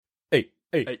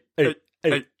Hey.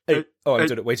 Oh, I'm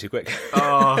doing it way too quick.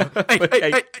 Oh,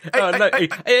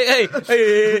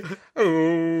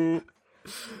 Oh.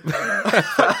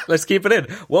 Let's keep it in.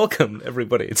 Welcome,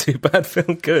 everybody, to Bad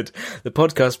Film Good, the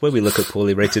podcast where we look at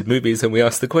poorly rated movies and we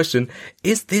ask the question,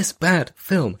 is this bad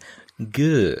film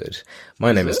good?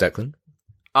 My name is Declan.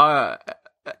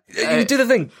 You do the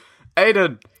thing.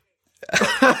 Aiden.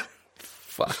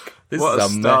 Fuck. This What is a a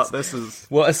start. mess.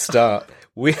 What a start.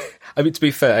 I mean, to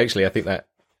be fair, actually, I think that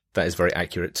is very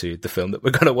accurate to the film that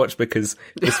we're going to watch because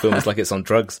this film is like it's on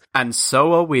drugs. And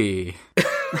so are we.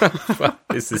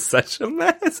 This is such a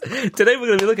mess. Today we're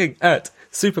going to be looking at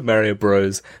Super Mario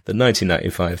Bros., the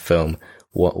 1995 film.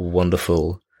 What a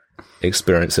wonderful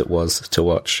experience it was to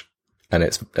watch. And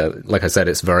it's, like I said,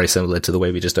 it's very similar to the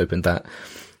way we just opened that.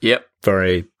 Yep.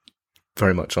 Very,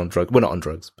 very much on drugs. We're not on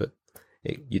drugs, but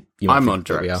you might I'm think on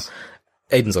that we drugs.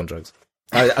 are. Aiden's on drugs.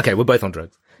 Okay, we're both on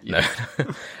drugs. Yeah.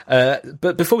 No.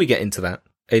 But before we get into that,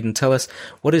 Aiden, tell us,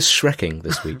 what is Shrekking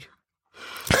this week?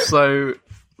 So,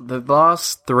 the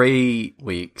last 3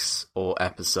 weeks or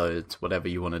episodes, whatever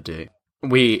you want to do,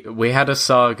 we had a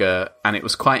saga and it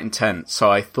was quite intense.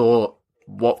 So I thought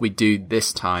what we do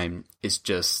this time is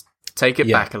just take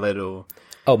it back a little.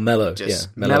 Oh, mellow.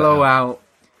 Just mellow out.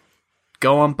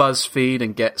 Go on BuzzFeed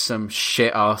and get some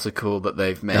shit article that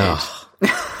they've made. Oh,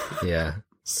 yeah.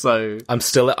 So I'm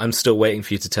still waiting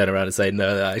for you to turn around and say,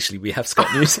 no, actually, we have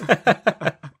Scott News.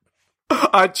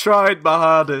 I tried my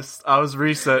hardest. I was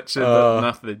researching, but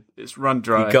nothing. It's run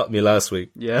dry. You got me last week.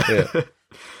 Yeah.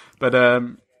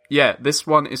 But, this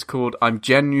one is called I'm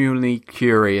Genuinely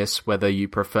Curious Whether You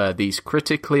Prefer These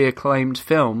Critically Acclaimed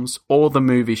Films or the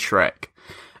Movie Shrek.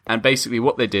 And basically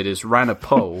what they did is ran a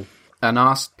poll and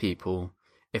asked people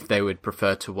if they would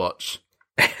prefer to watch,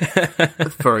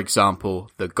 for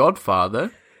example, The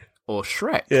Godfather or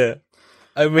Shrek. Yeah.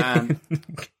 I mean,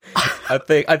 I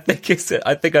think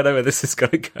I know where this is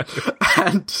going to go.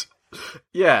 And,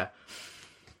 yeah.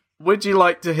 Would you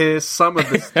like to hear some of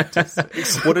the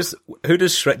statistics? Who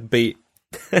does Shrek beat?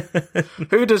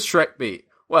 Who does Shrek beat?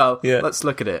 Well, Yeah. let's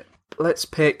look at it. Let's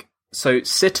pick... So,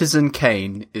 Citizen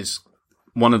Kane is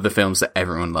one of the films that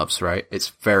everyone loves, right? It's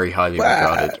very highly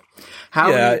regarded.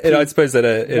 I suppose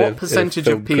that what percentage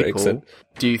of people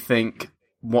do you think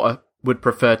would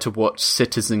prefer to watch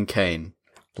Citizen Kane?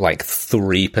 Like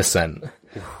 3%.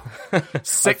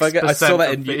 6% I saw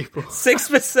that in people.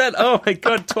 6%. Oh my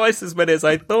god, twice as many as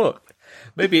I thought.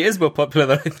 Maybe it is more popular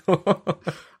than I thought.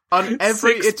 On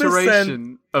every 6%.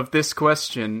 iteration of this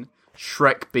question,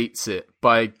 Shrek beats it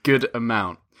by a good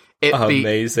amount. It beat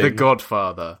Amazing. The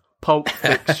Godfather, Pulp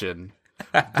Fiction,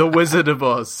 The Wizard of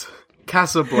Oz,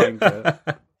 Casablanca,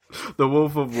 The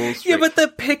Wolf of Wall Street. Yeah, but they're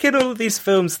picking all of these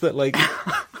films that, like,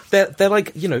 they're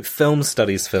like, film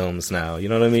studies films now. You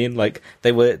know what I mean? Like,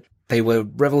 they were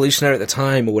revolutionary at the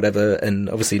time or whatever, and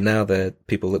obviously now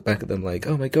people look back at them like,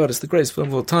 oh my god, it's the greatest film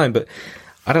of all time. But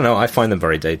I don't know, I find them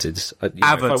very dated.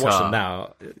 Avatar. If I watch them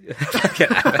now, fucking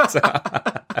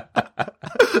Avatar.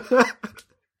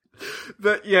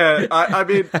 But yeah, I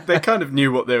mean, they kind of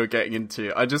knew what they were getting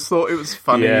into. I just thought it was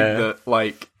funny that,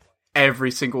 like, every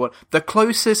single one... The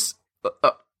closest,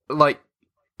 the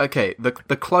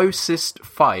closest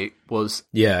fight was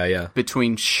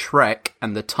between Shrek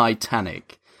and the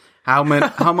Titanic. How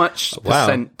much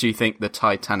percent do you think the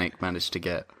Titanic managed to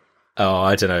get? Oh,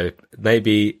 I don't know.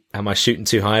 Maybe, am I shooting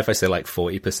too high if I say like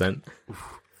 40%?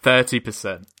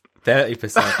 30%.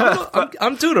 30%.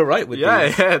 I'm doing all right with these.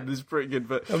 Yeah, this is pretty good.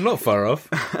 But I'm not far off.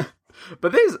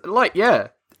 But there's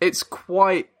it's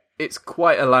quite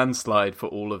a landslide for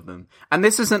all of them. And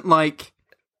this isn't like,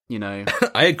 I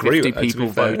agree 50 with that, people to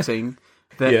be fair. voting.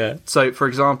 Yeah. So, for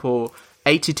example,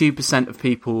 82% of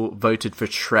people voted for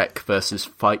Shrek versus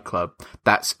Fight Club.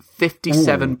 That's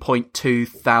 57.2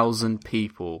 thousand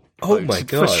people voted my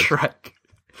God. for Shrek.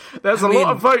 There's a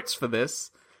lot of votes for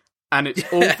this, and it's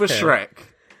all for Shrek.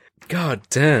 God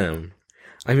damn.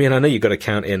 I mean, I know you got to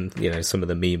count in, some of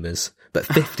the memers, but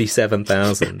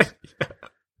 57,000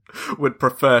 would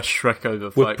prefer Shrek over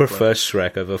Fight Club. would prefer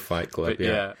Shrek over Fight Club. But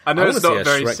yeah, I know it's not a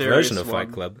very Shrek serious version of one.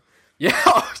 Fight Club.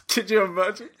 Yeah, could you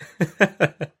imagine?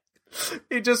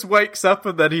 He just wakes up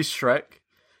and then he's Shrek.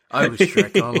 I was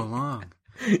Shrek all along.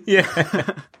 Yeah.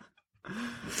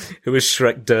 It was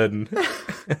Shrek done.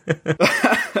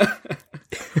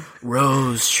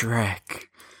 Rose Shrek.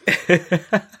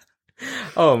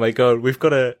 Oh my god, we've got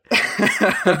to...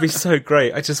 That'd be so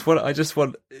great. I just want...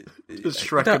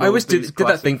 Shrek. I always did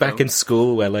that thing back in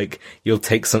school where, like, you'll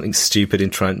take something stupid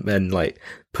and try and like,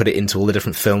 put it into all the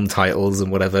different film titles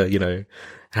and whatever,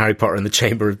 Harry Potter and the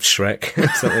Chamber of Shrek or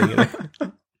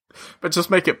something, But just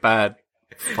make it bad.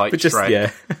 Fight But just, Shrek.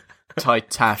 yeah.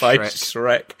 Titanic. Fight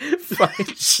Shrek. Fight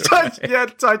Shrek. Yeah,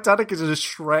 Titanic is a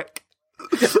Shrek.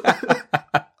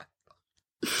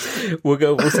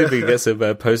 We'll see if we can get some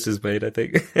posters made, I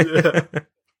think. Yeah.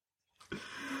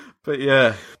 But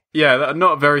yeah,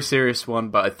 not a very serious one,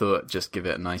 but I thought just give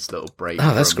it a nice little break.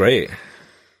 Oh, that's great.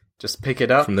 Just pick it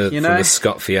up, from the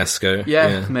Scott fiasco.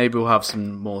 Yeah, maybe we'll have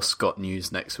some more Scott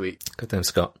news next week. Goddamn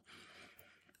Scott.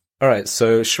 All right,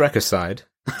 so Shrek aside,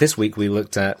 this week we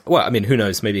looked at. Well, I mean, who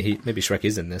knows? Maybe Shrek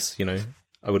is in this. You know,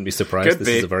 I wouldn't be surprised. This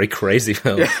is a very crazy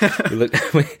film. Yeah.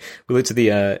 we looked at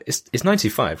the. It's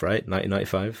 95, right?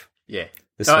 1995. Yeah.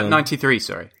 93.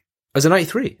 Sorry. Oh, is it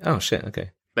 93? Oh shit. Okay.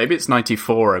 Maybe it's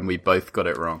 94 and we both got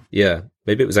it wrong. Yeah.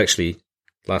 Maybe it was actually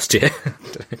last year.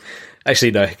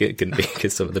 Actually, no, it couldn't be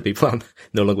because some of the people are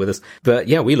no longer with us. But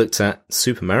yeah, we looked at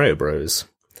Super Mario Bros.,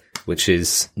 which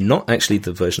is not actually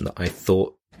the version that I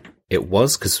thought it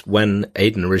was, because when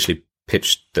Aiden originally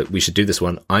pitched that we should do this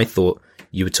one, I thought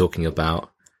you were talking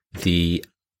about it's the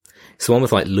one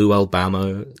with like Lou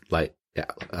Albano,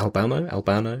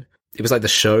 Albano? It was like the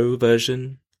show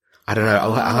version. I don't know.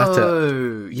 I'll have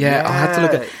to. Yeah, I'll have to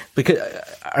look at, because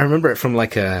I remember it from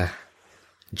like a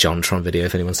JonTron video.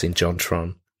 If anyone's seen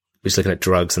JonTron, he's looking at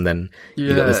drugs, and then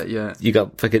you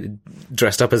got fucking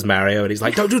dressed up as Mario, and he's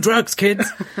like, "Don't do drugs, kids."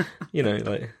 You know,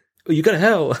 like, oh, you go to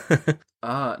hell.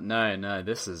 No,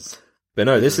 this is. But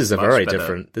no, this is a very better.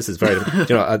 different. This is very different.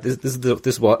 You know, this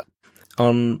is what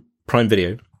on Prime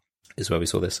Video is where we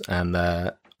saw this, and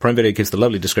Prime Video gives the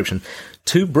lovely description.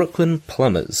 2 Brooklyn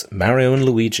plumbers, Mario and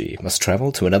Luigi, must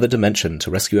travel to another dimension to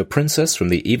rescue a princess from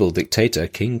the evil dictator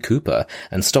King Koopa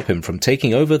and stop him from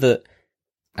taking over the...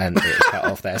 And it cut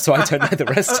off there, so I don't know the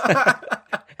rest.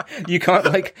 You can't,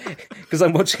 like... Because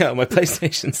I'm watching it on my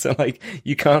PlayStation, so, like,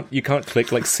 you can't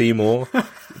click, like, see more.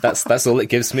 That's all it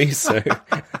gives me, so...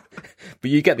 But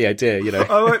you get the idea, you know.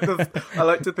 I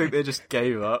like to think they just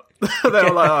gave up. They were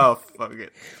like, "Oh, fuck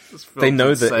it." They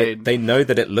know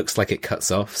that it looks like it cuts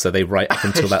off, so they write up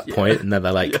until that point, and then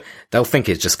they're like, they'll think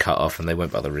it's just cut off, and they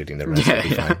won't bother reading the rest. It'll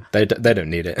be fine. They don't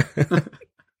need it.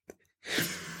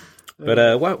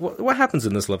 But what happens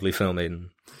in this lovely film, Aiden?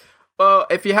 Well,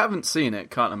 if you haven't seen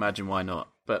it, can't imagine why not.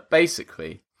 But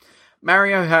basically,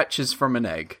 Mario hatches from an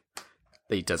egg.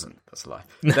 He doesn't. That's a lie.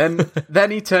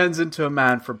 Then he turns into a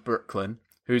man from Brooklyn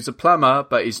who's a plumber,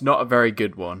 but he's not a very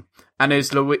good one. And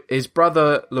his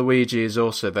brother Luigi is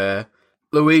also there.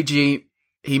 Luigi,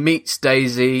 he meets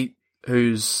Daisy,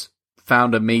 who's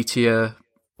found a meteor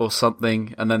or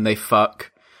something, and then they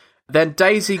fuck. Then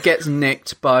Daisy gets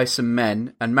nicked by some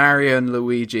men, and Mario and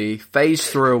Luigi phase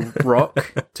through a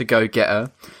rock to go get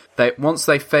her. Once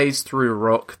they phase through a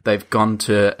rock, they've gone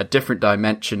to a different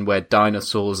dimension where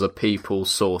dinosaurs are people,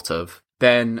 sort of.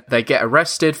 Then they get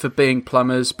arrested for being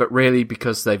plumbers, but really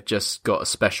because they've just got a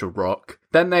special rock.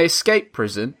 Then they escape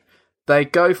prison. They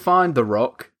go find the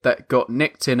rock that got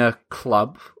nicked in a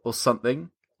club or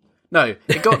something. No,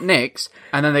 it got nicked,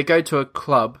 and then they go to a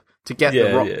club to get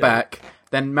the rock back.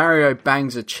 Then Mario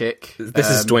bangs a chick. This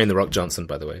is Dwayne The Rock Johnson,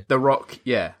 by the way. The Rock,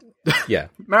 yeah. Yeah.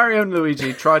 Mario and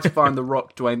Luigi try to find the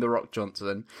Rock, Dwayne The Rock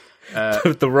Johnson.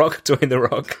 The Rock, Dwayne The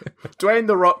Rock.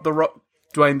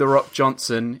 Dwayne The Rock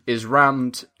Johnson is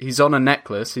round, he's on a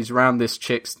necklace, he's round this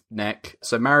chick's neck,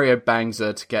 so Mario bangs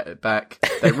her to get it back.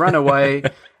 They run away,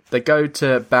 they go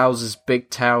to Bowser's big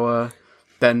tower,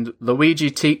 then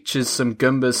Luigi teaches some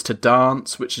Goombas to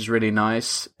dance, which is really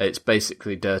nice. It's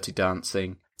basically Dirty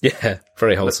Dancing. Yeah,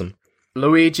 very wholesome.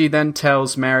 Luigi then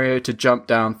tells Mario to jump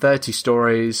down 30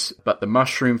 stories, but the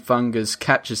mushroom fungus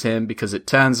catches him because it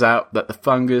turns out that the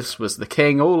fungus was the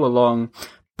king all along,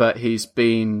 but he's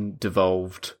been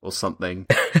devolved or something.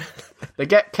 They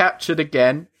get captured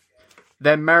again.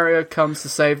 Then Mario comes to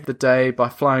save the day by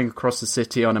flying across the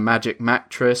city on a magic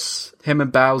mattress. Him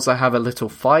and Bowser have a little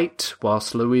fight,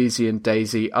 whilst Luigi and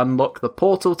Daisy unlock the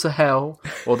portal to hell,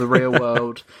 or the real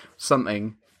world,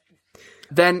 something.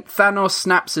 Then Thanos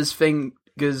snaps his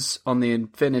fingers on the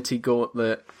Infinity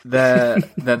Gauntlet.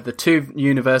 The two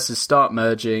universes start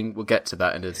merging. We'll get to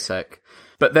that in a sec.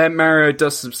 But then Mario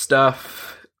does some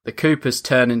stuff. The Koopas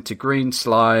turn into green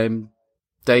slime.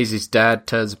 Daisy's dad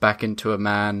turns back into a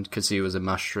man because he was a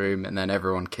mushroom, and then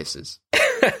everyone kisses.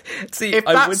 See, if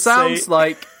that sounds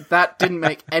like that didn't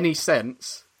make any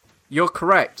sense, you're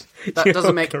correct. That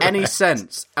doesn't make any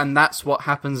sense, and that's what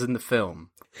happens in the film.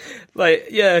 Like,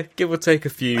 yeah, give or take a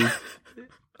few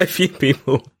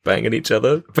people banging each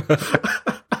other.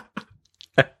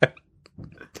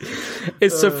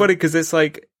 It's so funny because it's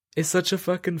like, it's such a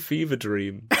fucking fever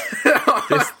dream.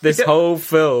 This whole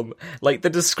film, like the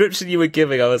description you were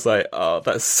giving, I was like, oh,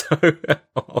 that's so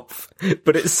off.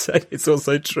 But it's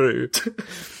also true.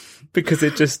 because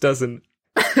it just doesn't.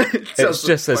 It's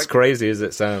just as crazy as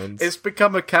it sounds. It's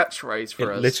become a catchphrase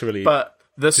for us. Literally, but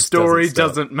the story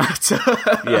doesn't matter.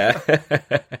 Yeah.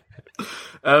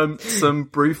 Some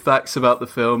brief facts about the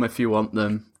film, if you want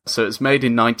them. So it's made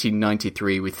in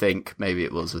 1993, we think. Maybe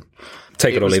it wasn't.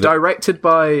 Take it or leave it. It was directed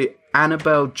by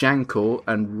Annabelle Jankel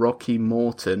and Rocky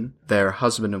Morton, their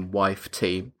husband and wife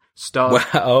team. Stars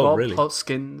Bob really?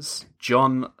 Hoskins,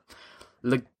 John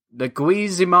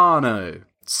Leguizamano,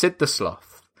 Sid the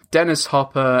Sloth, Dennis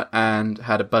Hopper, and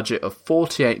had a budget of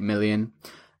 $48 million.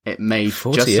 It made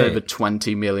 48. just over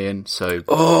 $20 million, so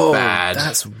bad.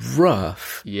 That's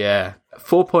rough. Yeah.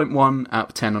 4.1 out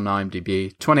of 10 on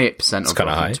IMDb, 28% of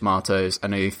Rotten Tomatoes,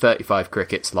 and only 35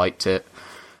 critics liked it.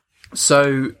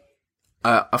 So,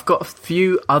 I've got a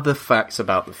few other facts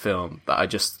about the film that I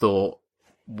just thought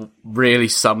really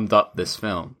summed up this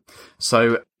film.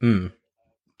 So,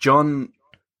 John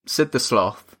Sid the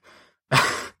Sloth,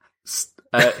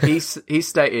 he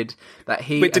stated that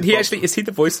he... Wait, did he actually... Is he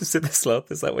the voice of Sid the Sloth?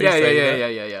 Is that what you're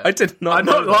saying? Yeah. I did not I'm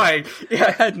know not that. lying. Yeah.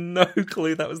 I had no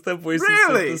clue that was the voice of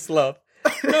Really? Sid the Sloth.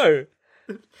 No.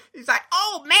 He's like,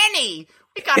 oh, Manny,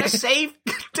 we gotta save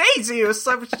Daisy or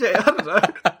some shit. I don't know.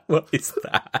 What is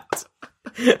that?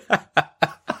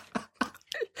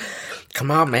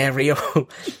 Come on, Mario. Come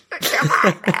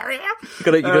on, Mario.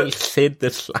 You gotta Sid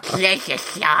the Sloth.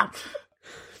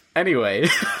 Anyway.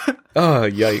 Oh,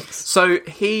 yikes. So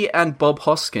he and Bob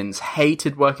Hoskins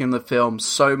hated working on the film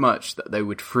so much that they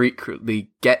would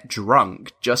frequently get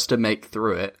drunk just to make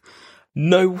through it.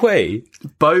 No way.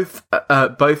 Both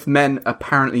men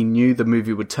apparently knew the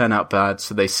movie would turn out bad,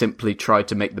 so they simply tried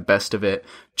to make the best of it.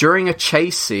 During a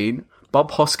chase scene,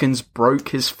 Bob Hoskins broke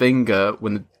his finger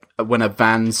when a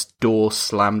van's door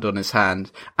slammed on his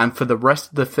hand, and for the rest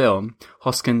of the film,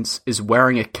 Hoskins is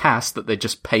wearing a cast that they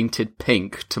just painted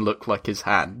pink to look like his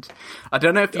hand. I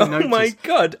don't know if you noticed. Oh my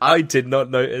god, I did not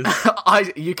notice.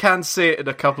 You can see it in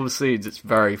a couple of scenes, it's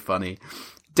very funny.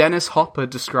 Dennis Hopper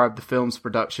described the film's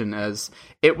production as,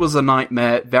 "It was a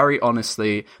nightmare, very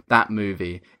honestly, that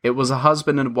movie. It was a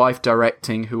husband and wife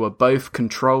directing who were both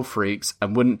control freaks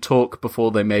and wouldn't talk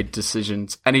before they made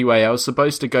decisions. Anyway, I was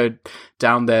supposed to go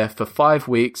down there for 5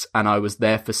 weeks and I was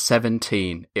there for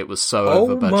 17. It was so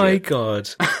over budget." Oh my god.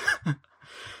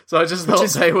 So I just thought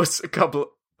there was a couple...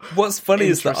 What's funny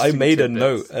is that I made a tidbits.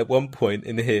 note at one point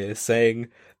in here saying,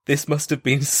 this must have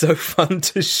been so fun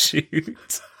to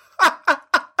shoot.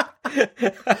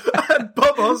 And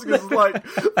Bob Hoskins was like,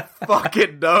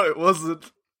 fucking no, it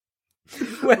wasn't.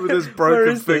 With his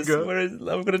broken finger. I'm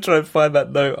going to try and find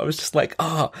that note. I was just like,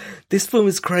 this film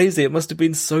is crazy. It must have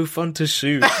been so fun to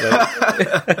shoot.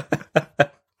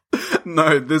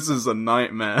 No, this is a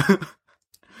nightmare.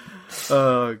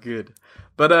 Oh, good.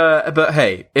 But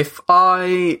hey, if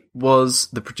I was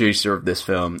the producer of this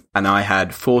film and I had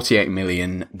 $48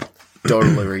 million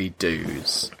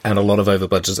dues and a lot of over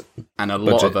budget and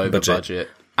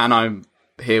I'm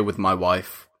here with my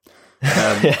wife,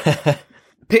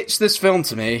 pitch this film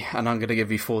to me and I'm going to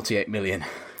give you $48 million.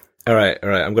 All right.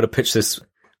 I'm going to pitch this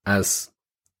as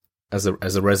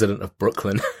a resident of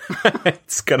Brooklyn.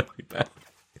 It's going to be bad.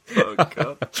 Oh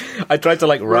god! I tried to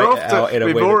write it out in a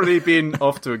way. We've already been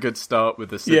off to a good start with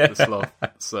the Sid the Sloth,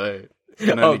 so it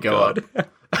can only go up.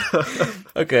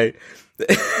 Okay.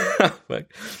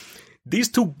 These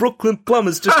two Brooklyn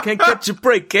plumbers just can't catch a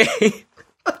break, eh?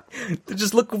 They're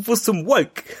just looking for some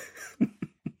work.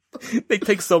 They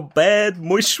take some bad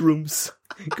mushrooms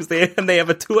because they have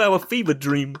a 2-hour fever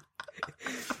dream.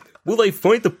 Will they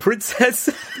find the princess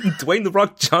and Dwayne "The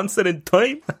Rock" Johnson in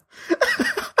time?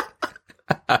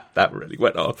 That really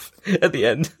went off at the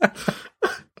end.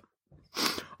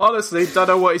 Honestly, don't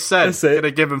know what he said.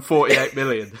 Gonna give him $48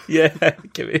 million. Yeah,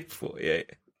 give it 48.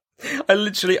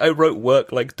 I wrote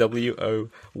work like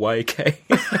WOYK.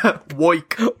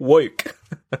 Woik.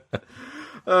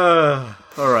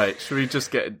 All right, should we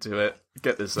just get into it?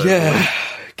 Get this over with?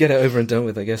 Get it over and done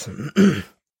with, I guess.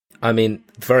 I mean,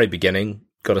 very beginning,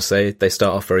 gotta say, they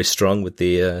start off very strong with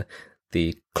the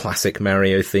classic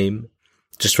Mario theme.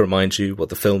 Just to remind you what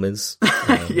the film is.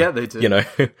 Yeah, they do. You know,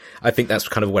 I think that's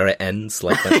kind of where it ends.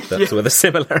 That's where the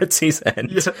similarities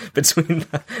end between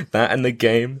that and the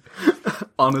game.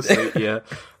 Honestly, yeah.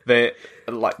 They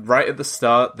right at the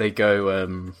start. They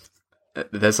go.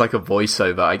 There's a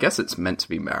voiceover. I guess it's meant to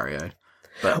be Mario.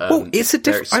 But, it's a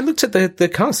different. I looked at the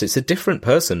cast. It's a different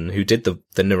person who did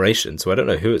the narration, so I don't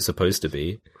know who it's supposed to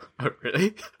be. Oh,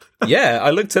 really? Yeah, I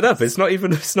looked it up. It's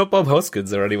not Bob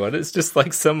Hoskins or anyone. It's just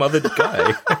some other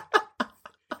guy.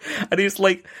 And he's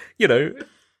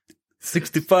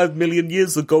 65 million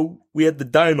years ago, we had the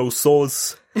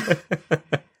dinosaurs.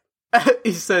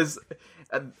 He says,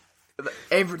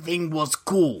 everything was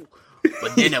cool,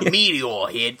 but then a meteor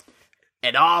hit,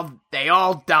 and they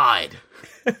all died.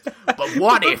 But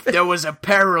what if there was a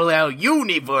parallel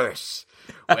universe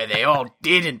where they all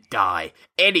didn't die?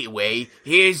 Anyway,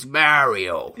 here's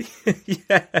Mario.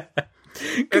 Yeah.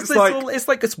 It's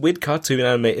like this weird cartoon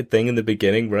animated thing in the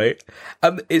beginning, right?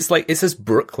 It's like, it says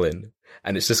Brooklyn,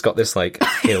 and it's just got this like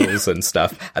hills and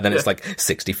stuff, and then it's like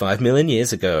 65 million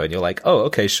years ago, and you're like, oh,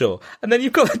 okay, sure. And then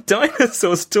you've got the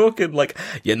dinosaurs talking like,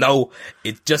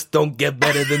 it just don't get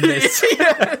better than this.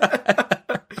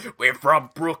 We're from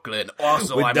Brooklyn.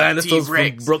 Also, We're I'm dinosaurs a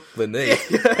T-Rex. from Brooklyn, eh?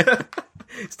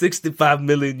 65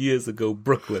 million years ago,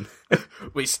 Brooklyn.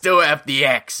 We still have the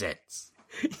accents.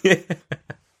 Yeah.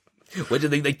 Where do you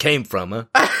think they came from, huh?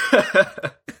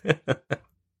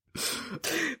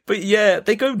 But yeah,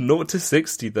 they go 0 to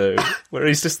 60 though, where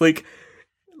he's just like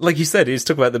you said, he's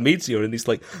talking about the meteor, and he's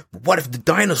like, what if the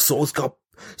dinosaurs got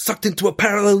sucked into a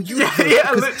parallel universe?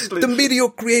 Yeah, literally. The meteor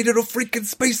created a freaking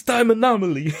space-time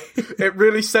anomaly. It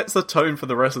really sets the tone for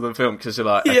the rest of the film, because you're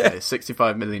like, okay,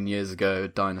 65 million years ago,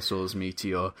 dinosaurs,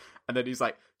 meteor, and then he's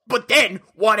like, but then,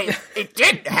 what if it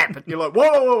didn't happen? You're like,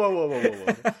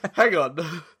 whoa. Hang on.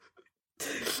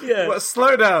 Yeah. Well,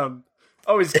 slow down.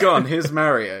 Oh, he's gone. Here's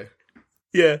Mario.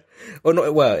 Yeah. I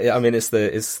mean, it's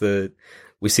the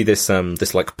we see this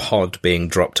like pod being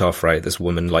dropped off, right? This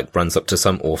woman like runs up to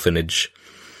some orphanage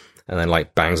and then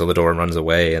like bangs on the door and runs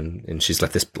away, and she's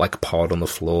left this like pod on the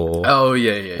floor. Oh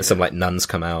yeah. And some like nuns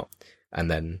come out, and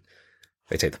then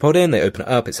they take the pod in, they open it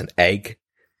up, it's an egg,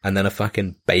 and then a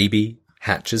fucking baby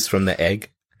hatches from the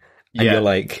egg. And you're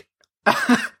like,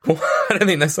 I don't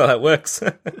think that's how that works.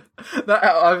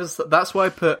 That's why I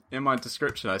put in my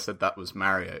description, I said that was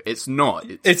Mario. It's not.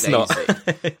 It's Daisy. Not.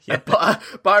 Yeah. But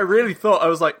I really thought, I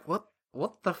was like,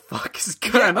 what the fuck is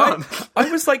going on? I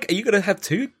was like, are you going to have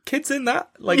two kids in that?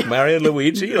 Like Mario and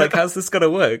Luigi? Like, how's this going to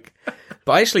work?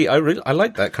 But actually, I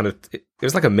like that kind of, it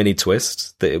was like a mini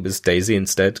twist that it was Daisy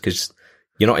instead, because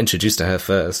you're not introduced to her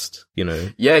first,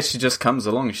 Yeah, she just comes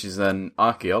along. She's an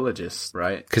archaeologist,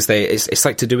 right? Because it's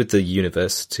like to do with the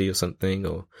university or something,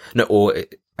 or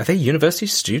are they university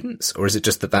students, or is it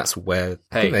just that's where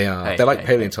I think they are? They're like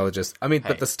paleontologists. I mean,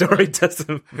 but the story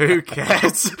doesn't. Who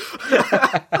cares?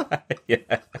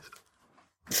 Yeah.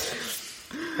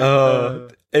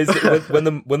 When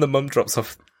the mum drops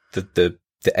off the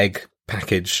egg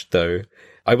package, though,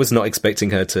 I was not expecting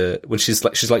her to, when she's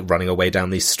like running away down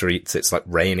these streets, it's like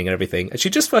raining and everything, and she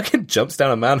just fucking jumps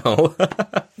down a manhole.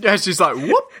 Yeah, she's like,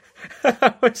 whoop!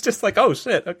 It's just like, oh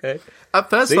shit, okay. At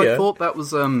first I thought that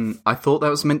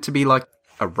was meant to be like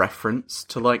a reference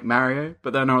to like Mario,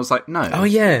 but then I was like, no. Oh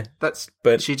yeah.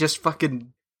 But she just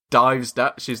fucking dives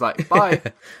down, she's like, bye.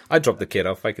 I dropped the kid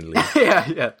off, I can leave.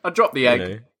 Yeah. I dropped the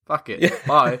egg. Fuck it. Yeah.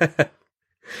 Bye.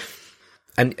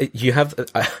 And you have,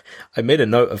 I made a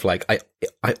note of like, I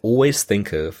always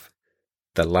think of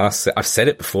the last, I've said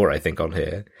it before, I think on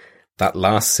here, that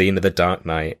last scene of The Dark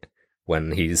Knight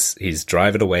when he's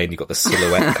driving away and you've got the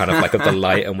silhouette kind of like of the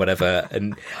light and whatever.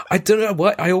 And I don't know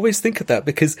why, I always think of that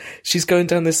because she's going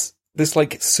down this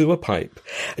like sewer pipe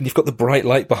and you've got the bright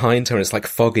light behind her and it's like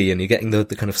foggy and you're getting the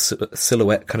kind of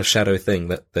silhouette kind of shadow thing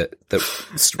that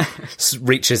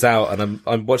reaches out, and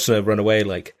I'm watching her run away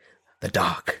like the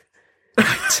dark.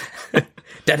 Right.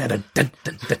 Dun, dun, dun, dun,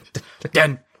 dun,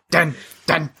 dun, dun,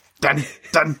 dun, dun,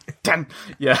 dun, dun.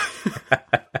 Yeah.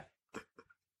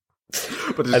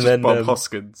 But it's just Bob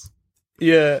Hoskins.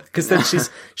 Yeah, because then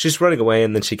she's running away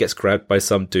and then she gets grabbed by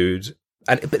some dude,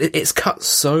 but it's cut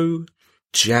so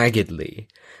jaggedly.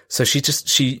 So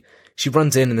she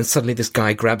runs in and then suddenly this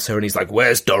guy grabs her and he's like,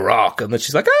 "Where's the rock?" And then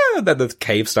she's like, "Ah!" And then the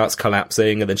cave starts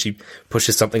collapsing and then she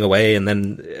pushes something away and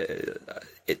then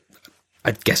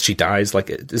I guess she dies. Like,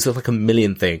 there's like a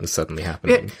million things suddenly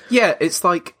happening. Yeah, it's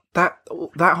like that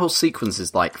whole sequence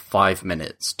is like 5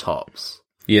 minutes tops.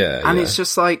 Yeah. And it's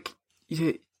just like,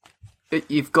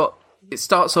 you've got, it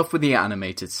starts off with the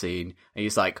animated scene, and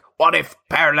he's like, what if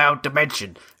parallel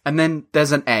dimension? And then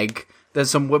there's an egg, there's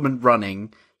some woman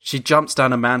running, she jumps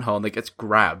down a manhole and it gets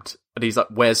grabbed, and he's like,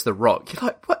 where's the rock? You're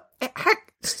like, what?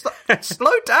 Heck,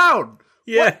 slow down!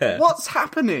 Yeah. What's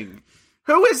happening?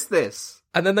 Who is this?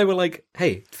 And then they were like,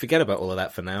 hey, forget about all of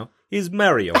that for now. Here's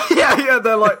Mario. Yeah,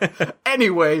 they're like,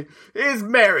 anyway, here's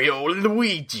Mario,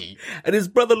 Luigi. And his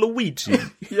brother Luigi.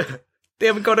 Yeah. They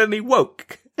haven't got any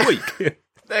week.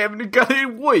 They haven't got any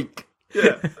week.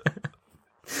 Yeah.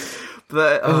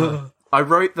 I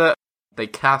wrote that they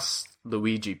cast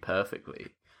Luigi perfectly.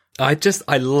 I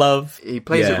love... He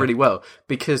plays it really well,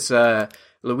 because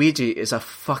Luigi is a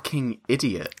fucking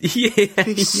idiot. Yeah,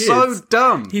 He's so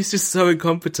dumb. He's just so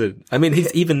incompetent. I mean,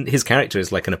 even his character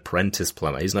is like an apprentice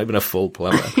plumber. He's not even a full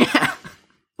plumber. Yeah.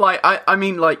 Like, I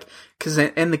mean, like, because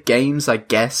in the games, I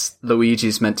guess,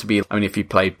 Luigi's meant to be, I mean, if you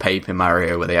play Paper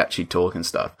Mario where they actually talk and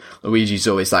stuff, Luigi's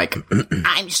always like,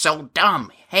 I'm so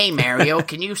dumb. Hey, Mario,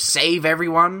 can you save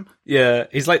everyone? Yeah,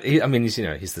 he's like, he's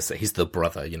the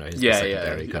brother, he's the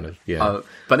secondary kind of, yeah.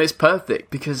 But it's perfect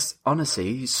because,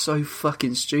 honestly, he's so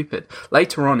fucking stupid.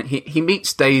 Later on, he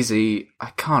meets Daisy.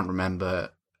 I can't remember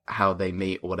how they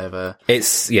meet or whatever.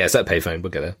 It's at payphone,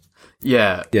 we'll get there.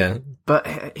 Yeah. Yeah.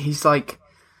 But he's like,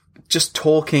 just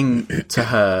talking to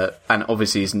her, and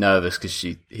obviously he's nervous because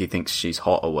he thinks she's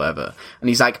hot or whatever. And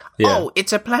he's like, "Oh,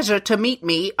 it's a pleasure to meet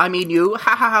me. I mean you.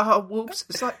 Ha ha ha ha. Whoops."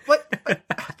 It's like, what?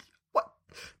 What?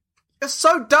 You're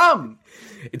so dumb.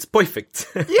 It's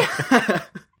perfect. Yeah.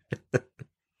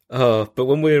 But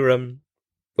when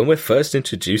we're first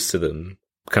introduced to them,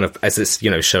 kind of as it's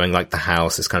showing like the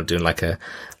house, it's kind of doing like a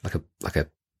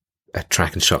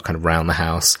track and shot kind of round the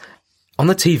house. On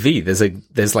the TV,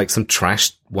 there's like some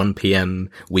trash 1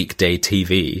 p.m. weekday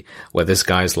TV where this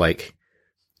guy's like,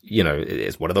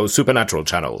 it's one of those supernatural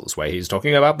channels where he's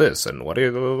talking about this and what,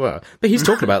 but he's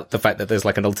talking about the fact that there's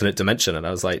like an alternate dimension, and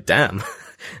I was like, damn,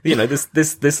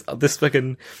 this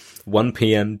fucking 1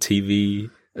 p.m. TV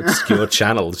obscure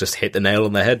channel just hit the nail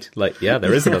on the head. Like, yeah,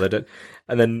 there is another,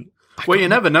 and then you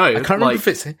never know. I can't remember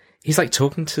if he's like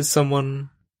talking to someone.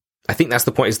 I think that's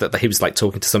the point, is that he was like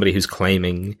talking to somebody who's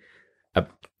claiming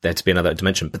there to be another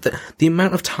dimension. But the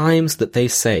amount of times that they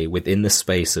say within the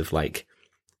space of like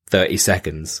 30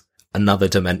 seconds, another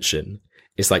dimension,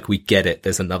 is like, we get it,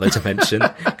 there's another dimension.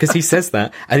 Because he says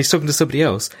that, and he's talking to somebody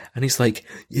else, and he's like,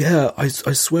 yeah, I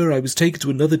swear I was taken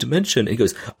to another dimension. And he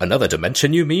goes, another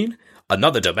dimension, you mean?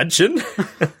 Another dimension?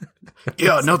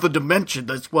 Yeah, another dimension,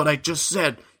 that's what I just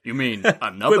said. You mean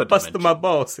another dimension? We're busting my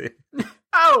balls here.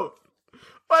 Oh!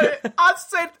 Wait, I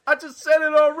just said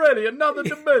it already. Another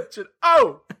dimension.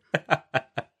 Oh,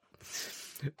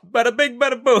 bada bing,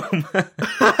 bada boom.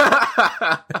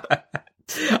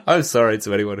 I'm sorry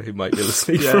to anyone who might be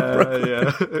listening from Brooklyn.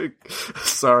 Yeah.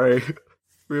 Sorry,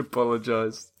 we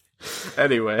apologise.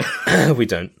 Anyway, we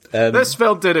don't. This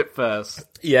film did it first.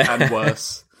 Yeah, and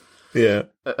worse. Yeah,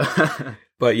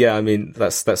 but yeah, I mean,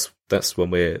 that's when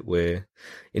we're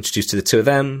introduced to the two of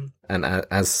them, and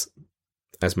as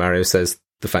Mario says,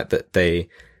 the fact that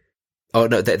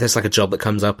there's like a job that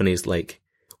comes up, and he's like,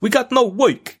 we got no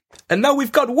work, and now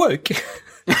we've got work.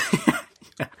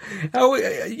 How,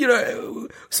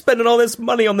 spending all this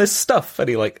money on this stuff. And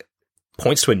he like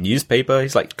points to a newspaper.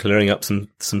 He's like clearing up some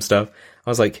stuff. I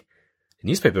was like, a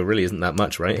newspaper really isn't that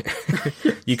much, right?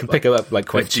 You can pick it up like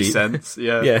quite 50 cheap. cents,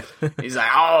 yeah. Yeah. He's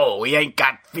like, oh, we ain't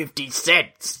got 50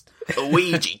 cents.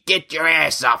 Luigi, get your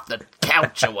ass off the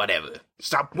couch or whatever.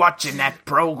 Stop watching that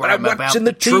program about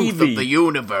the truth of the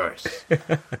universe.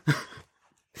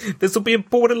 This will be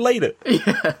important later.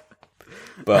 Yeah.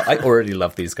 But I already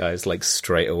love these guys, like,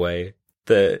 straight away.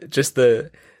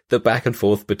 The back and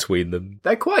forth between them.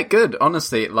 They're quite good,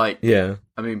 honestly. Like, yeah.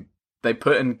 I mean, they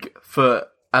put in, for,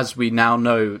 as we now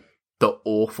know, the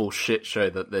awful shit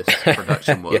show that this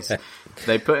production was. Yeah.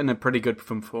 They put in a pretty good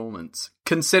performance.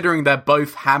 Considering they're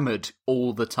both hammered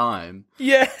all the time.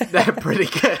 Yeah. They're pretty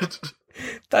good.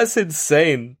 That's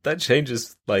insane. That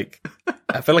changes, like,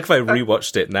 I feel like if I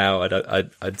rewatched it now,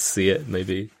 I'd see it,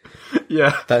 maybe.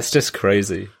 Yeah. That's just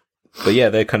crazy. But yeah,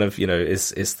 they're kind of,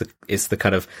 it's the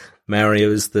kind of,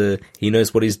 Mario's he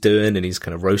knows what he's doing, and he's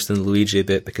kind of roasting Luigi a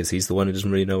bit because he's the one who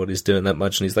doesn't really know what he's doing that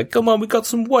much, and he's like, come on, we got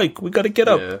some work, we gotta get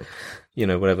up.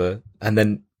 Yeah. Whatever. And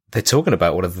then they're talking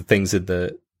about one of the things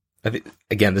I think,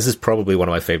 again, this is probably one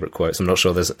of my favorite quotes. I'm not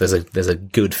sure there's a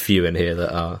good few in here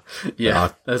that are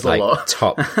there's like a lot.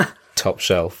 top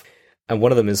shelf. And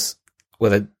one of them is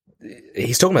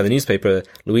he's talking about the newspaper.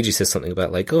 Luigi says something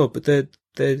about like, oh, but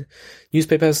the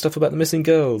newspaper has stuff about the missing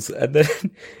girls, and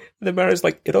then Mario's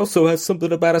like, it also has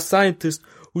something about a scientist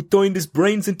who turned his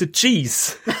brains into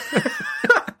cheese.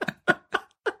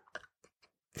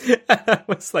 And I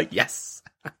was like, yes.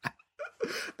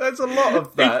 There's a lot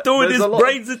of that. He turned his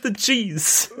brains into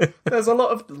cheese. There's a lot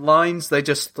of lines they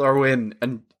just throw in,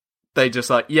 and they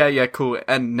just like, yeah, cool,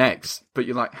 and next. But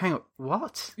you're like, hang on,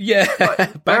 what? Yeah.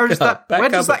 Like, where does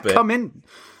that come in?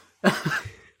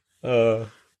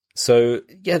 So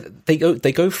yeah, they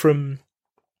go from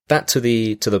that to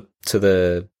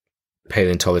the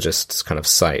paleontologist's kind of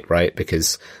site, right?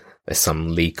 Because there's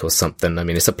some leak or something. I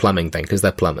mean, it's a plumbing thing because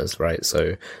they're plumbers, right?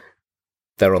 So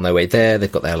they're on their way there.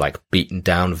 They've got their like beaten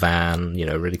down van,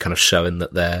 really kind of showing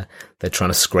that they're trying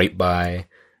to scrape by.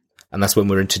 And that's when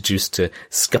we're introduced to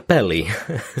Scapelli.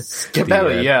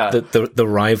 Scapelli, yeah. The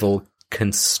rival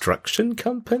construction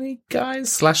company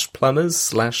guys /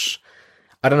 plumbers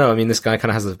 / I don't know. I mean, this guy kind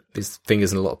of has his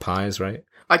fingers in a lot of pies, right?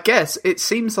 I guess it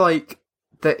seems like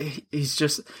that he's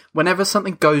just, whenever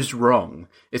something goes wrong,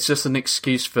 it's just an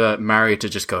excuse for Mario to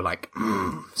just go like,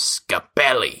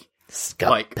 Scapelli.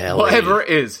 Like, whatever it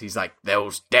is, he's like,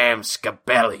 those damn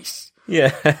Scapellis.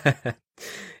 Yeah.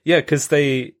 Yeah, because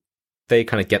they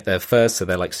kind of get there first, so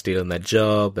they're like stealing their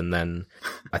job, and then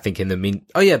I think in the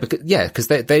because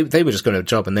they were just going to a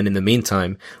job, and then in the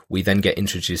meantime, we then get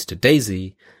introduced to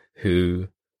Daisy, who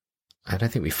I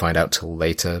don't think we find out till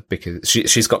later, because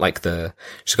she's got like a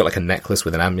necklace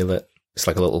with an amulet. It's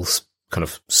like a little kind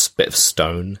of bit of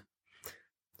stone,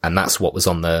 and that's what was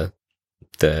on the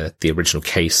original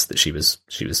case that she was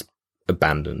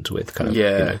abandoned with, kind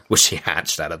of, which she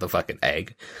hatched out of the fucking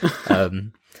egg.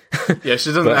 Yeah,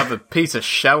 she doesn't have a piece of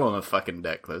shell on a fucking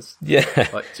necklace. Yeah,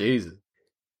 like Jesus.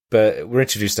 But we're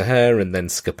introduced to her, and then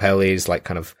Scapelli's like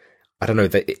kind of, I don't know,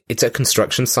 it's a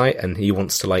construction site, and he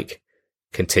wants to like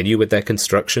continue with their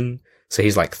construction, so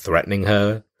he's like threatening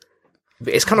her.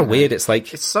 It's kind of weird. It's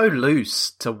like, it's so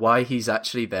loose to why he's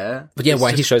actually there. But yeah,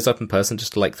 why he shows up in person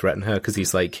just to like threaten her, because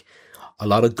he's like, a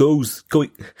lot of goals.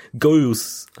 I'm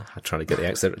trying to get the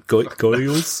accent.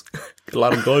 Goils. A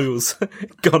lot of goils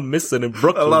gone missing in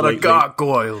Brooklyn. A lot lately. of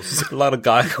gargoyles. A lot of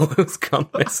gargoyles gone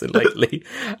missing lately.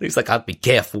 And he's like, I'd be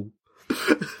careful.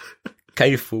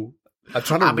 Careful. I'm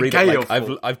trying to read it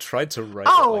like, I've tried to write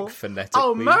it like phonetically.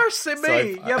 Oh, mercy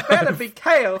me. You better be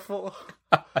careful.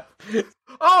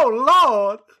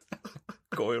 Oh, Lord.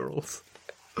 Goils.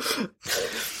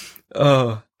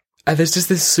 Oh. And there's just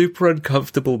this super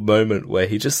uncomfortable moment where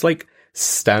he just like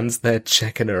stands there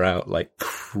checking her out like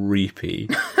creepy.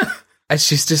 And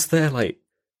she's just there like,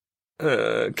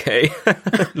 okay,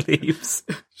 leaves.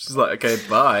 She's like, okay,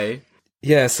 bye.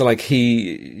 Yeah, so like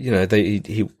he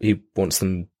wants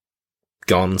them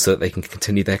gone so that they can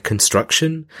continue their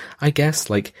construction, I guess.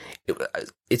 Like,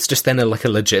 it's just then a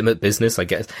legitimate business, I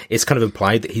guess. It's kind of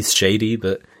implied that he's shady,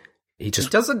 but he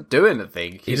doesn't do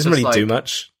anything. He doesn't really do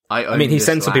much. I mean, he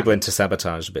sends some people into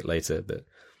sabotage a bit later, but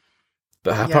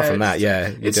apart from that, yeah.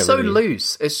 It's so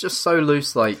loose. It's just so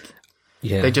loose, like,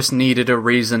 they just needed a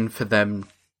reason for them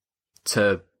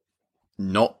to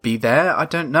not be there. I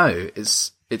don't know.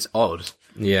 It's odd.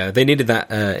 Yeah, they needed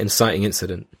that inciting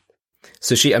incident.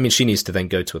 So she needs to then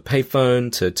go to a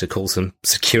payphone to call some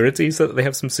security so that they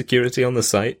have some security on the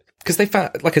site. Because they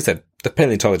found, like I said, the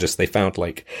paleontologists, they found,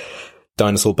 like,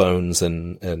 dinosaur bones,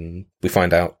 and we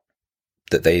find out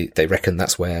that they reckon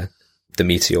that's where the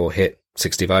meteor hit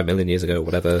 65 million years ago or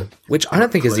whatever, which I don't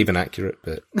think is even accurate,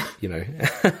 but, you know,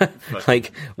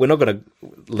 like, we're not going to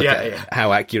look at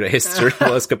how accurate history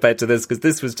was compared to this, because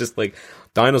this was just like,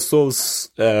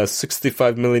 dinosaurs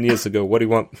 65 million years ago, what do you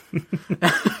want?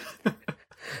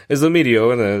 There's a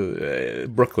meteor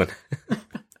in Brooklyn.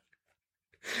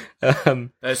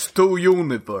 There's two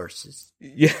universes.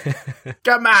 Yeah.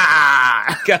 Come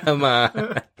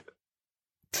on!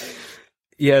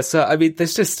 Yeah, so, I mean,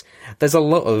 there's a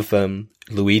lot of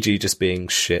Luigi just being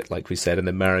shit, like we said, and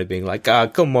then Mario being like,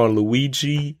 come on,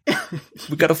 Luigi,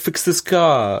 we gotta fix this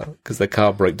car, because their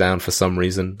car broke down for some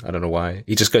reason, I don't know why.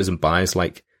 He just goes and buys,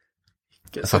 like,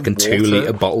 a fucking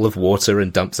 2-liter bottle of water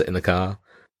and dumps it in the car.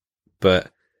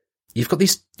 But you've got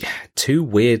these two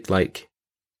weird, like,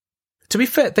 to be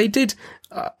fair, they did,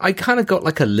 I kind of got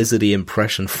like a lizardy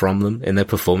impression from them in their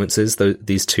performances,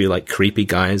 these two, like, creepy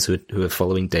guys who are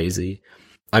following Daisy.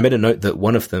 I made a note that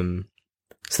one of them,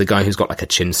 it's the guy who's got like a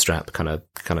chin strap kind of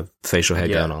facial hair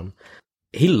going on.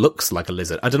 He looks like a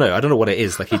lizard. I don't know what it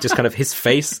is. Like, he just kind of, his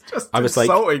face, I was like,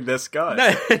 insulting this guy.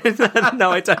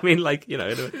 No, I don't mean like, you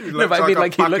know, but I mean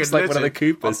like he looks like one of the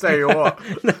Koopas. I'll tell you what.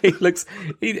 No,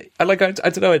 I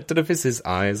don't know if it's his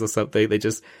eyes or something. They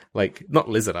just, like, not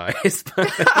lizard eyes, but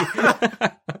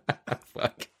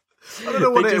fuck. I don't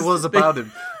know what it was about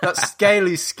him. That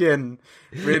scaly skin,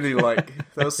 really, like,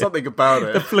 there was something about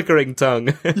it. The flickering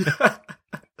tongue.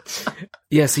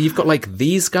 Yeah, so you've got, like,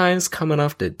 these guys coming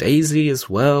after Daisy as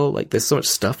well. Like, there's so much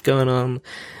stuff going on.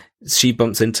 She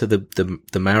bumps into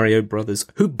the Mario brothers,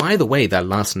 who, by the way, their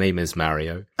last name is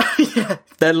Mario. Yeah.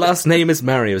 Their last name is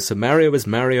Mario, so Mario is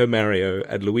Mario,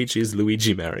 and Luigi is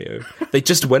Luigi Mario. They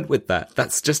just went with that.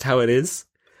 That's just how it is.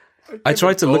 I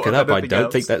tried to look it up. I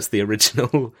don't think that's the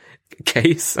original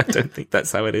case. I don't think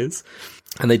that's how it is.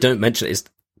 And they don't mention it.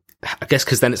 I guess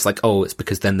because then it's like, oh, it's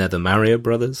because then they're the Mario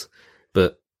brothers.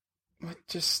 But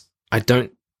is that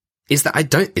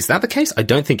the case? I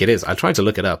don't think it is. I tried to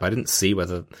look it up. I didn't see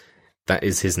whether that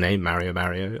is his name, Mario.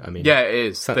 I mean, Yeah, it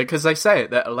is because they say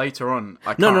it that later on.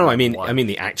 No. I mean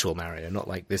the actual Mario, not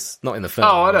like this, not in the film.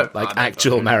 Oh, I don't like I don't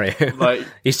actual know. Mario. Like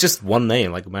He's just one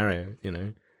name, like Mario. You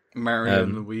know, Mario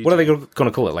and Luigi. what are they going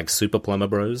to call it? Like Super Plumber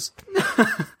Bros?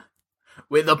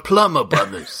 We're the Plumber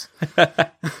Brothers.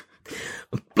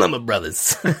 Plumber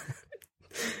Brothers.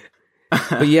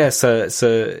 But yeah, so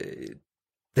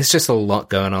there's just a lot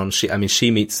going on.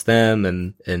 She meets them,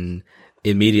 and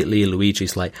immediately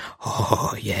Luigi's like,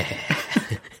 oh yeah,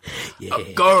 yeah,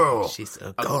 A girl. she's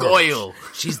A goyle.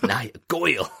 she's nice,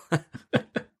 goyle.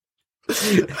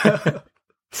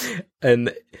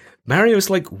 And Mario's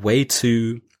like way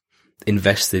too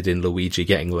invested in Luigi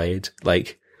getting laid.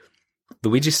 Like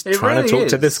Luigi's trying really to talk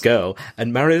to is. this girl,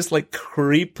 and Mario's like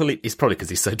creepily. It's probably because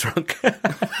he's so drunk.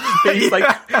 But he's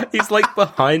like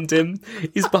behind him.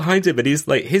 He's behind him, and he's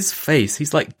like his face.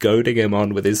 He's like goading him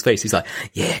on with his face. He's like,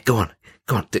 "Yeah, go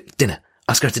on, dinner.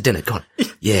 Ask her to dinner. Go on,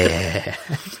 yeah."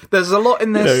 There's a lot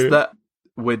in this You know.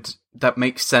 that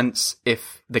makes sense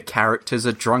if the characters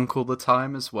are drunk all the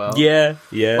time as well. Yeah.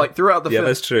 Like throughout the Yeah, film.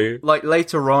 that's true. Like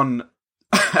later on,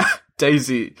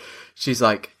 Daisy, she's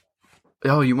like,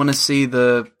 "Oh, you want to see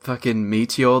the fucking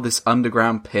meteor, this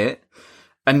underground pit?"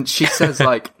 And she says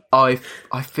like, "I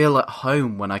feel at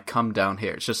home when I come down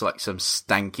here. It's just like some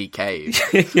stanky cave."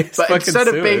 It's But fucking instead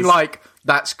of being sewers. like,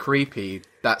 "That's creepy,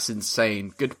 that's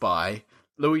insane, goodbye,"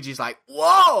 Luigi's like,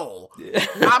 "Whoa,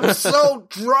 I'm so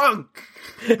drunk."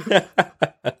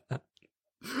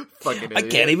 Fucking I idiot.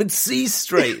 can't even see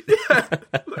straight.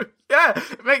 Yeah,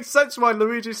 it makes sense why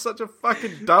Luigi's such a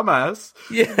fucking dumbass.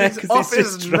 Yeah, because off he's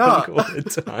just his drunk nut. all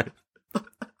the time.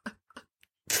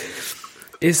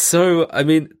 It's so. I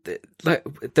mean, like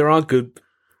there are good.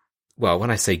 Well,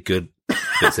 when I say good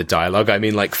bits of dialogue, I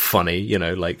mean like funny. You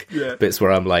know, like Yeah. bits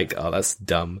where I'm like, "Oh, that's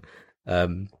dumb."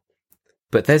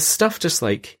 But there's stuff just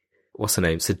like what's her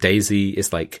name? So Daisy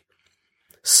is like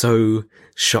so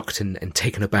shocked and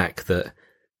taken aback that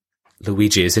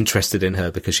Luigi is interested in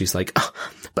her because she's like, "Oh,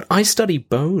 but I study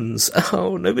bones.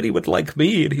 Oh, nobody would like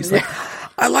me." And he's like,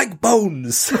 "I like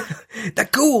bones. They're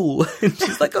cool." And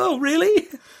she's like, "Oh, really?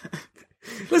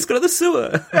 Let's go to the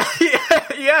sewer."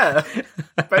 yeah,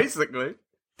 basically.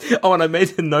 Oh, and I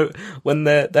made a note when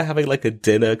they're having like a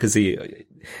dinner because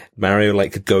Mario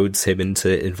like goads him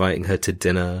into inviting her to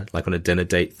dinner, like on a dinner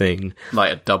date thing.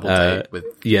 Like a double date with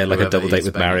like a whoever double date he's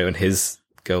with banging. Mario and his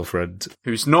girlfriend.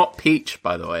 Who's not Peach,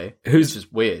 by the way. Who's- Which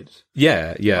is weird.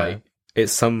 Yeah. Right.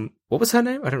 It's some. What was her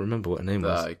name? I don't remember what her name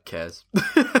was. Who cares?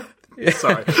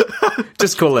 Sorry.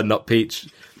 Just call her not Peach.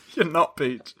 You're not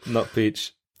Peach. Not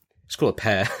Peach. Just call her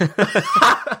Pear.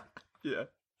 Yeah.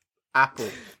 Apple.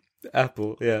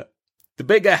 Apple, yeah. The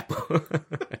Big Apple.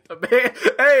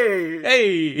 Hey!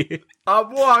 Hey!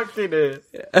 I'm walking it.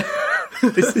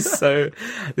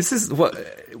 This is what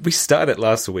we started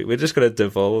last week. We're just going to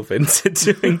devolve into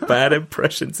doing bad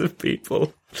impressions of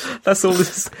people. That's all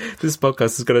this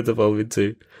podcast is going to devolve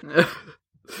into.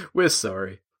 We're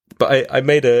sorry. But I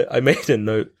made a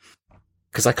note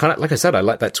because I kind of, like I said, I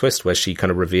like that twist where she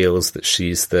kind of reveals that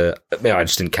she's the. I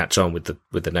just didn't catch on with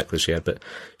the necklace she had, but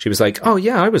she was like, "Oh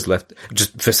yeah, I was left."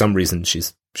 Just for some reason,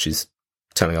 she's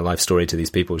telling a life story to these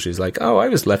people. She's like, "Oh, I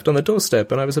was left on the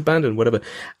doorstep and I was abandoned, whatever."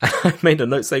 And I made a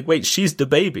note saying, "Wait, she's the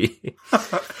baby."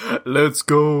 Let's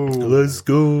go. Let's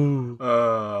go.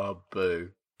 Oh,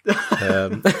 boo.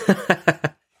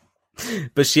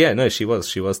 But she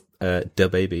was the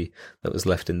baby that was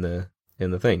left in the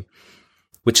thing.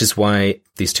 Which is why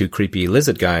these two creepy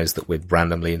lizard guys that we're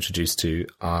randomly introduced to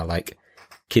are like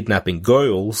kidnapping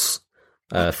girls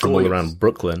from all around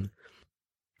Brooklyn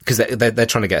because they're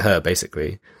trying to get her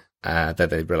basically. That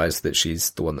they realize that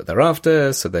she's the one that they're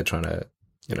after, so they're trying to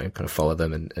kind of follow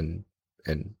them and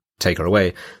take her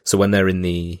away. So when they're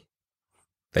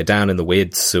down in the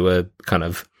weird sewer kind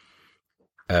of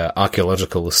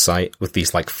archaeological site with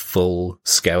these like full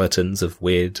skeletons of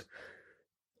weird.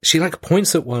 She like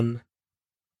points at one.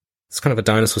 It's kind of a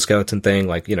dinosaur skeleton thing,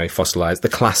 like, fossilized. The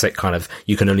classic kind of,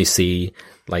 you can only see,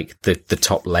 like, the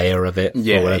top layer of it,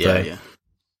 or whatever. Yeah.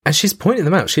 And she's pointing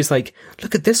them out. She's like,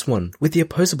 "Look at this one, with the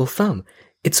opposable thumb.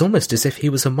 It's almost as if he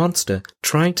was a monster,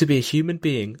 trying to be a human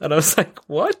being." And I was like,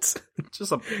 what?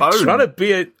 Just a bone. Trying to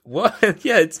be a... What?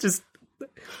 Yeah, it's just...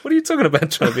 What are you talking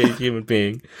about, trying to be a human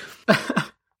being?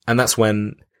 And that's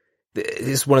when...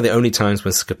 It's one of the only times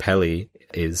when Scapelli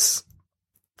is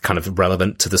kind of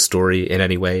relevant to the story in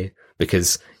any way,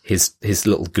 because his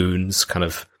little goons kind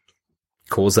of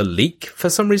cause a leak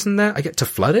for some reason there. I get to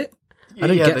flood it. I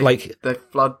don't get they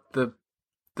flood the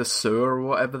sewer or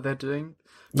whatever they're doing.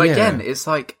 But Yeah. again, it's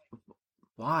like,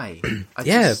 why?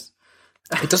 Yeah.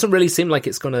 it doesn't really seem like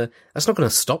that's not gonna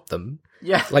stop them.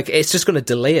 Yeah. Like, it's just gonna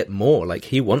delay it more. Like,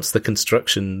 he wants the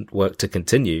construction work to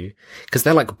continue, because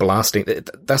they're like blasting,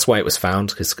 that's why it was found,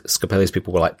 because Scapelli's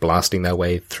people were like blasting their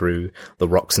way through the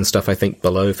rocks and stuff, I think,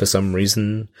 below for some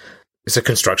reason. It's a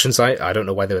construction site. I don't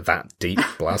know why they were that deep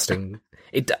blasting.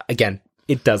 It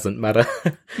doesn't matter.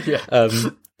 Yeah.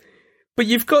 But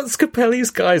you've got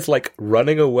Scapelli's guys like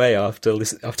running away after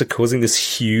causing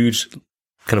this huge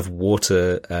kind of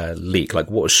water leak,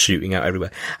 like water shooting out everywhere,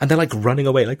 and they're like running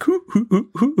away like hoo, hoo, hoo,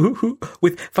 hoo, hoo, hoo,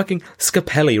 with fucking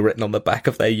Scapelli written on the back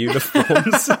of their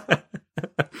uniforms.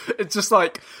 It's just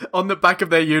like on the back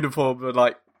of their uniform, but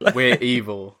like, we're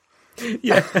evil.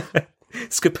 Yeah.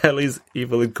 Scapelli's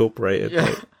Evil Incorporated. Yeah.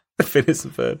 Like, Phineas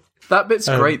and Ferb. That bit's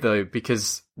great though,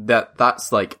 because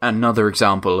that's like another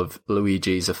example of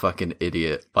Luigi's a fucking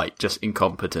idiot, like just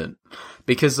incompetent.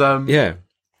 Because yeah,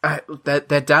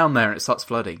 they're down there and it starts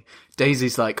flooding.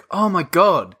 Daisy's like, "Oh my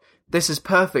god, this is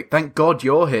perfect. Thank God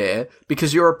you're here,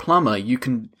 because you're a plumber. You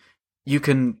can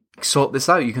sort this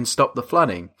out. You can stop the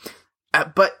flooding."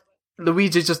 But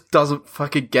Luigi just doesn't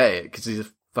fucking get it because he's a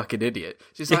fucking idiot.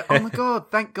 She's like, "Oh my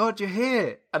god, thank God you're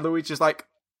here," and Luigi's like,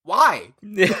 "Why?"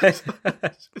 Yeah.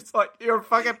 It's like, "You're a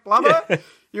fucking plumber,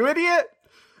 you idiot."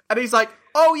 And he's like,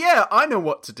 "Oh yeah, I know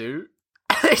what to do."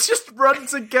 And he just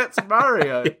runs and gets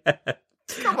Mario. Yeah.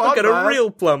 Come on, I've got man. a real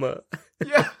plumber.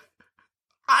 Yeah,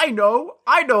 I know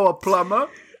a plumber.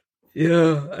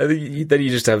 Yeah, and then you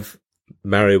just have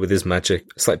Mario with his magic.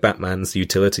 It's like Batman's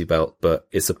utility belt, but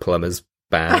it's a plumber's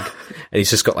bag, and he's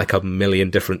just got like a million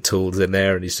different tools in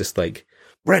there, and he's just like,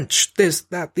 wrench, this,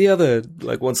 that, the other,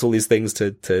 like wants all these things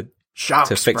to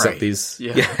fix up these,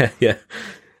 yeah,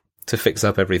 to fix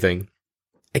up everything.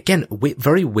 Again,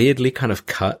 very weirdly kind of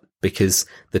cut, because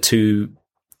the two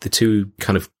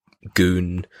kind of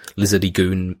lizardy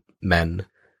goon men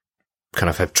kind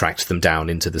of have tracked them down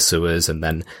into the sewers, and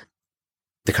then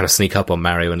they kind of sneak up on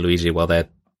Mario and Luigi while I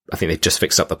think they've just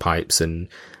fixed up the pipes, and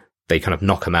they kind of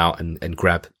knock him out and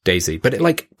grab Daisy. But it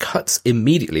like cuts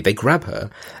immediately. They grab her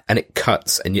and it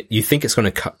cuts, and you think it's going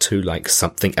to cut to like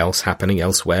something else happening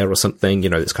elsewhere or something. You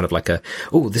know, it's kind of like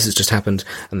this has just happened.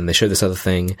 And then they show this other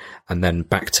thing, and then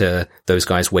back to those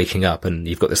guys waking up, and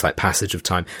you've got this like passage of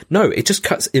time. No, it just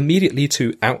cuts immediately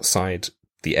to outside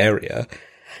the area,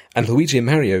 and Luigi and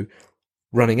Mario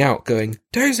running out going,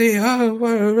 "Daisy,"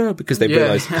 because they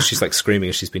realize she's like screaming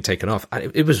as she's been taken off. And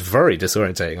it was very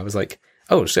disorientating. I was like,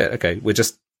 oh shit, okay, they're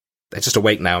just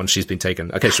awake now and she's been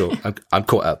taken. Okay, sure, I'm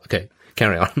caught up. Okay,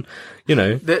 carry on. You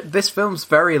know. This film's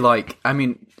very like, I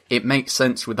mean, it makes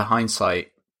sense with the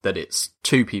hindsight that it's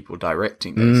two people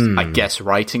directing this. I guess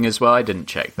writing as well. I didn't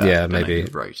check that. Yeah, maybe.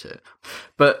 Who wrote it.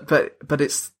 But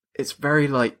it's very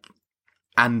like,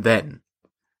 and then.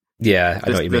 Yeah, I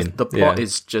know what you mean. The plot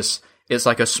is just, it's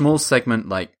like a small segment,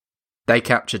 like, they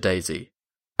capture Daisy,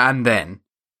 and then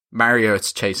Mario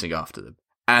is chasing after them,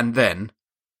 and then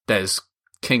there's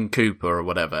King Koopa or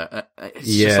whatever. It's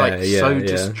just like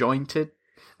disjointed.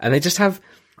 And they just have,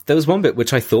 there was one bit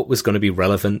which I thought was going to be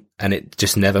relevant, and it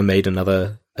just never made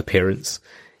another appearance,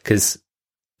 because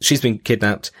she's been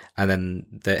kidnapped, and then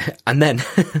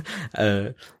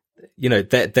you know,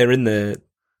 they're in the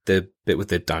bit with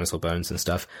the dinosaur bones and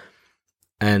stuff,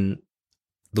 and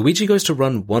Luigi goes to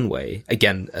run one way.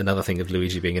 Again, another thing of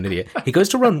Luigi being an idiot. He goes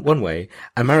to run one way,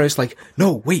 and Mario's like,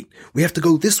 "No, wait, we have to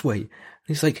go this way." And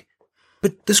he's like,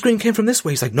 "But the scream came from this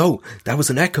way." He's like, "No, that was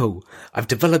an echo. I've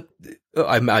developed..."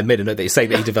 I made a note that he's saying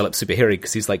that he developed super hearing,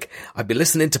 because he's like, "I've been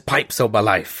listening to pipes all my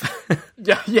life."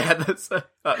 Yeah, that's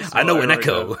I know an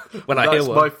echo when I hear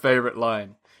one. That's my favourite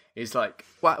line. He's like,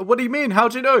 what do you mean?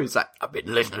 How'd you know? He's like, "I've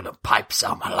been listening to pipes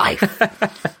all my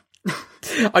life."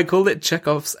 I called it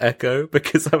Chekhov's echo,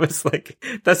 because I was like,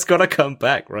 that's gotta come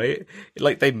back, right?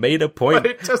 Like, they made a point.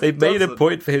 They made a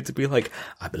point for him to be like,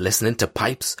 "I've been listening to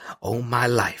pipes all my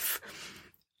life.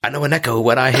 I know an echo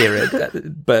when I hear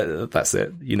it." But that's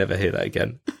it. You never hear that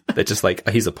again. They're just like,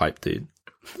 "He's a pipe dude."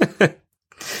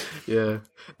 Yeah.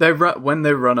 When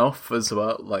they run off as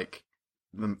well, like,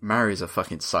 Mario's a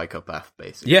fucking psychopath,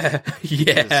 basically. Yeah, he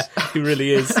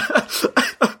really is.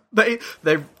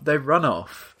 They run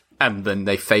off, and then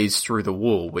they phase through the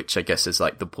wall, which I guess is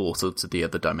like the portal to the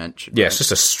other dimension. Yeah, right? It's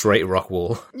just a straight rock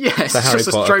wall. Yeah, it's a Harry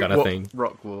just Potter a straight kind of thing.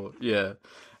 rock wall. Yeah,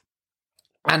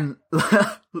 and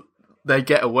they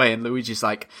get away, and Luigi's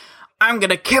like, "I'm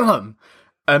gonna kill him,"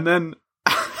 and then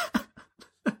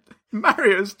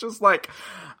Mario's just like,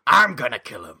 "I'm gonna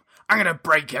kill him. I'm gonna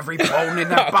break every bone in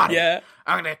their body. Yeah.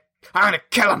 I'm gonna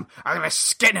kill him. I'm gonna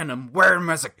skin him, wear him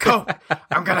as a coat.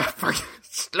 I'm gonna fucking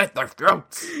slit their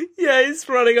throats." Yeah, he's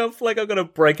running off like, "I'm gonna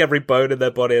break every bone in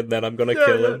their body, and then I'm gonna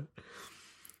kill him."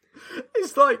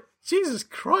 It's like, Jesus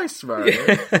Christ,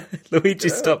 Mario. Luigi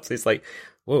stops. He's like,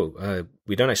 whoa,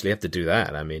 we don't actually have to do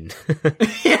that. I mean,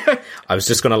 Yeah. I was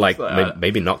just going to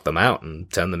maybe knock them out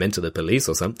and turn them into the police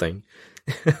or something.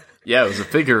 Yeah, it was a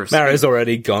figure of speech. Mario's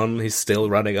already gone. He's still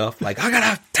running off like, I'm going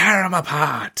to tear him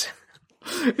apart.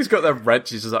 He's got that wrench,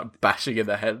 he's just like bashing in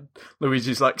the head.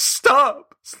 Luigi's like,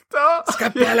 stop!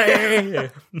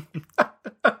 Scapelli!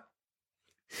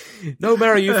 No,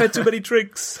 Mario, you've had too many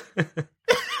drinks.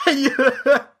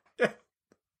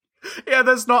 Yeah,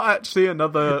 there's not actually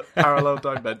another parallel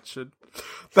dimension.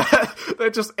 They're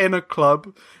just in a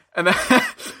club, and then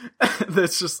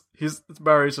there's just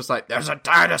Mario's just like, there's a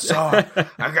dinosaur.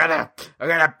 I'm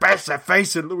gonna bash their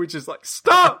face, and Luigi's like,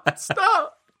 stop,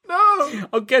 no.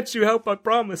 I'll get you help, I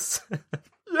promise.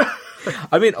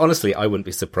 I mean, honestly, I wouldn't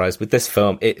be surprised with this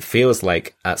film. It feels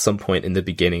like at some point in the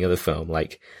beginning of the film,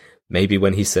 like maybe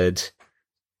when he said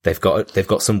they've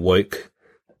got some woke.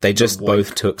 They just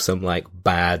both took some, like,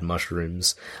 bad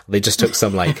mushrooms. They just took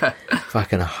some, like,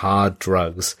 fucking hard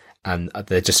drugs, and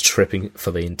they're just tripping for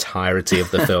the entirety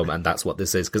of the film, and that's what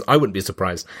this is. Because I wouldn't be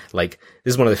surprised. Like,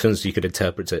 this is one of the films you could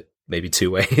interpret it maybe two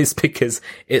ways, because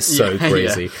it's so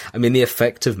crazy. Yeah. I mean, the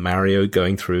effect of Mario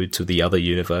going through to the other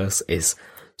universe is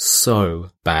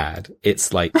so bad.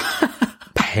 It's, like,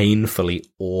 painfully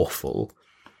awful.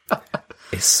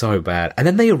 It's so bad. And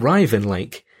then they arrive in,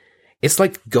 like... It's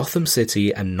like Gotham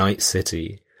City and Night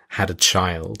City had a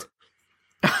child.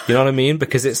 You know what I mean?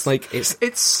 Because it's like it's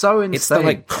so insane. It's the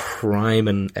like crime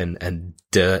and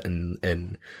dirt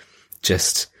and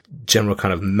just general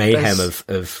kind of mayhem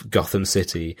of Gotham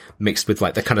City mixed with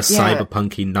like the kind of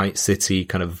cyberpunky Night City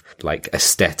kind of like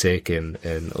aesthetic and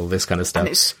all this kind of stuff.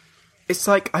 And it's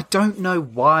like I don't know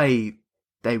why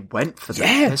they went for that.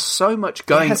 Yeah. There's so much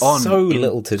going on. So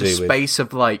little to do with the space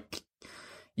of like.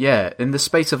 Yeah, in the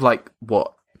space of, like,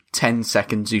 10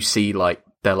 seconds you see, like,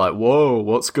 they're like, whoa,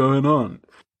 what's going on?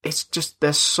 It's just,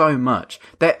 there's so much.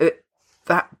 That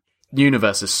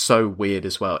universe is so weird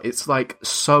as well. It's, like,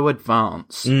 so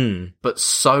advanced, but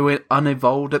so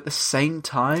unevolved at the same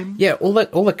time. Yeah, all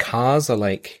the cars are,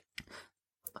 like...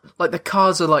 Like, the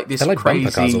cars are, like, this they're like crazy...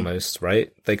 bumper cars almost,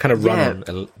 right? They kind of run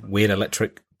on a weird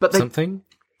electric something.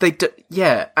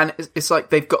 Yeah, and it's like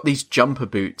they've got these jumper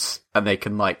boots, and they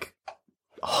can, like...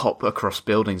 hop across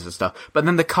buildings and stuff, but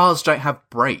then the cars don't have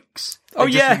brakes.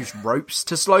 They just use ropes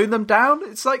to slow them down.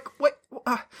 It's like, wait,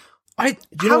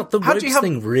 you know what? The ropes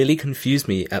thing really confused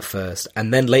me at first,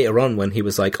 and then later on when he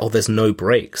was like, "Oh, there's no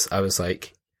brakes," I was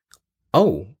like,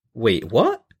 "Oh, wait,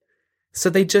 what?" So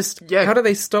they just how do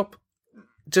they stop?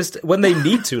 Just when they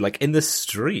need to, like in the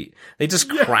street, they just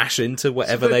crash into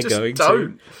whatever they're going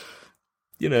to.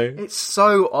 You know, it's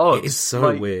so odd. It is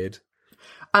so weird.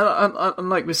 And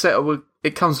like we said,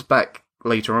 it comes back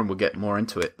later on, we'll get more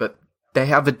into it, but they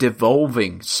have a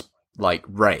devolving, like,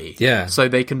 ray. Yeah. So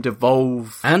they can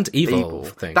devolve... And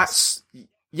evolve things.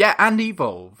 And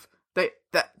evolve.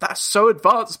 That's so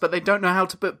advanced, but they don't know how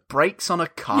to put brakes on a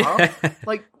car? Yeah.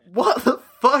 Like, what the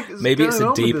fuck is Maybe going it's a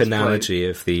on deep with this analogy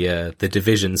of the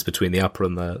divisions between the upper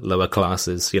and the lower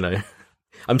classes, you know?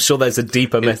 I'm sure there's a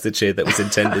deeper message here that was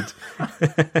intended.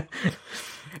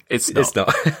 It's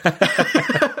not.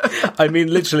 I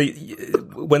mean, literally,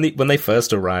 when they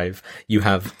first arrive, you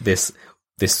have this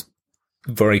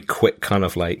very quick kind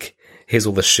of like, here's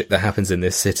all the shit that happens in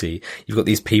this city. You've got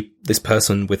this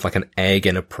person with like an egg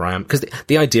in a pram. Because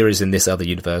the idea is in this other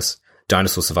universe,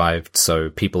 dinosaurs survived, so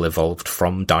people evolved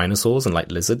from dinosaurs and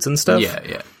like lizards and stuff.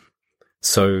 Yeah.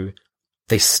 So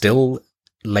they still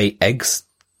lay eggs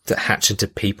that hatch into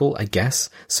people, I guess.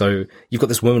 So you've got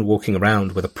this woman walking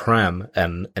around with a pram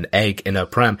and an egg in her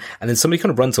pram, and then somebody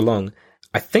kind of runs along.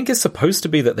 I think it's supposed to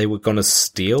be that they were going to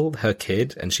steal her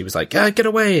kid, and she was like, get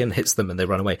away, and hits them, and they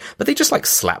run away. But they just, like,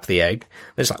 slap the egg.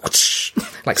 They're just like, whoosh,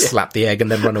 like, slap the egg and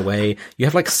then run away. You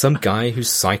have, like, some guy who's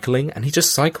cycling, and he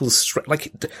just cycles straight, like,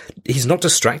 he's not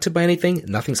distracted by anything,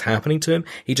 nothing's happening to him.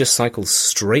 He just cycles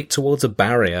straight towards a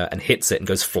barrier and hits it and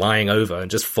goes flying over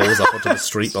and just falls up onto the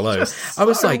street below. I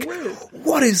was like, weird.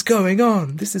 What is going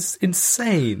on? This is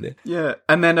insane. Yeah,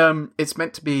 and then, it's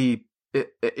meant to be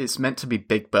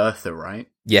Big Bertha, right?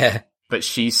 Yeah. But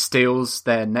she steals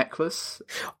their necklace.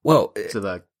 Well,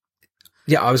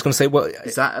 yeah, I was going to say, well,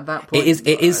 is that at that point? It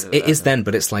is then,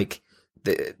 but it's like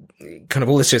kind of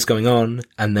all this shit's going on,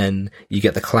 and then you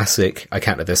get the classic. I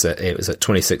counted this. It was at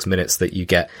 26 minutes that you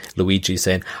get Luigi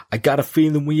saying, "I got a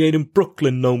feeling we ain't in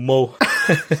Brooklyn no more,"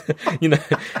 you know,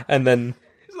 and then.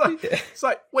 It's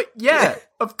like, wait, yeah,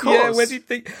 of course. Yeah, where do you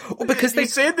think? Well, because you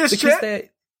seen this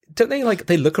shit? Don't they like,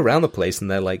 they look around the place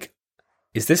and they're like,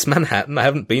 is this Manhattan? I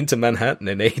haven't been to Manhattan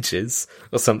in ages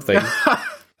or something.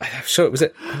 I'm sure it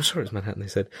was Manhattan. They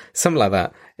said something like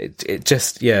that. It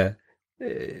just, yeah,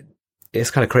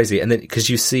 it's kind of crazy. And then because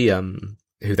you see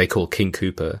who they call King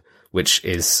Koopa, which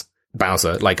is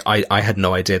Bowser. Like I had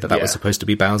no idea that was supposed to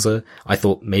be Bowser. I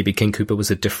thought maybe King Koopa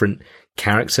was a different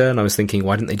character, and I was thinking,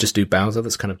 why didn't they just do Bowser?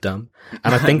 That's kind of dumb.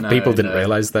 And I think people didn't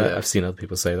realize that. Yeah. I've seen other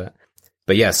people say that.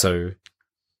 But yeah, so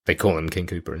they call him King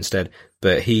Koopa instead.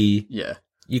 But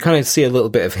you kind of see a little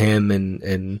bit of him,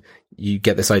 and you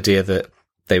get this idea that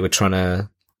they were trying to,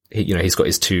 he's got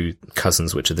his two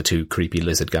cousins, which are the two creepy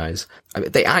lizard guys. I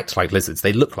mean, they act like lizards.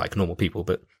 They look like normal people,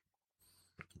 but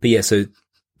yeah, so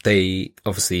they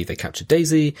captured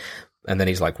Daisy, and then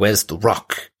he's like, "Where's the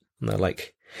rock?" And they're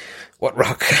like, "What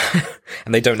rock?"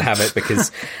 And they don't have it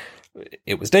because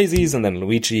it was Daisy's, and then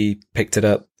Luigi picked it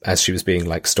up as she was being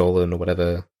like stolen or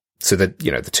whatever. So that,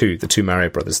 the two Mario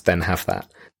brothers then have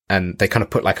that, and they kind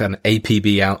of put like an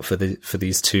APB out for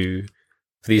these two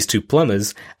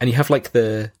plumbers, and you have like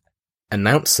the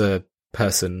announcer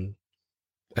person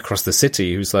across the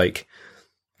city who's like,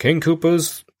 "King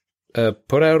Koopa's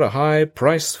put out a high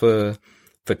price for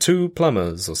two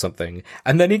plumbers," or something.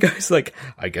 And then he goes like,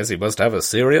 "I guess he must have a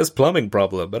serious plumbing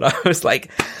problem." And I was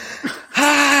like,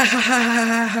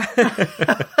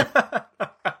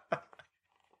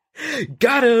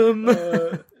 got him!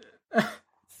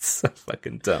 So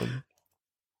fucking dumb.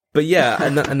 But yeah,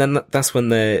 and then that's when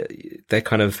they're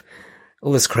kind of,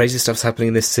 all this crazy stuff's happening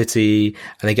in this city,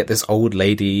 and they get this old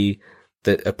lady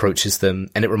that approaches them,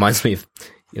 and it reminds me of,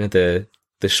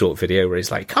 the short video where he's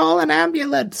like, "Call an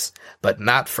ambulance, but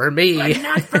not for me." But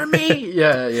not for me.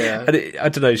 Yeah. And I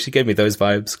don't know, she gave me those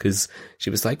vibes because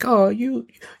she was like, "Oh, you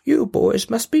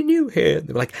boys must be new here." And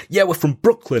they were like, "Yeah, we're from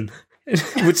Brooklyn,"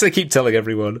 which they keep telling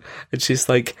everyone. And she's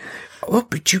like, "Oh,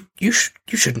 but you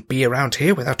shouldn't be around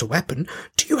here without a weapon.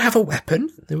 Do you have a weapon?"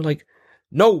 And they were like,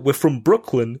 "No, we're from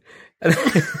Brooklyn." And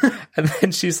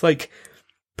then she's like,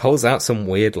 pulls out some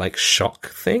weird like shock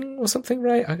thing or something,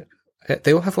 right?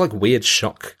 They all have like weird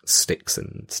shock sticks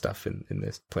and stuff in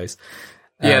this place.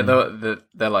 Yeah,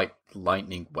 they're like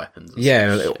lightning weapons.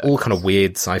 Yeah, all kind of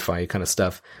weird sci-fi kind of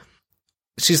stuff.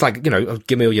 She's like,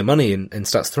 "Give me all your money," and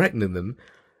starts threatening them.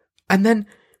 And then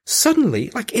suddenly,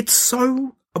 like, it's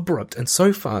so abrupt and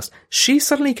so fast, she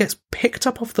suddenly gets picked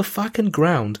up off the fucking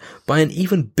ground by an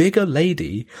even bigger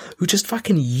lady who just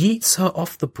fucking yeets her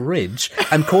off the bridge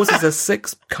and causes a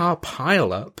 6-car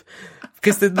pile-up.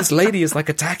 Because then this lady is like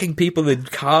attacking people in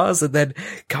cars, and then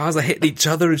cars are hitting each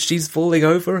other, and she's falling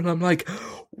over, and I'm like,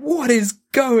 what is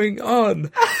going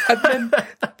on?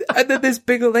 And then this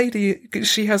bigger lady,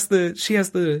 she has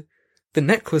the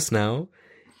necklace now.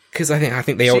 Because I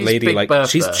think the old lady, Big like,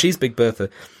 Bertha. she's Big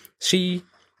Bertha.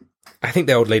 I think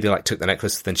the old lady, like, took the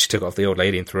necklace, then she took it off the old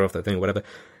lady and threw off the thing or whatever.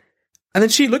 And then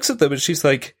she looks at them and she's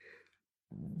like,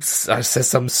 says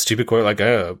some stupid quote like,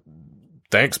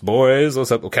 "Thanks, boys," or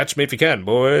something, "Or catch me if you can,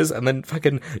 boys," and then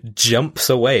fucking jumps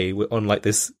away on like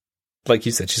this, like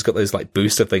you said, she's got those like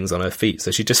booster things on her feet,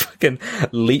 so she just fucking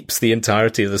leaps the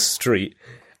entirety of the street.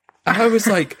 I was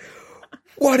like,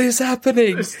 what is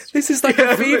happening? This is like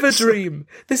a fever dream.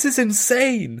 This is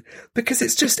insane, because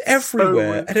it's just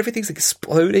everywhere, and everything's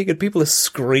exploding, and people are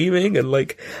screaming, and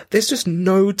like, there's just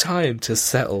no time to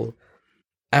settle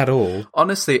at all.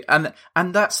 Honestly, and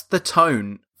that's the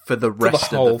tone for the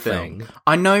rest of the film. Thing.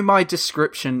 I know my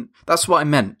description, that's what I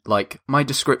meant. Like, my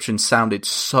description sounded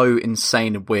so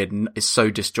insane and weird and is so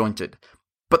disjointed.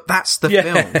 But that's the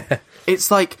film.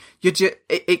 It's like,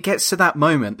 it gets to that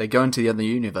moment, they go into the other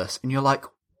universe, and you're like,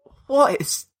 what?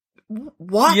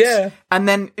 Yeah. And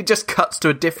then it just cuts to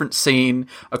a different scene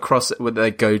across it where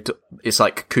they go to, it's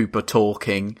like Cooper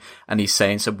talking, and he's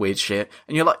saying some weird shit,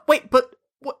 and you're like, wait, but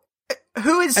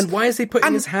who is... And why is he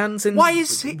putting his hands in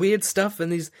weird stuff,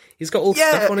 and he's got all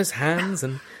stuff on his hands,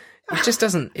 and it just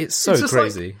doesn't... It's so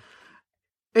crazy.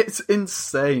 Like, it's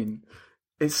insane.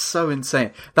 It's so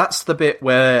insane. That's the bit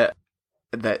where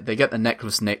they get the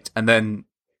necklace nicked, and then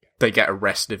they get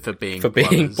arrested for being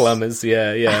plumbers.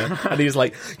 Yeah. And he's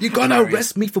like, "You're gonna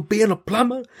arrest me for being a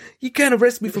plumber? You can't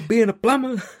arrest me for being a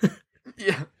plumber."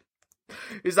 Yeah.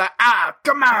 He's like,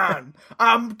 come on!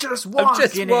 I'm just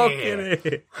walking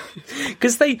here.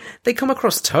 Because they come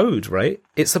across Toad, right?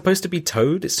 It's supposed to be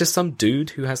Toad. It's just some dude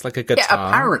who has like a guitar. Yeah,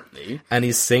 apparently. And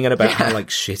he's singing about how like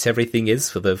shit everything is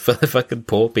for the fucking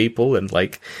poor people, and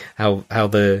like how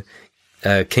the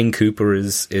King Koopa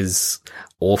is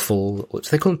awful. What do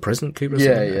they call him? President Koopa or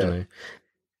something? I don't know.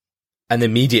 And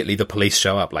immediately the police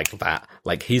show up like that.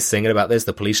 Like, he's singing about this,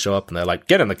 the police show up and they're like,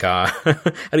 "Get in the car."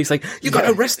 And he's like, "You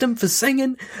gotta arrest him for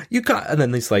singing. You can't." And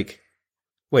then he's like,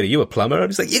 "Wait, are you a plumber?" And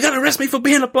he's like, "You gotta arrest me for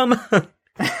being a plumber."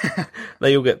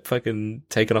 They all get fucking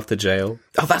taken off to jail.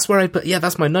 Oh, that's where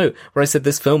that's my note, where I said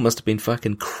this film must have been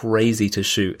fucking crazy to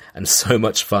shoot and so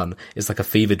much fun. It's like a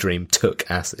fever dream took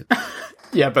acid.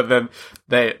 Yeah, but then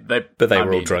they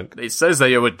were all drunk. It says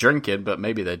they were drinking, but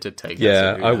maybe they did take acid.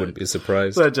 Yeah, I wouldn't be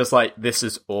surprised. They're just like, this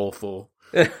is awful.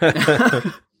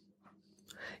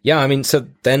 Yeah, I mean, so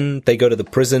then they go to the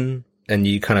prison, and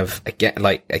you kind of,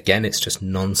 again, it's just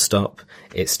non-stop.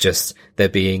 It's just, they're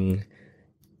being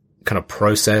kind of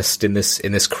processed in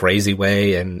this crazy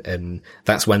way, and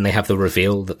that's when they have the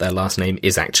reveal that their last name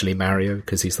is actually Mario,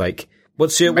 because he's like,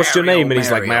 what's your name? And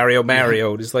he's like, Mario.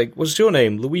 And he's like, what's your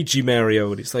name? Luigi Mario.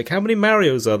 And he's like, how many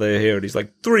Marios are there here? And he's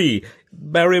like, 3.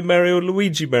 Mario,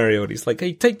 Luigi Mario. And he's like,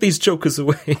 hey, take these jokers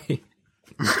away.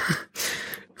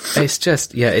 It's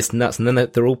just, yeah, it's nuts. And then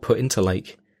they're all put into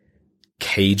like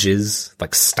cages,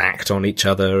 like stacked on each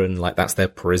other, and like that's their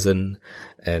prison.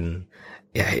 And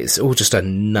yeah, it's all just a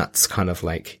nuts kind of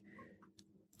like,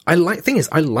 I like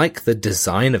the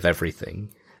design of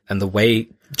everything and the way,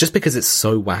 just because it's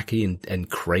so wacky and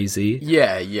crazy.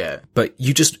 Yeah. But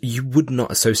you would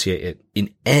not associate it in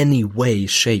any way,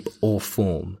 shape or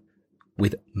form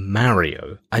with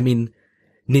Mario. I mean,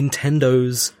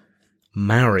 Nintendo's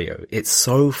Mario. It's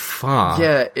so far.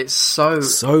 Yeah, it's so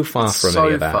far from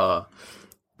any of that. Far.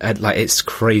 And like, it's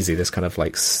crazy. This kind of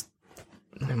like,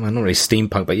 well, not really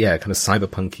steampunk, but yeah, kind of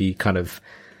cyberpunky kind of,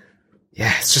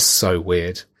 yeah, it's just so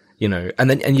weird, you know.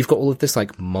 And you've got all of this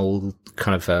like mold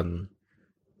kind of,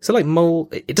 so like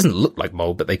mold, it doesn't look like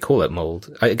mold, but they call it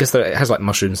mold. I guess it has like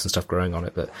mushrooms and stuff growing on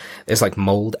it, but it's like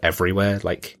mold everywhere,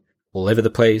 like all over the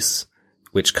place,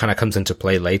 which kind of comes into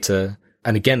play later.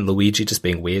 And again, Luigi just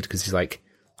being weird because he's like,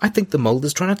 I think the mold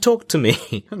is trying to talk to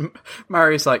me.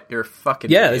 Mario's like, you're a fucking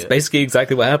yeah, idiot. That's basically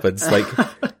exactly what happens. Like,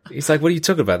 he's like, what are you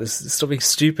talking about? This is something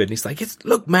stupid. And he's like,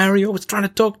 look, Mario, it's trying to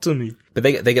talk to me. But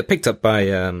they get picked up by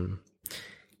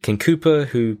King Koopa,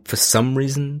 who for some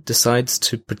reason decides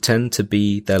to pretend to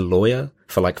be their lawyer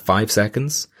for like 5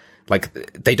 seconds. Like,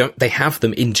 they have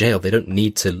them in jail. They don't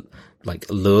need to like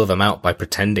lure them out by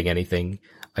pretending anything.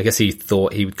 I guess he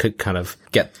thought he could kind of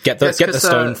get the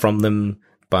stone from them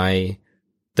by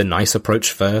the nice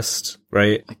approach first,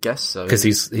 right? I guess so. Because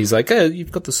he's like, hey,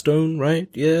 you've got the stone, right?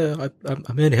 Yeah,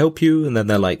 I'm here to help you. And then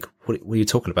they're like, what are you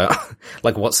talking about?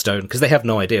 Like, what stone? Because they have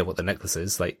no idea what the necklace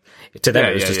is. Like, to them,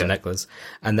 it was just a necklace.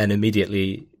 And then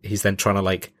immediately he's then trying to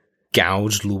like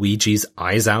gouge Luigi's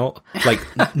eyes out, like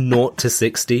 0 to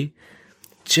 60.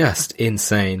 Just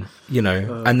insane, you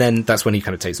know. And then that's when he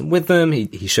kind of takes them with them.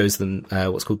 He shows them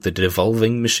what's called the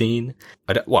devolving machine.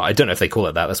 I don't know if they call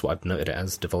it that. That's what I've noted it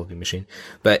as, devolving machine.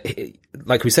 But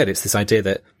like we said, it's this idea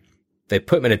that they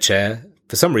put them in a chair.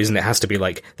 For some reason, it has to be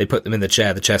like they put them in the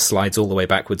chair slides all the way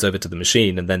backwards over to the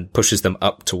machine and then pushes them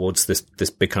up towards this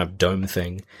big kind of dome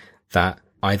thing that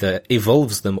either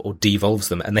evolves them or devolves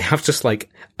them, and they have just like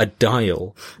a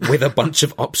dial with a bunch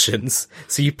of options.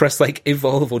 So you press like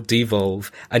evolve or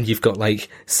devolve, and you've got like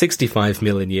 65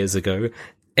 million years ago,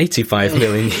 85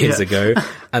 million years ago,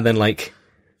 and then like,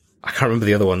 I can't remember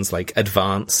the other ones, like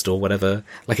advanced or whatever.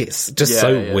 Like, it's just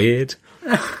so weird.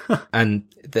 And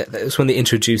that's when they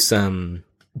introduce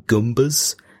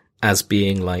Goombas as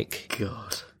being like,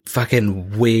 God,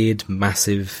 fucking weird,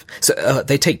 massive. So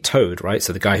they take Toad, right?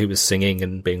 So the guy who was singing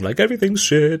and being like, everything's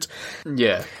shit.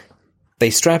 Yeah. They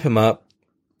strap him up.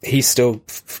 He's still,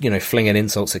 flinging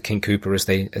insults at King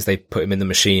Koopa as they put him in the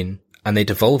machine, and they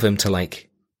devolve him to like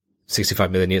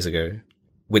 65 million years ago,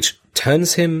 which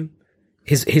turns him.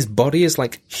 His body is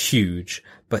like huge,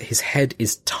 but his head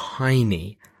is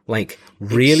tiny, like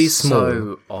really small.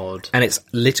 So odd. And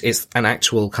it's an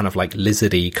actual kind of like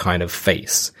lizardy kind of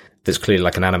face. That's clearly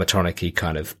like an animatronic-y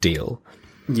kind of deal.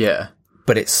 Yeah.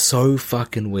 But it's so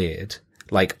fucking weird.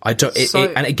 Like,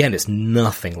 and again, it's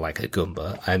nothing like a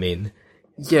Goomba. I mean...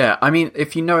 Yeah, I mean,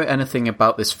 if you know anything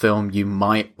about this film, you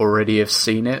might already have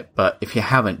seen it, but if you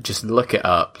haven't, just look it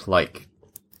up, like,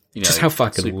 just how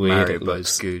fucking Super weird Mario it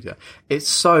looks. Gouda. It's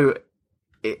so...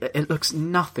 It looks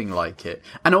nothing like it.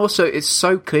 And also, it's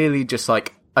so clearly just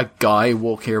like a guy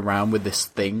walking around with this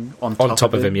thing on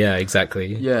top of him. Yeah,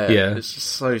 exactly. Yeah, it's just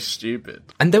so stupid.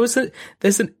 And there's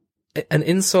an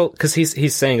insult because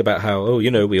he's saying about how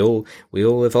we all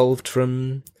evolved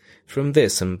from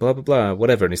this and blah blah blah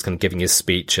whatever, and he's kind of giving his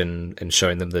speech and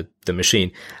showing them the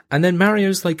machine, and then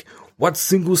Mario's like, what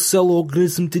single cell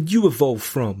organism did you evolve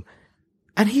from?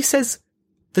 And he says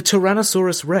the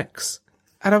Tyrannosaurus Rex,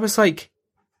 and I was like,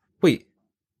 wait,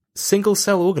 single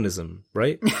cell organism,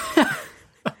 right?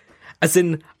 As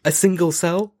in a single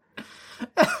cell?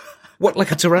 What,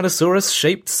 like a Tyrannosaurus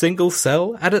shaped single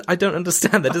cell? I don't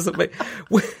understand. That doesn't make,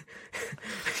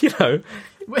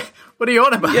 What are you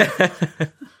on about? Yeah.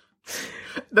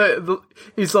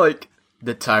 He's like,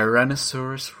 the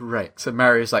Tyrannosaurus Rex. And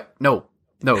Mario's like, no,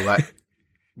 like,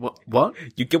 what?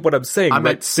 You get what I'm saying? I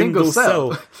meant single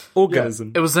cell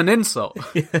organism. Yeah, it was an insult.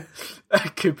 Yeah.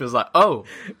 Cooper's like, oh,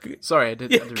 sorry, I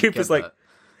didn't Cooper's get like, that.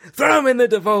 throw him in the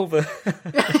devolver.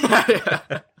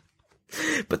 Yeah.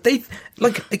 But they,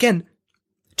 like, again,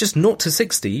 just 0 to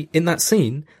 60 in that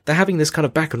scene, they're having this kind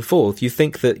of back and forth. You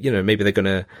think that, maybe they're going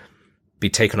to be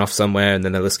taken off somewhere and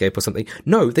then they'll escape or something.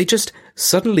 No, they just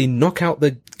suddenly knock out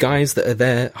the guys that are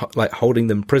there, like, holding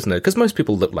them prisoner. Because most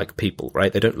people look like people,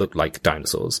 right? They don't look like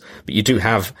dinosaurs. But you do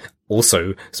have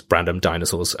also random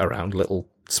dinosaurs around, little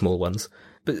small ones.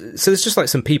 But so there's just like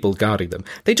some people guarding them.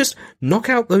 They just knock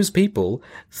out those people,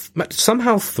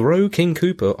 somehow throw King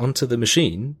Koopa onto the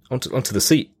machine, onto the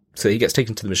seat, so he gets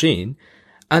taken to the machine,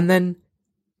 and then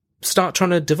start trying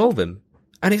to devolve him.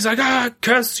 And he's like,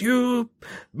 curse you,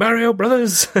 Mario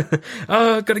Brothers!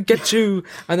 Gotta get you!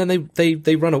 And then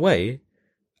they run away.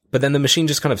 But then the machine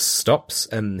just kind of stops,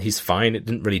 and he's fine. It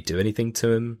didn't really do anything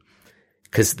to him.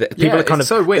 Because people are kind of,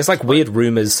 so weird. There's like weird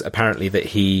rumors apparently that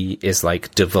he is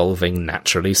like devolving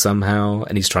naturally somehow,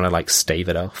 and he's trying to like stave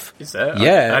it off. Is there?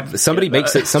 Yeah, somebody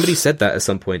said that at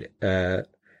some point, a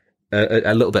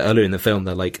little bit earlier in the film.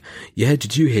 They're like, yeah,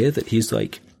 did you hear that he's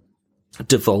like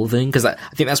devolving? Because I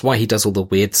think that's why he does all the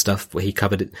weird stuff where he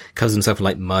covers himself in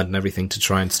like mud and everything to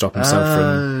try and stop himself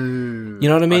from, you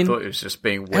know what I mean? I thought it was just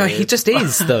being weird. He just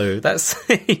is though.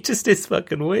 He just is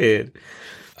fucking weird.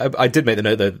 I did make the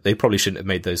note though that they probably shouldn't have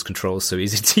made those controls so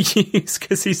easy to use,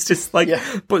 because he's just like,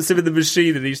 puts him in the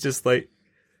machine and he's just like,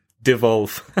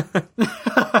 devolve.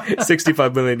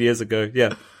 65 million years ago.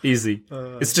 Yeah, easy.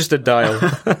 It's just a dial.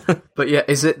 But yeah,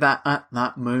 is it that at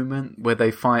that moment where they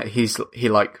fight, he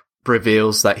like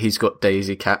reveals that he's got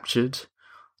Daisy captured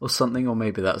or something, or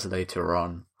maybe that's later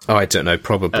on? Oh, I don't know,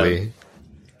 probably.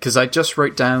 Because I just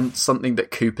wrote down something that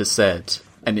Cooper said.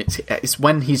 And it's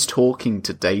when he's talking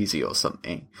to Daisy or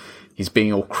something. He's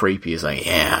being all creepy. He's like,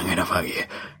 yeah, I'm gonna fuck you.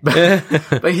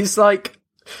 But he's like,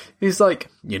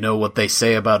 you know what they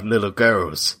say about little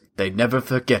girls? They never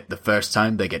forget the first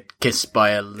time they get kissed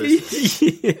by a lizard.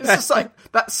 It's just like,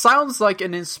 that sounds like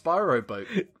an Spyro Bot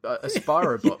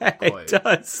quote. It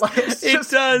does. Like, It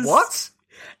does. What?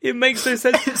 It makes no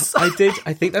sense. I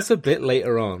think that's a bit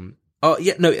later on. Oh,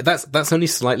 yeah, no, that's only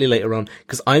slightly later on,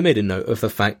 because I made a note of the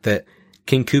fact that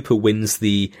King Koopa wins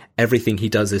the everything he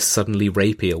does is suddenly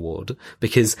rapey award,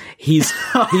 because he's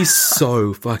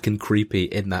so fucking creepy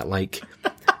in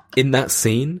that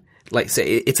scene. Like, so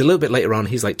it's a little bit later on.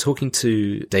 He's like talking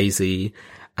to Daisy,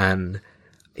 and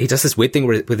he does this weird thing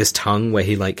with his tongue where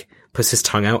he like puts his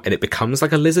tongue out and it becomes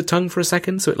like a lizard tongue for a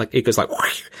second. So it goes like,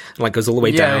 whoosh, and like goes all the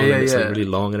way down and it's like really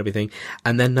long and everything.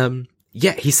 And then,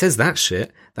 he says that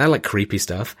shit, that like creepy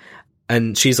stuff.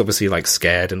 And she's obviously like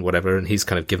scared and whatever, and he's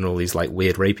kind of given all these like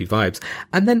weird rapey vibes.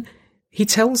 And then he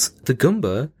tells the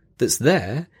Goomba that's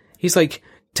there, he's like,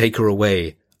 take her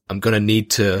away. I'm gonna need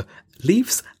to,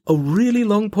 leaves a really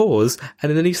long pause,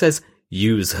 and then he says,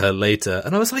 use her later.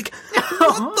 And I was like,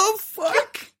 what the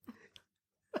fuck?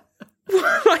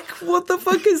 Like, what the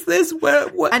fuck is this?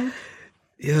 What? And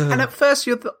at first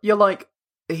you're like,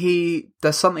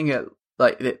 there's something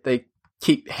like they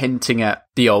keep hinting at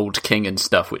the old king and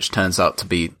stuff, which turns out to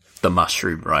be the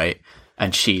mushroom, right?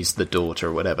 And she's the daughter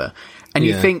or whatever. And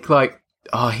you think like,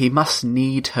 oh, he must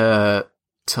need her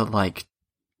to like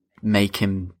make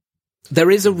him.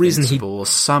 There is a reason or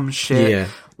some shit. Yeah.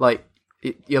 Like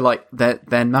you're like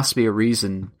there must be a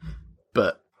reason,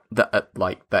 but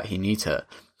that he needs her,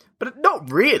 but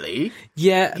not really.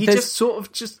 Yeah, he just sort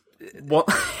of just.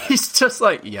 What he's just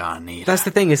like, yeah, I need. That's the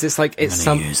thing is, it's like it's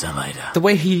some use her later. The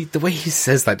way he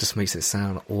says that just makes it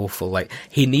sound awful. Like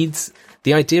he needs.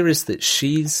 The idea is that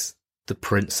she's the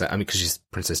princess. I mean, because she's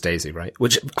Princess Daisy, right?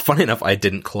 Which, funny enough, I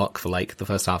didn't clock for like the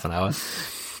first half an hour.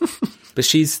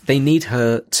 But they need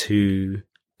her to.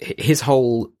 His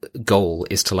whole goal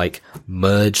is to like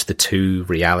merge the two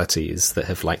realities that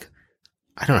have like.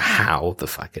 I don't know how the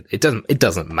fuck it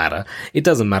doesn't matter. It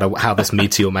doesn't matter how this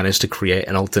meteor managed to create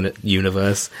an alternate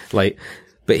universe. Like,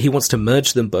 but he wants to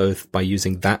merge them both by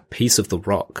using that piece of the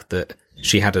rock that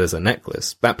she had as a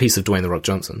necklace. That piece of Dwayne The Rock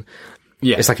Johnson.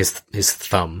 Yeah. It's like his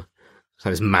thumb. It's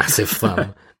like his massive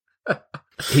thumb.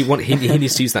 He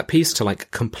needs to use that piece to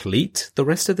like complete the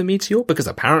rest of the meteor, because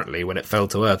apparently when it fell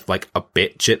to Earth, like a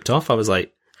bit chipped off. I was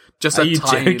like, just a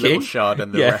tiny little shard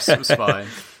and the rest was fine.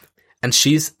 And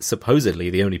she's supposedly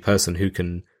the only person who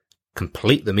can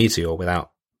complete the meteor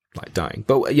without like dying.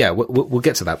 But yeah, we'll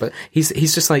get to that. But he's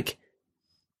just like,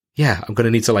 yeah, I'm going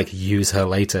to need to like use her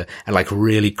later and like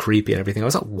really creepy and everything. I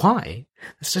was like, why?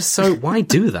 It's just so, why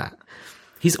do that?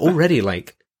 He's already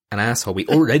like an asshole. We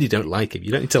already don't like him.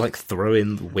 You don't need to like throw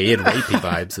in weird rapey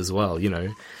vibes as well, you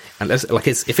know? And like,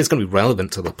 if it's going to be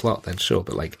relevant to the plot, then sure.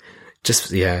 But like,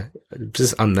 just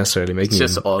unnecessarily making it's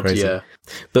just him odd, crazy. yeah.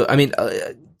 But I mean,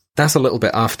 that's a little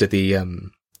bit after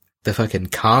the fucking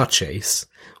car chase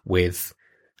with,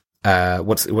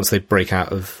 once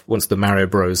the Mario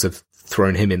Bros have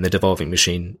thrown him in the devolving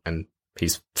machine and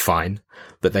he's fine,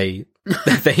 but they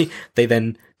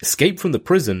then escape from the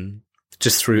prison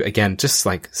just through, again, just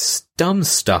like dumb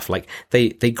stuff. Like they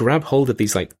grab hold of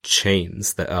these like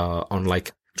chains that are on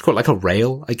like, it's called like a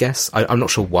rail, I guess. I'm not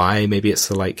sure why. Maybe it's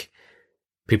so like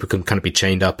people can kind of be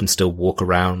chained up and still walk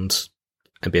around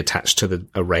and be attached to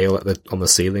a rail on the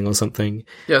ceiling or something.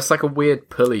 Yeah, it's like a weird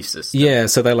pulley system. Yeah,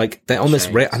 so they're on this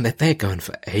rail and they're going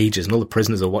for ages, and all the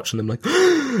prisoners are watching them like,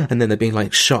 and then they're being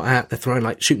like shot at. They're throwing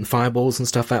like shooting fireballs and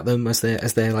stuff at them as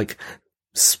they're like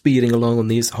speeding along on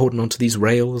these, holding onto these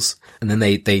rails, and then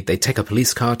they take a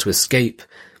police car to escape.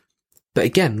 But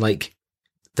again, like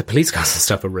the police cars and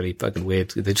stuff are really fucking weird.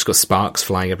 They just got sparks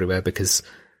flying everywhere because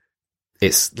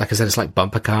it's, like I said, it's like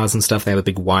bumper cars and stuff. They have a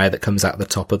big wire that comes out the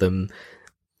top of them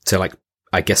to like,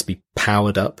 I guess, be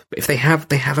powered up. But if they have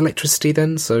electricity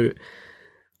then, so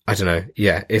I don't know.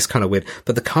 Yeah, it's kind of weird.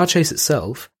 But the car chase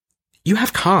itself, you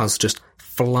have cars just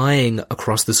flying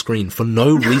across the screen for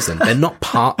no reason. They're not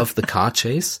part of the car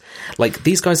chase. Like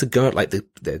these guys are going, like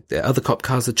the other cop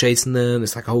cars are chasing them.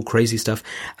 It's like a whole crazy stuff.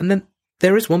 And then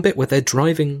there is one bit where they're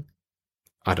driving,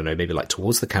 I don't know, maybe like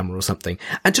towards the camera or something.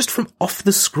 And just from off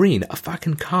the screen, a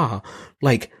fucking car,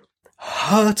 like,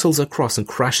 hurtles across and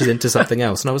crashes into something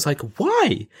else. And I was like,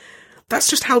 why? That's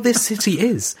just how this city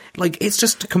is. Like, it's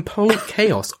just complete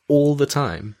chaos all the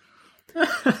time.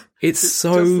 It's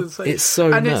so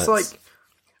and nuts. It's like,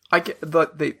 I get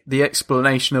like the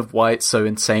explanation of why it's so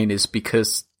insane is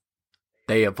because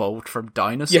they evolved from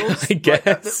dinosaurs. Yeah, I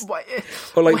guess.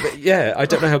 Or like, yeah, I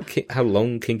don't know how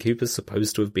long King Koopa's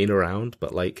supposed to have been around,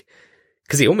 but like,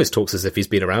 because he almost talks as if he's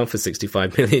been around for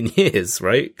 65 million years,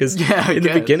 right? Because in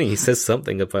the beginning he says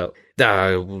something about,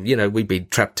 we've been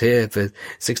trapped here for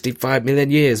 65 million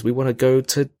years. We want to go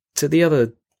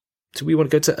we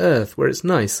want to go to Earth where it's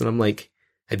nice. And I'm like,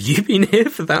 have you been here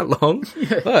for that long?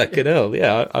 Yeah. Fucking hell,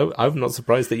 yeah. I'm not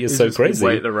surprised that you're so crazy.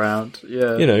 Waiting around,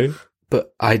 yeah. You know,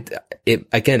 but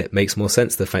it makes more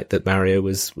sense, the fact that Mario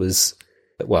was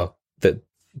that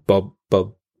Bob,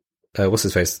 what's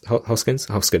his face?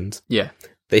 Hoskins. Yeah.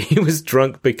 That he was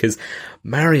drunk because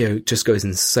Mario just goes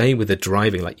insane with the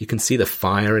driving. Like, you can see the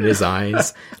fire in his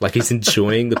eyes. Like, he's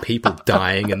enjoying the people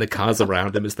dying and the cars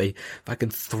around him as they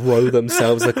fucking throw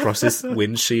themselves across his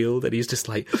windshield. And he's just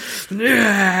like,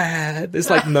 yeah. There's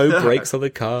like no brakes on the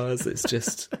cars. It's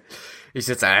just... He's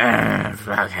just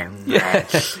fucking... Yeah.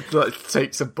 Like,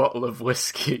 takes a bottle of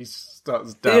whiskey,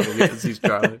 starts downing it as he's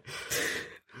driving.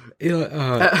 You know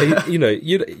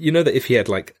that if he had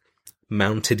like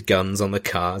mounted guns on the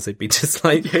cars, they'd be just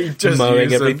like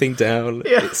mowing everything down.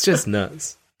 Yeah. It's just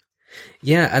nuts.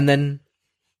 Yeah, and then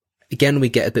again we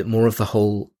get a bit more of the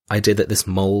whole idea that this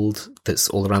mold that's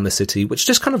all around the city, which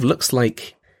just kind of looks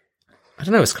like, I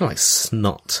don't know, it's kind of like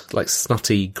snot, like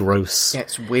snotty, gross. Yeah,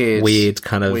 it's weird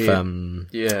kind of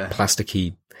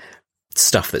plasticky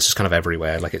stuff that's just kind of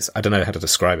everywhere. Like, it's, I don't know how to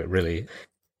describe it really.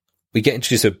 We get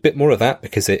introduced to a bit more of that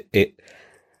because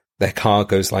their car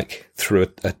goes like through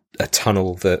a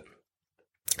tunnel that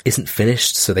isn't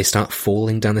finished, so they start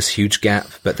falling down this huge gap,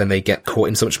 but then they get caught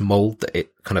in so much mold that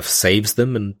it kind of saves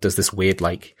them and does this weird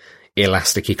like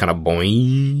elasticy kind of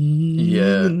boing,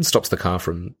 and stops the car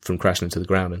from crashing into the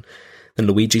ground. And then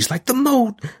Luigi's like, the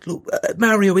mold,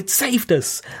 Mario, it saved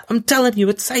us. I'm telling you,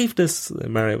 it saved us.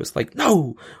 And Mario was like,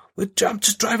 no, I'm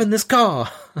just driving this car.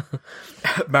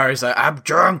 Mario's like, I'm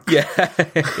drunk. Yeah.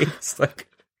 It's like,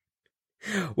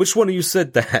 which one of you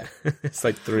said that? It's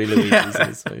like 3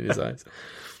 Luigi's in his eyes.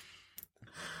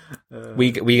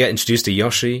 We get introduced to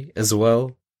Yoshi as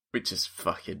well. Which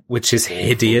is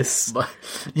hideous.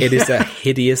 It is a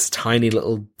hideous, tiny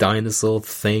little dinosaur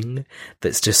thing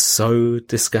that's just so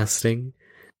disgusting.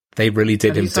 They really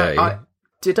did him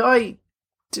dirty.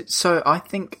 So I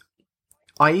think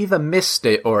I either missed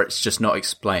it or it's just not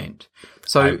explained.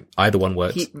 So either one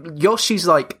works. Yoshi's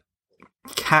like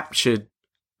captured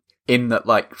in that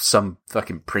like some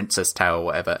fucking princess tower or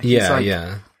whatever. He's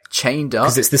chained up.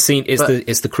 Because it's the scene.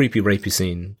 It's the creepy rapey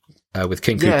scene with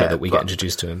King Koopa that we get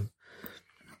introduced to him.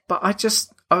 But I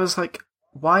was like,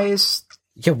 why is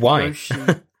why? Yoshi...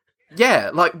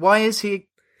 like why is he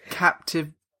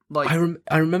captive? Like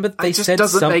I remember they said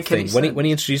something when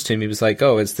he introduced him. He was like,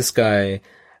 "Oh, it's this guy."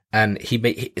 and he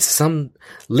made some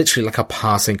literally like a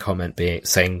passing comment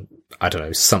saying, I don't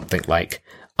know, something like,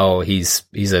 "Oh, he's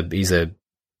a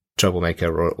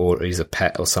troublemaker or he's a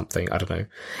pet or something." I don't know.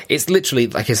 It's literally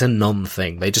like it's a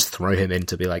non-thing. They just throw him in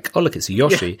to be like, "Oh, look, it's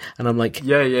Yoshi," and I'm like,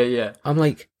 yeah. I'm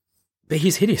like, but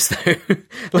he's hideous though.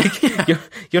 Like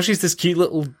Yoshi's this cute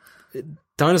little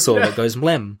dinosaur that goes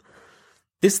mlem.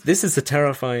 This is a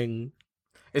terrifying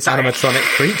animatronic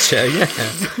creature.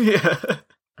 Yeah.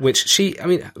 Which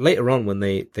later on when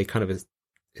they kind of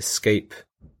escape,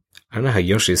 I don't know how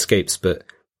Yoshi escapes, but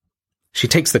she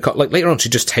takes later on she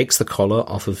just takes the collar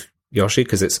off of Yoshi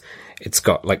because it's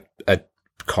got like a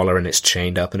collar and it's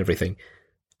chained up and everything.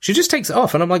 She just takes it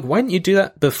off, and I'm like, why didn't you do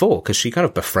that before? Because she kind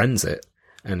of befriends it,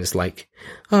 and it's like,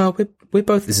 "Oh, we're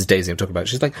both." This is Daisy I'm talking about.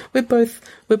 She's like, "We're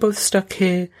both stuck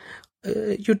here.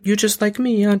 You're just like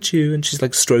me, aren't you?" And she's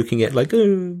like stroking it, like,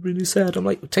 "Oh, really sad." I'm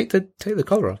like, take the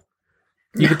collar off.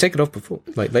 You could take it off before,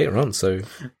 like later on, so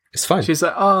it's fine. She's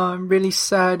like, "Oh, I'm really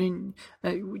sad, and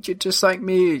you're just like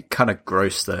me." Kind of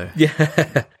gross though.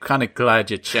 Yeah. Kind of glad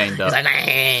you're chained up.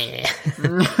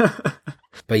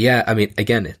 But yeah, I mean,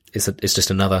 again, it's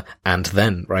just another and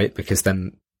then, right? Because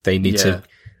then they need to.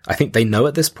 I think they know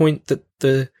at this point that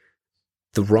the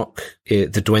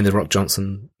Dwayne "The Rock"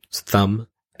 Johnson thumb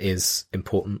is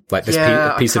important, like this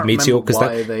piece of meteor,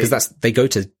 because they go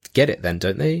to get it then,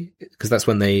 don't they? Because that's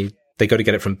when they go to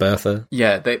get it from Bertha.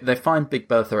 Yeah, they find Big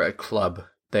Bertha at a club.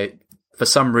 For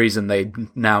some reason they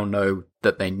now know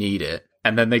that they need it,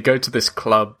 and then they go to this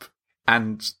club,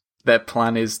 and their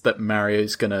plan is that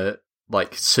Mario's gonna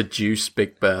like seduce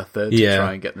Big Bertha to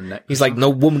try and get the necklace. He's like, "No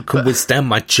woman can withstand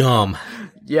my charm."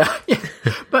 Yeah.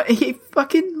 But he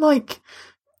fucking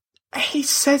he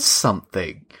says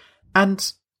something,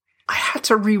 and I had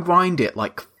to rewind it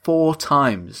like 4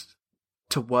 times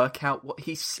to work out what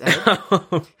he said.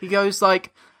 He goes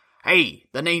like, "Hey,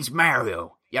 the name's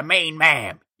Mario. You main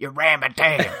man. You ram a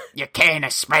dam. You can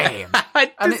of spam."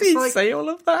 Does he say all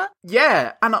of that?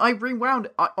 Yeah, and I rewound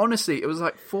it. Honestly, it was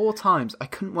like 4 times. I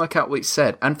couldn't work out what he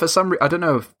said. And for some reason, I don't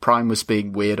know if Prime was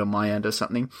being weird on my end or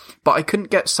something, but I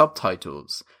couldn't get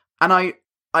subtitles. And I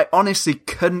honestly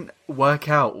couldn't work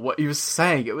out what he was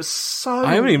saying. It was so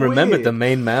I only weird. remembered the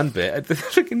main man bit. The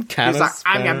freaking can. He's like,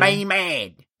 "I'm your main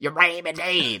man. You ram a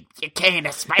dam. You can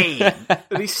of spam."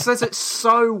 And he says it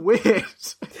so weird.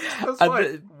 I was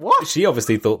like, what? She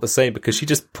obviously thought the same because she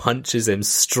just punches him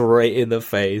straight in the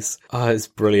face. Oh, it's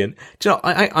brilliant. Do you know,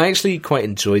 I actually quite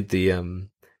enjoyed the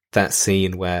that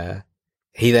scene where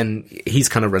he's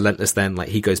kind of relentless then, like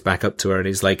he goes back up to her and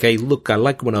he's like, "Hey, look, I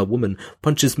like when a woman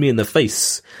punches me in the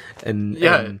face." And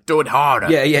do it harder.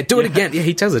 Yeah, do it again. Yeah,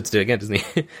 he tells her to do it again, doesn't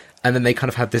he? And then they kind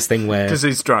of have this thing where... Because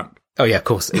he's drunk. Oh yeah, of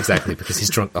course, exactly, because he's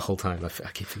drunk the whole time. I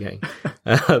keep forgetting.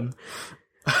 And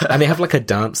they have like a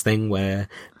dance thing where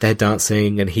they're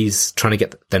dancing and he's trying to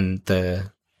get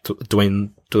the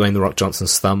Dwayne "The Rock"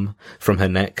 Johnson's thumb from her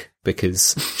neck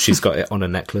because she's got it on a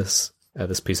necklace,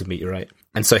 this piece of meteorite.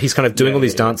 And so he's kind of doing all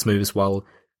these dance moves while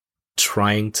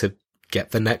trying to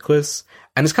get the necklace.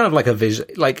 And it's kind of like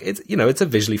it's a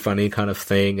visually funny kind of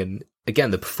thing. And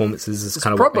again, the performances is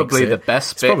kind of probably the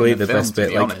best bit. It's probably the best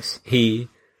bit. Like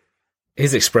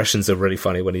his expressions are really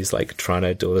funny when he's like trying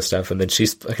to do all this stuff, and then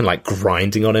she's fucking like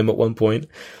grinding on him at one point.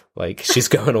 Like she's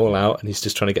going all out, and he's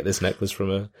just trying to get this necklace from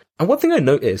her. And one thing I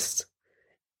noticed,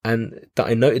 and that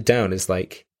I noted down, is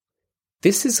like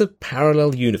this is a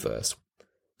parallel universe,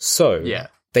 so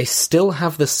they still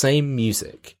have the same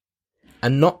music,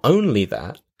 and not only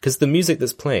that, because the music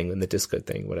that's playing in the disco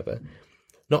thing, whatever.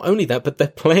 Not only that, but they're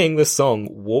playing the song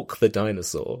 "Walk the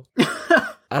Dinosaur,"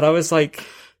 and I was like.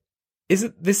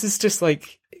 This is just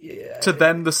like... to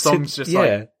them, the song's just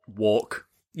like, walk.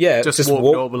 Yeah, just walk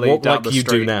normally walk down like the you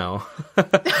street. do now.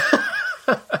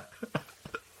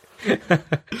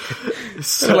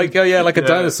 So like, oh yeah, like a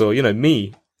dinosaur,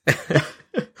 me.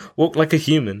 Walk like a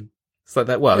human. It's like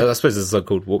that. Well, I suppose it's so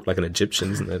called "Walk like an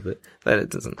Egyptian," isn't there? But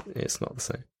it's not the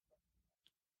same.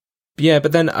 Yeah,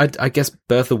 but then I guess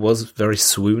Bertha was very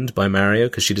swooned by Mario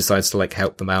because she decides to like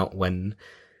help them out when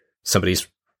somebody's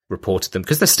reported them,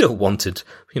 because they're still wanted,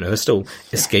 they're still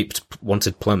escaped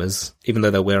wanted plumbers, even though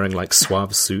they're wearing like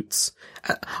suave suits.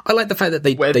 I like the fact that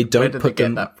they don't put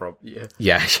them. That from? Yeah.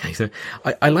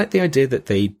 I like the idea that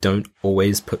they don't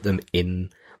always put them in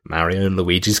Mario and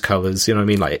Luigi's colors. You know what I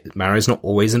mean? Like Mario's not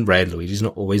always in red, Luigi's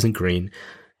not always in green,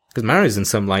 because Mario's in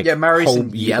some like Mario's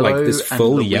in yellow, like this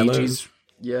full and yellow.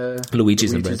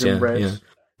 Luigi's in red.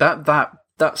 Yeah.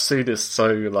 That suit is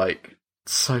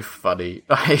so funny.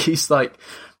 He's like.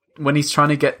 When he's trying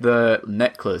to get the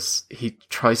necklace, he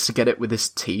tries to get it with his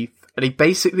teeth, and he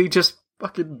basically just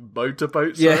fucking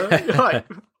motorboats her. You're like,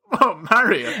 Oh,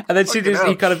 Mario. And then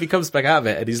he comes back out of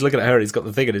it, and he's looking at her, and he's got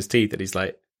the thing in his teeth, and he's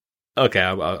like, okay,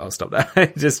 I'll stop that.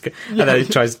 And then he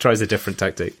tries a different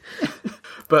tactic.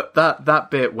 But that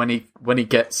bit when he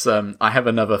gets, I have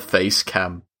another face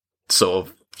cam sort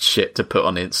of shit to put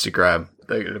on Instagram.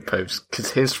 They're going to post,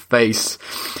 because his face,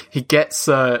 he gets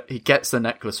the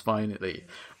necklace finally.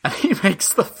 And he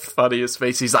makes the funniest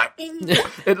face. He's like,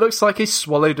 it looks like he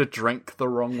swallowed a drink the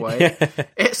wrong way. Yeah.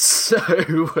 It's so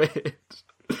weird.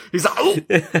 He's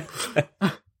like,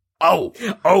 oh.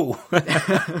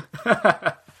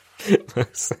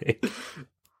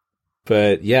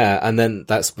 But yeah, and then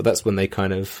that's when they're trying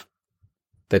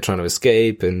to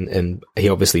escape, and he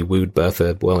obviously wooed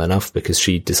Bertha well enough because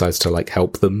she decides to like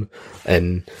help them.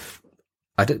 And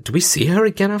do we see her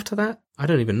again after that? I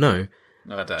don't even know.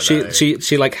 I don't know.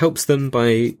 She like helps them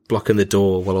by blocking the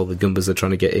door while all the Goombas are trying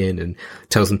to get in, and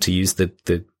tells them to use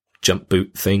the jump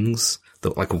boot things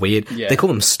that like weird. Yeah. They call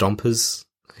them stompers,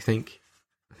 I think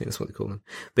that's what they call them.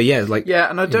 But yeah, like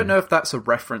and I don't know if that's a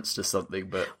reference to something,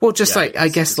 but just like I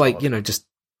guess like odd. Just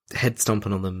head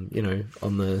stomping on them,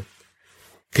 on the.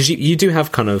 Because you do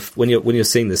have kind of when you're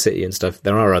seeing the city and stuff,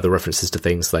 there are other references to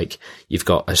things like you've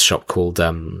got a shop called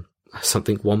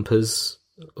something Wampers.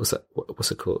 What's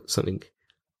it called? Something.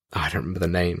 I don't remember the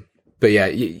name. But yeah,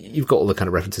 you've got all the kind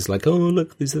of references like, oh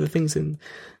look, these are the things that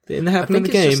happen in the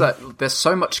game. Just that there's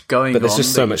so much going on. But there's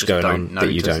just so much going on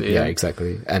that you don't. Yeah,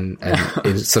 exactly. And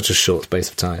in such a short space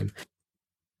of time.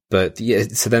 But yeah,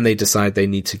 so then they decide they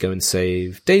need to go and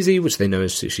save Daisy, which they know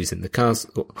she's in the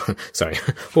castle. Sorry,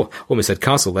 almost said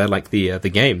castle there, like the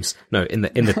games. No, in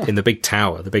the big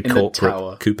tower, the big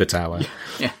corporate Cooper Tower.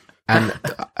 Yeah. And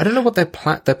I don't know what their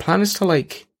plan is to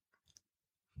like.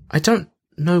 I don't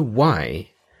know why,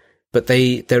 but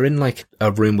they're in like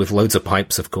a room with loads of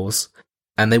pipes, of course,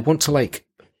 and they want to like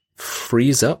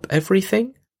freeze up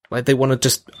everything. Like they want to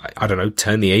just, I don't know,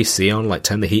 turn the AC on, like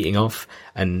turn the heating off,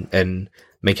 and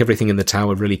make everything in the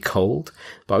tower really cold.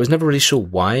 But I was never really sure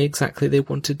why exactly they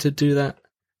wanted to do that.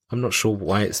 I'm not sure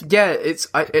why it's. Yeah, it's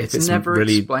never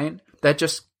really explained. They're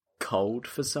just cold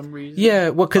for some reason. Yeah,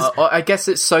 well, because I guess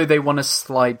it's so they want to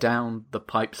slide down the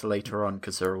pipes later on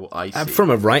because they're all icy. From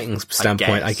a writing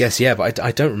standpoint, I guess, yeah, but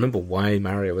I don't remember why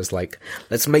Mario was like,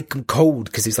 let's make them cold,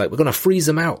 because he's like, we're gonna freeze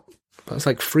them out. I was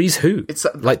like, freeze who? It's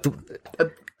like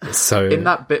so in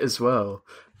that bit as well.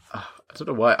 I don't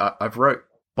know why I've wrote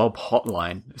Bob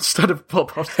Hotline instead of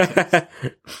Bob Hotline.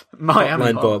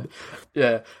 Miami Bob.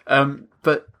 Yeah,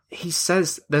 but. He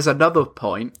says there's another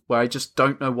point where I just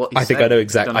don't know what he's saying. I know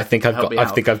exactly. I think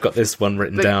I've got this one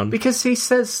written down. Because he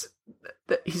says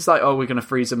that he's like, oh, we're going to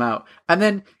freeze them out. And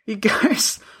then he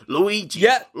goes, Luigi,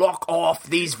 lock off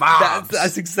these valves.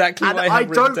 That's exactly what I have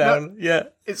written down. Yeah.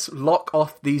 It's lock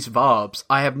off these valves.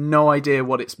 I have no idea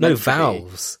what it's meant to be. No,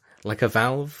 valves. Like a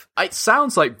valve? It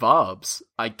sounds like valves.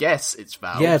 I guess it's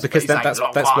valves. Yeah, because that's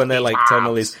when they're like telling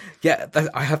all these. Yeah,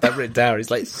 I have that written down.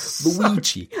 He's like,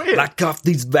 Luigi, lock off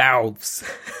these valves.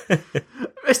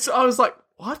 I was like,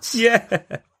 what? Yeah.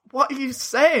 What are you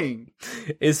saying?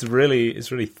 It's really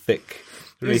thick.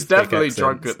 Really He's definitely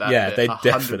drunk at that. Yeah, bit, they 100%.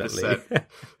 Definitely.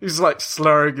 He's like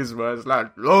slurring his words,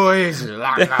 like Luigi,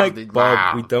 like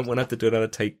Bob, we don't want to have to do another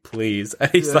take, please. And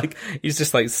he's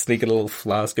just like sneaking a little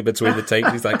flask in between the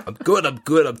takes. He's like, I'm good,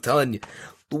 I'm telling you,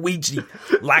 Luigi,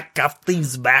 lock off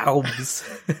these valves.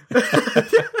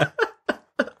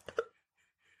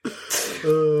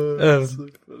 So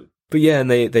funny. But yeah,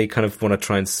 and they kind of want to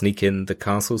try and sneak in the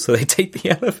castle, so they take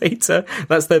the elevator.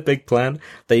 That's their big plan.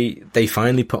 They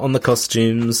finally put on the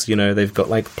costumes, they've got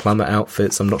like plumber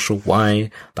outfits. I'm not sure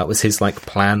why. That was his like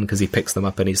plan, because he picks them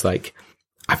up and he's like,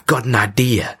 I've got an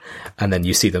idea. And then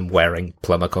you see them wearing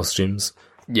plumber costumes.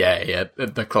 Yeah,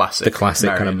 the classic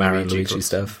kind of Mario and Luigi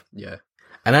stuff. Yeah.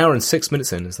 An hour and 6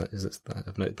 minutes in, is it?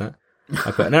 I've noted that.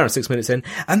 I put an hour and 6 minutes in,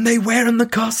 and they wearing the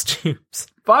costumes.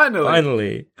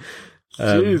 Finally.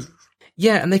 Jeez.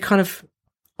 Yeah, and they kind of,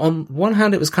 on one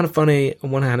hand it was kind of funny,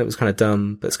 on one hand it was kind of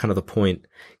dumb, but it's kind of the point,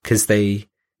 because they're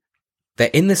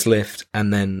in this lift,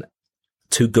 and then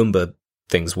two Goomba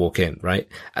things walk in, right?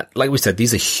 Like we said,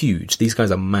 these are huge, these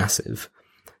guys are massive.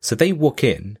 So they walk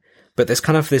in, but there's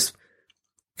kind of this,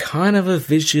 kind of a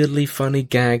visually funny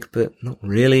gag, but not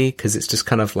really, because it's just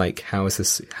kind of like, how is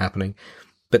this happening?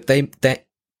 But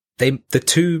the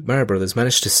two Mario brothers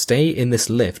managed to stay in this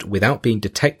lift without being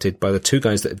detected by the two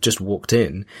guys that have just walked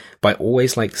in, by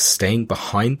always like staying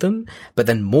behind them, but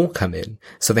then more come in.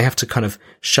 So they have to kind of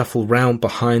shuffle round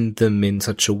behind them in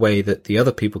such a way that the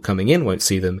other people coming in won't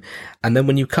see them. And then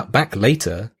when you cut back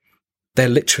later, they're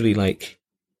literally like,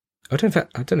 I don't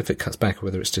know if it cuts back or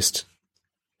whether it's just,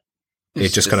 it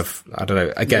just kind of, I don't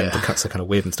know. Again, the cuts are kind of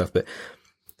weird and stuff, but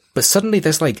But suddenly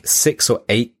there's like 6 or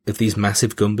 8 of these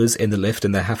massive Goombas in the lift,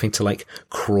 and they're having to like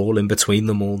crawl in between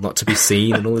them all not to be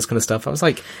seen and all this kind of stuff. I was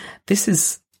like, this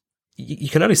is, you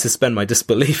can only suspend my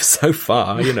disbelief so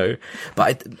far, you know.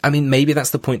 But I mean, maybe that's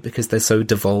the point, because they're so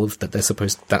devolved that that's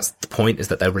the point, is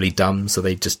that they're really dumb, so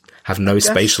they just have no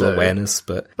spatial awareness.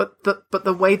 But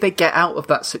the way they get out of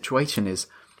that situation is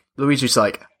Luigi's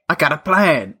like, I got a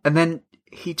plan, and then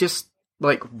he just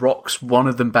like rocks one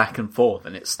of them back and forth,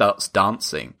 and it starts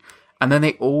dancing, and then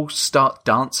they all start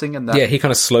dancing, and he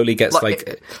kind of slowly gets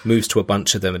moves to a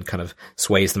bunch of them and kind of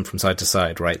sways them from side to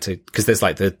side, right? Because there's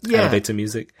like the elevator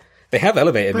music. They have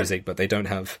elevator music, but they don't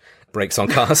have brakes on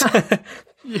cars.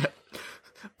 Yeah,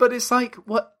 but it's like,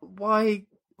 what? Why?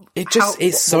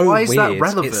 It's so why is weird. That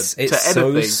relevant it's to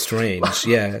so anything? strange.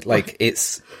 Yeah, like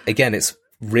it's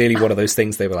really one of those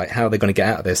things. They were like, how are they going to get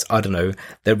out of this? I don't know.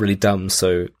 They're really dumb,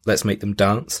 so let's make them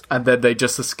dance. And then they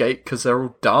just escape because they're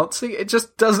all dancing. It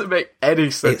just doesn't make any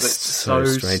sense. It's so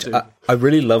strange. I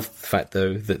really love the fact,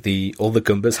 though, that all the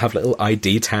Goombas have little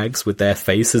ID tags with their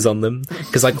faces on them,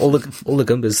 because like all the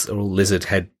Goombas are all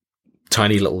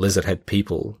tiny little lizard head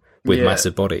people with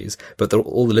massive bodies, but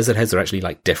all the lizard heads are actually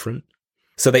like different.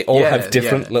 So they all have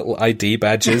different little ID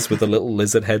badges with the little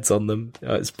lizard heads on them.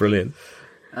 Oh, it's brilliant.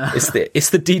 It's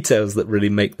the details that really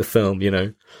make the film, you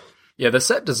know. Yeah, the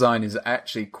set design is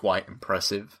actually quite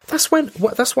impressive. That's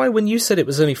why when you said it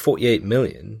was only 48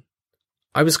 million,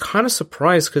 I was kind of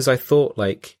surprised, because I thought,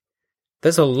 like,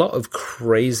 there's a lot of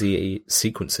crazy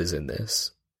sequences in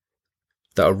this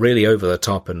that are really over the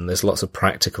top, and there's lots of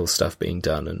practical stuff being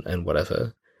done and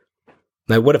whatever.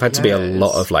 There would have had to be a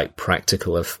lot of like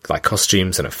practical of like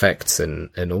costumes and effects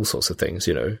and all sorts of things,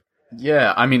 you know.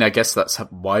 Yeah, I mean, I guess that's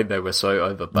why they were so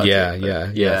over budget.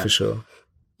 Yeah, for sure.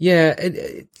 Yeah,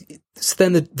 so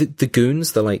then the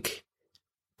goons, the like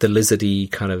the lizardy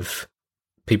kind of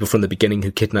people from the beginning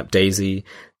who kidnapped Daisy.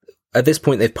 At this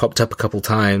point, they've popped up a couple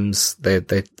times. They're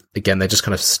just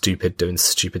kind of stupid, doing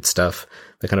stupid stuff.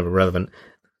 They're kind of irrelevant.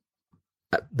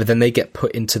 But then they get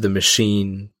put into the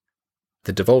machine,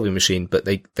 the devolving machine, but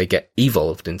they get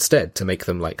evolved instead to make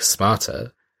them like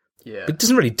smarter. Yeah, it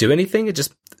doesn't really do anything. It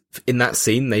just, in that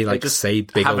scene, they just say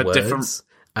bigger words,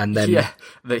 and then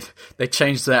they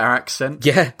change their accent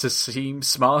to seem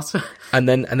smarter, and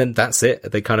then that's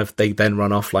it. They then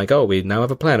run off like, oh, we now have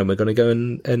a plan, and we're going to go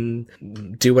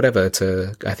and do whatever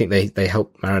to. I think they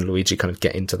help Mario and Luigi kind of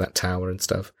get into that tower and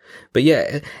stuff. But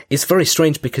yeah, it's very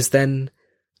strange, because then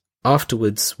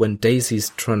afterwards, when Daisy's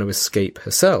trying to escape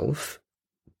herself,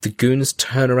 the goons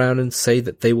turn around and say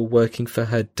that they were working for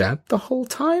her dad the whole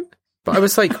time. But I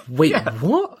was like, wait,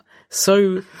 what?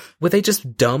 So were they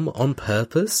just dumb on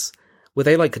purpose? Were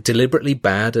they like deliberately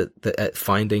bad at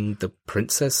finding the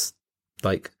princess,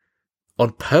 like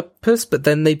on purpose? But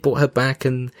then they brought her back,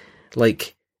 and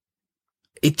like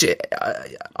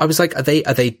I was like, are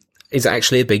they? Is it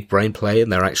actually a big brain play,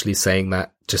 and they're actually saying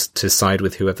that just to side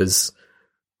with whoever's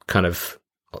kind of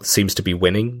seems to be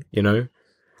winning? You know,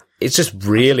 it's just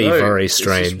really very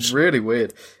strange. It's just really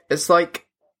weird. It's like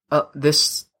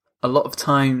this. A lot of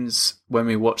times when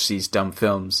we watch these dumb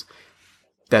films,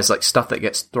 there's like stuff that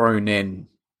gets thrown in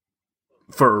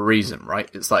for a reason, right?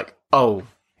 It's like, oh,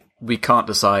 we can't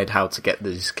decide how to get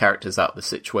these characters out of the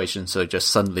situation, so just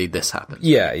suddenly this happens.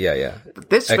 Yeah. But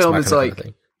this film is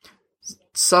like,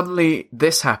 suddenly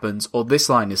this happens, or this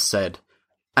line is said,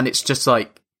 and it's just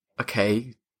like,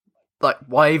 okay, like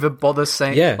why even bother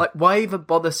saying? Yeah. Like why even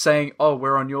bother saying, oh,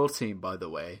 we're on your team, by the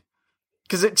way.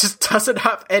 Because it just doesn't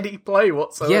have any play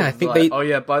whatsoever. Yeah, I think like, oh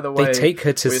yeah, by the way, they take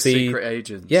her to see secret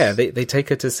agents. Yeah, they take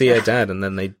her to see her dad, and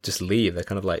then they just leave. They're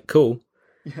kind of like, cool,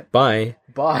 bye.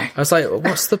 I was like,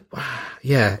 what's the?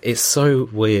 Yeah, it's so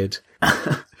weird.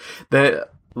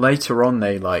 Later on,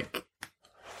 they like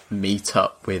meet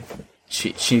up with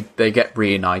they get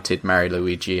reunited, Mario,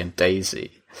 Luigi, and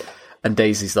Daisy, and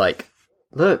Daisy's like,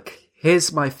 look,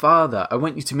 here's my father. I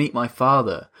want you to meet my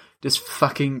father. This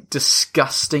fucking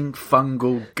disgusting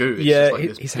fungal goo. Yeah,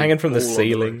 like he's hanging from the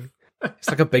ceiling. It's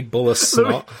like a big ball of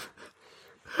snot.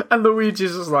 And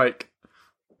Luigi's just like,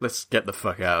 let's get the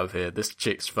fuck out of here. This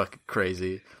chick's fucking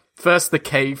crazy. First the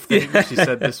cave thing, she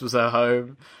said this was her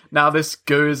home. Now this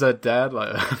goo is her dad.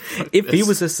 Like, if he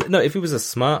was a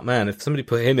smart man, if somebody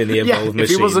put him in the involved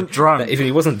machine, if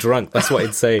he wasn't drunk, that's what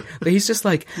he'd say. But he's just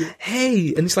like,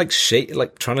 hey, and he's like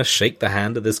trying to shake the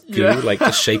hand of this goo, like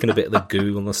just shaking a bit of the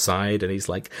goo on the side, and he's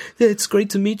like, yeah, it's great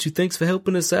to meet you. Thanks for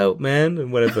helping us out, man,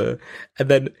 and whatever. And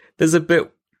then there's a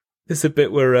bit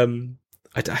where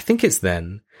I think it's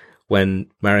then when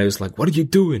Mario's like, what are you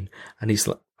doing? And he's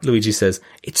like, Luigi says,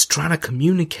 it's trying to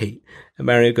communicate. And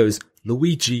Mario goes,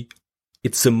 Luigi,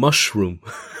 It's a mushroom.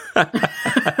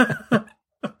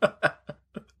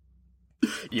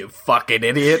 You fucking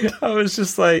idiot. I was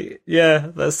just like, yeah,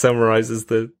 that summarizes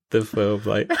the film.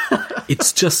 Like,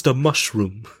 it's just a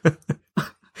mushroom.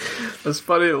 It's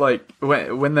funny, like,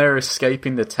 when they're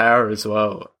escaping the tower as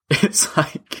well, it's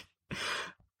like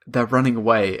they're running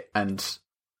away and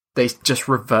they just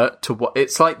revert to what...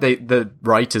 It's like the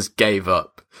writers gave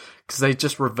up because they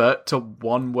just revert to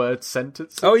one-word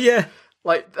sentences. Oh, yeah.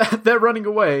 Like, they're running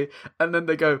away and then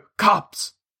they go,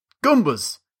 cops,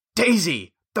 Goombas,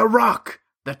 Daisy, the rock,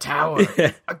 the tower,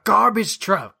 a garbage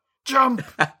truck, jump.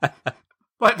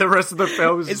 Like the rest of the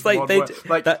film is it's like they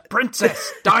like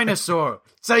princess, dinosaur,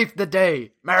 save the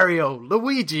day, Mario,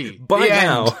 Luigi. By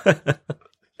now.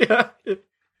 Yeah.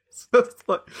 So it's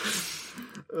like,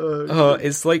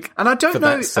 it's like, and I don't know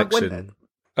that section.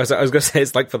 I was going to say,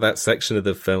 it's like for that section of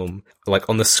the film, like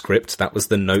on the script, that was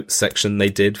the note section they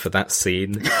did for that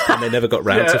scene, and they never got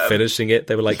round to finishing it.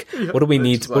 They were like, "What do we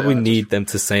need? What do we need them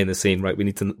to say in the scene? Right? We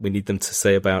need them to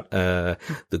say about the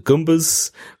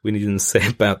Goombas. We need them to say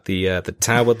about the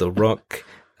tower, the rock.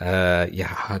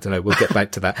 Yeah, I don't know. We'll get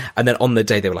back to that. And then on the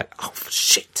day, they were like, "Oh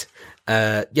shit!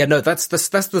 Yeah, no, that's the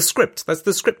script. That's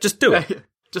the script. Just do it.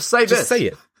 Just say this. Just say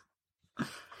it."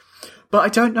 But I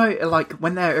don't know, like,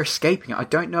 when they're escaping, I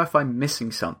don't know if I'm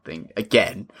missing something.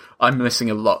 Again, I'm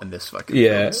missing a lot in this fucking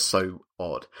film. It's so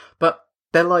odd. But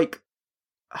they're like,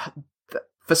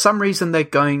 for some reason they're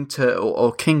going to,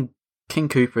 or King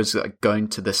Koopa's like going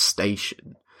to the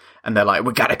station. And they're like,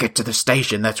 we gotta get to the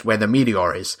station, that's where the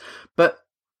meteor is. But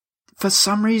for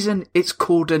some reason, it's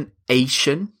called an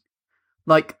Asian.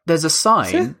 Like, there's a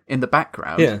sign in the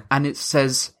background, and it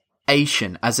says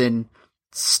Asian, as in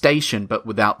station, but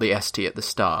without the ST at the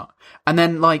start. And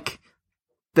then, like,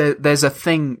 there's a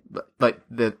thing, like,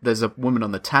 there's a woman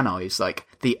on the tannoy who's like,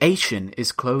 the Asian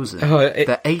is closing.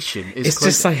 The Asian is closing.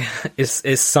 Just like,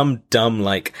 it's some dumb,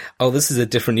 like, oh, this is a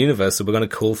different universe, so we're going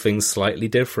to call things slightly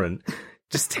different.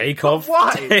 Just take off.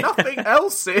 Why? Nothing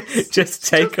else is. Just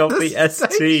take off the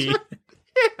ST.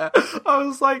 Yeah. I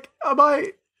was like,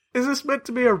 is this meant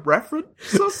to be a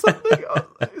reference or something?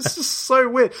 It's just so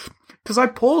weird. Because I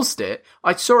paused it,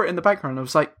 I saw it in the background, and I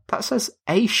was like, that says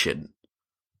Asian.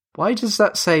 Why does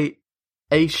that say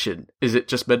Asian? Is it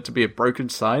just meant to be a broken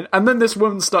sign? And then this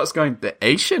woman starts going, the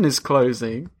Asian is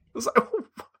closing. I was like,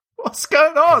 what's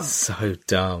going on? It's so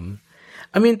dumb.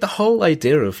 I mean, the whole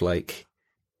idea of, like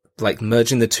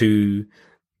merging the two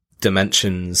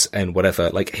dimensions and whatever,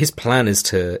 like, his plan is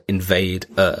to invade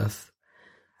Earth.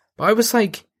 But I was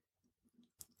like,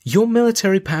 your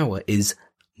military power is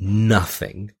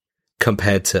nothing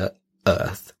compared to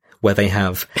Earth, where they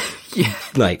have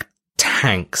like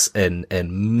tanks and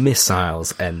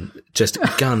missiles and just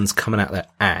guns coming out their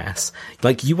ass.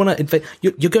 Like, you want to invade?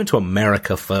 You're going to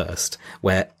America first,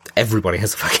 where everybody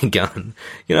has a fucking gun.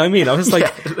 You know what I mean? I was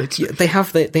like, they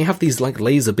have these like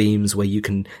laser beams where you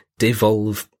can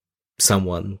devolve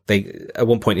someone. At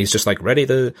one point he's just like, ready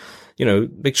to,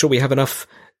 make sure we have enough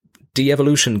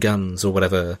de-evolution guns or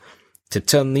whatever to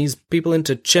turn these people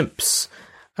into chimps.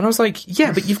 And I was like,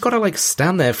 yeah, but you've got to like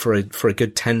stand there for a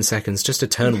good 10 seconds just to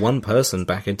turn one person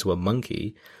back into a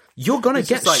monkey. You're gonna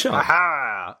get shot.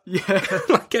 Aha! Yeah.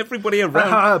 Like, everybody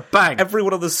around, bang!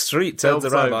 Everyone on the street turns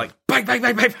around like, bang, bang,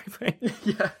 bang, bang, bang, bang.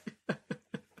 Yeah.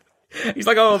 He's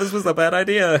like, oh, this was a bad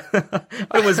idea.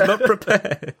 I was not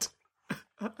prepared.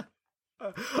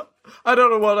 I don't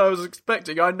know what I was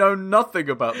expecting. I know nothing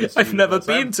about this. I've never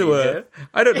been to her.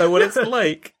 I don't know what it's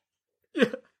like. Yeah.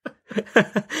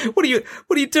 What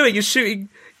are you doing? You're shooting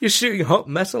hot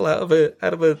metal out of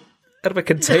a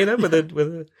container with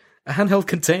a handheld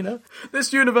container.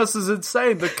 This universe is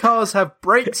insane. The cars have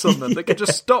brakes on them. They can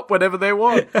just stop whenever they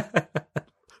want.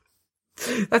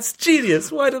 That's genius.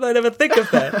 Why did I never think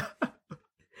of that?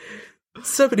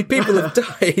 So many people have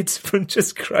died from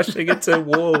just crashing into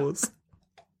walls.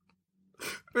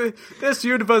 This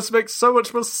universe makes so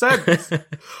much more sense.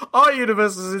 Our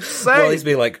universe is insane. Well, he's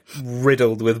being like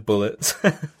riddled with bullets.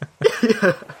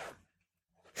 Yeah.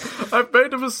 I've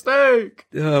made a mistake.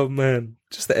 Oh man,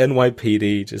 just the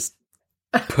NYPD just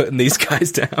putting these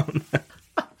guys down.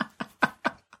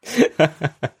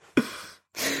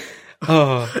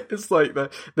 Oh, it's like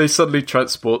they suddenly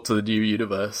transport to the new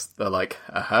universe. They're like,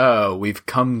 "Aha, we've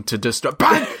come to destroy."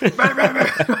 Bang! Bang! Bang!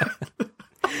 Bang!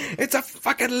 It's a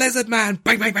fucking lizard man!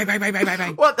 Bang! Bang! Bang! Bang! Bang! Bang!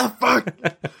 Bang! What the fuck?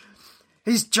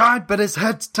 He's giant, but his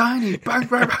head's tiny. Bang!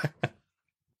 Bang! Bang!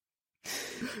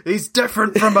 He's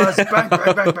different from us. Bang!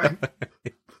 Bang! Bang! Bang!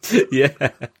 Yeah,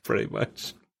 pretty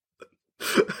much.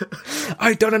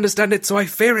 I don't understand it, so I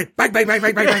fear it. Bang! Bang! Bang!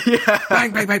 Bang! Bang! Bang! Yeah.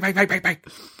 Bang! Bang! Bang! Bang! Bang! Bang! Bang!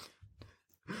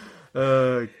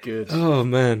 Oh, good. Oh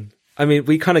man. I mean,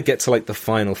 we kind of get to like the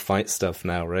final fight stuff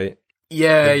now, right?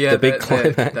 Yeah, The big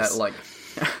climax. That like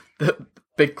the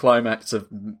big climax of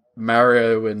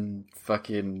Mario and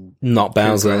fucking Not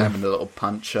Bowser Cooper having a little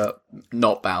punch up.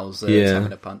 Not Bowser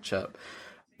having a punch up.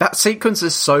 That sequence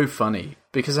is so funny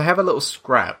because they have a little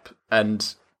scrap,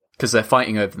 and because they're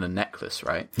fighting over the necklace,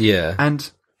 right? Yeah. And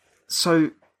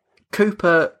so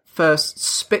Cooper first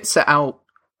spits it out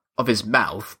of his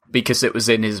mouth because it was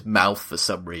in his mouth for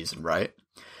some reason, right?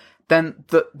 Then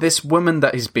this woman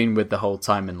that he's been with the whole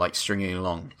time and like stringing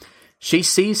along, she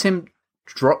sees him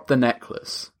drop the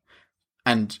necklace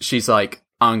and she's like,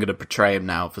 I'm going to betray him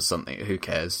now for something. Who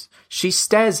cares? She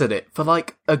stares at it for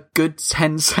like a good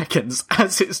 10 seconds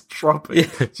as it's dropping.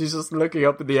 Yeah. She's just looking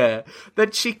up in the air.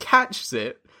 Then she catches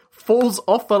it, falls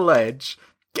off a ledge,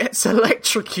 gets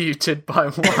electrocuted by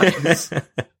Wise.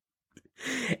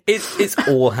 It's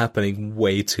all happening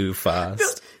way too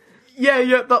fast. Yeah,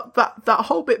 that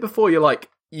whole bit before, you're like,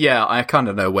 yeah, I kind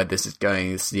of know where this is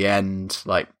going. It's the end.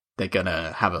 Like, they're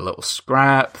gonna have a little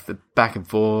scrap, the back and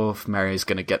forth. Mario's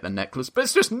gonna get the necklace, but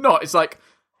it's just not. It's like,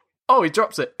 oh, he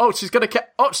drops it. Oh, she's gonna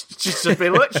she's just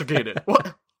been electrocuted.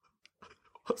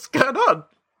 What's going on?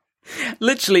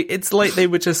 Literally, it's like they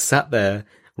were just sat there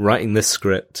writing this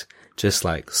script, just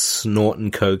like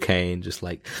snorting cocaine, just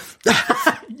like,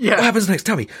 yeah. What happens next?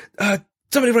 Tell me.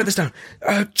 Somebody write this down.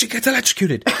 She gets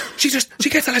electrocuted. She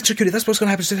gets electrocuted. That's what's going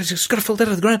to happen. She's got to fall dead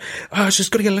on the ground. She's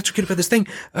going to get electrocuted by this thing.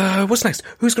 What's next?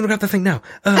 Who's going to grab the thing now?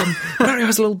 Mario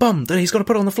has a little bomb that he's going to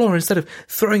put on the floor instead of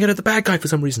throwing it at the bad guy for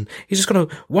some reason. He's just going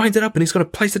to wind it up and he's going to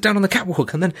place it down on the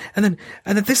catwalk and then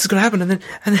this is going to happen and then.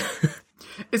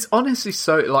 It's honestly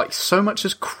so much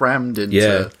is crammed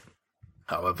into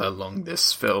however long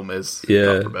this film is. Yeah. I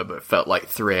can't remember. It felt like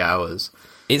 3 hours.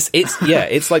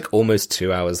 It's like almost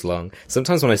 2 hours long.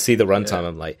 Sometimes when I see the runtime,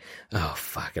 I'm like, oh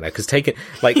fuck it, because taking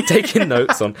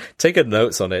notes on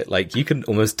it, like you can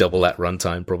almost double that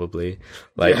runtime probably,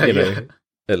 like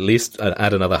at least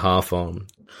add another half on.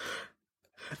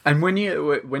 And when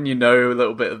you know a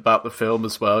little bit about the film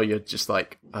as well, you're just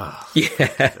like, oh,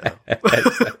 yeah,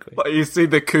 exactly. Like you see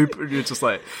the Cooper, and you're just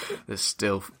like, there's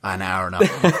still an hour and a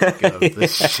half to go of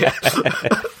this shit.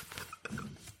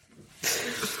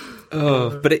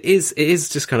 Oh, but it is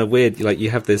just kind of weird. Like you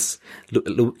have this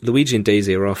Luigi and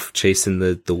Daisy are off chasing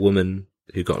the woman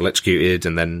who got electrocuted,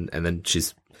 and then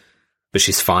she's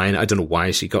fine. I don't know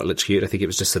why she got electrocuted. I think it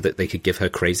was just so that they could give her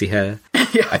crazy hair.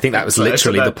 Yeah, I think that was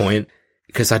literally the point.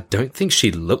 Because I don't think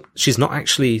she's not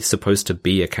actually supposed to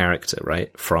be a character,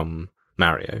 right? From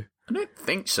Mario. I don't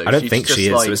think so. I don't think she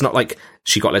is. So it's not like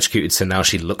she got electrocuted, so now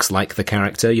she looks like the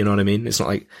character. You know what I mean? It's not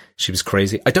like she was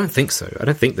crazy. I don't think so. I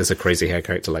don't think there's a crazy hair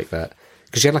character like that.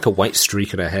 Because she had like a white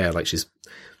streak in her hair, like she's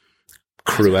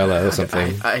Cruella or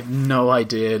something. I have no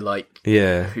idea,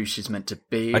 who she's meant to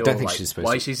be. I don't think she's supposed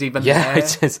why to. She's even there.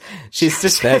 She's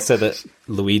just there so that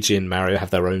Luigi and Mario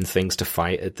have their own things to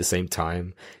fight at the same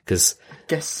time. Because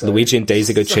Luigi and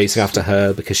Daisy go chasing after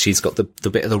her because she's got the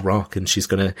bit of the rock and she's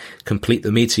going to complete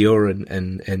the meteor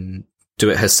and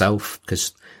do it herself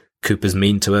because Koopa's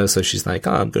mean to her. So she's like,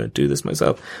 I'm going to do this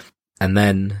myself. And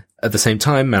then at the same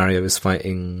time, Mario is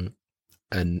fighting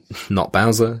and not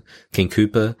Bowser, King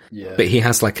Koopa. Yeah. But he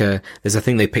has there's a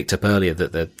thing they picked up earlier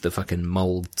that the fucking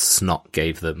mold snot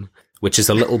gave them, which is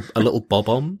a little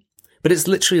bob-omb. But it's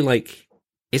literally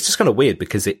it's just kind of weird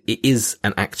because it is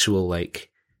an actual, it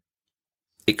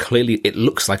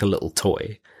looks like a little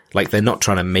toy. Like they're not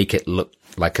trying to make it look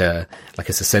like a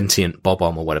sentient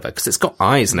bob-omb or whatever, because it's got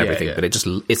eyes and everything, but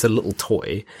it's a little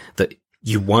toy that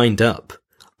you wind up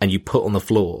and you put on the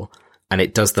floor. And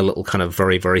it does the little kind of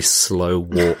very, very slow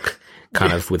walk,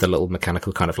 kind of with a little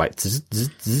mechanical kind of zzz, zzz,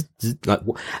 zzz,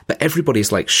 but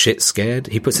everybody's shit scared.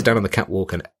 He puts it down on the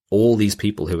catwalk and all these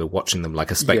people who are watching them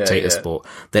like a spectator sport,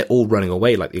 they're all running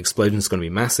away like the explosion's going to be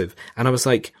massive. And I was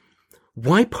like,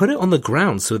 why put it on the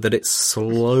ground so that it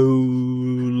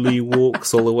slowly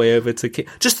walks all the way over to King?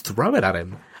 Just throw it at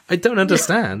him. I don't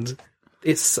understand.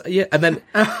 It's, and then,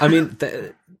 I mean,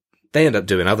 they end up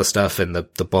doing other stuff and the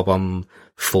bob-omb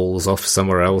falls off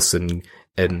somewhere else and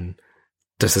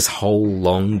does this whole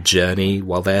long journey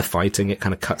while they're fighting. It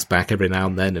kind of cuts back every now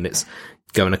and then and it's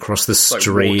going across the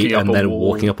street and then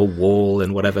walking up a wall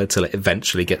and whatever till it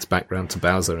eventually gets back round to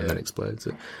Bowser and then explodes.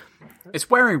 It's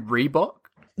wearing Reebok.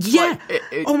 Yeah.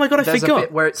 Oh my god, I forgot. There's a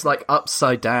bit where it's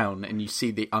upside down and you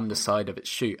see the underside of its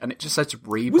shoe and it just says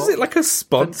Reebok. Was it like a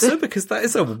sponsor? Because that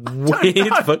is a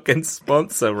weird fucking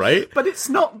sponsor, right? But it's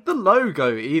not the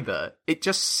logo either. It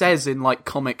just says in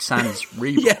Comic Sans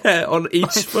Reebok. Yeah, on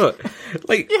each foot.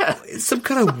 It's some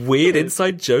kind of weird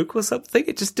inside joke or something.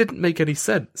 It just didn't make any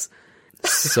sense.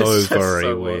 so It's just very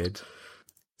so weird.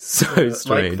 So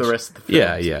strange. Like the rest of the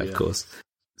films. Yeah, of course.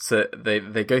 So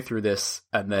they go through this,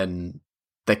 and then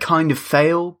they kind of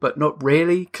fail, but not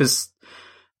really, because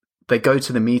they go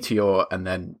to the meteor, and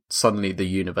then suddenly the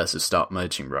universes start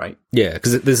merging, right? Yeah,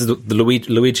 because this is the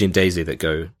Luigi and Daisy that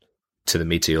go to the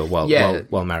meteor while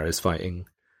Mario's fighting.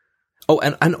 Oh,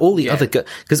 and all the other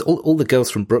because all the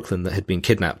girls from Brooklyn that had been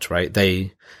kidnapped, right?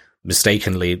 They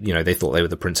mistakenly, they thought they were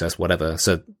the princess, whatever.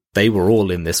 So they were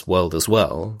all in this world as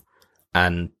well,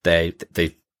 and they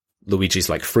Luigi's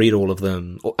like freed all of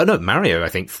them. Oh no, Mario I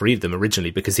think freed them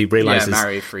originally because he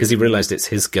realized it's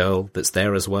his girl that's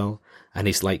there as well, and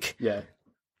he's like,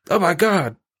 oh my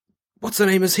god, what's her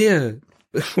name is here?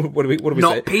 What do we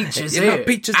not say? Peaches here. Not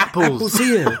Peaches, apples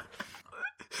here.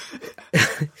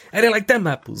 I don't like them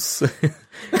apples.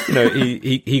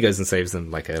 He goes and saves them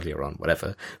like earlier on,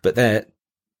 whatever. But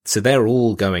they're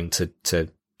all going to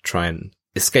try and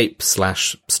escape /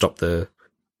 stop the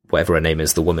whatever her name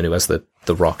is, the woman who has the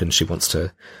rock, and she wants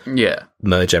to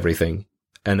merge everything.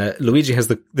 And Luigi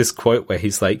has this quote where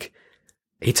he's like,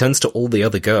 he turns to all the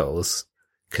other girls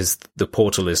because the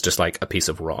portal is just like a piece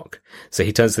of rock. So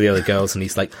he turns to the other girls and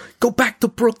he's like, go back to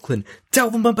Brooklyn, tell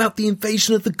them about the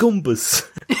invasion of the Goombas.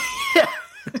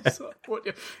 So, what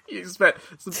you expect?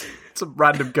 Some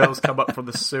random girls come up from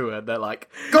the sewer and they're like,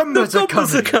 Goombas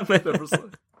are coming.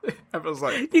 Everyone's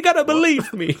like, you gotta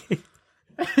believe me.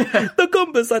 The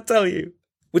Goombas, I tell you.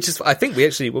 Which is, I think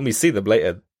when we see them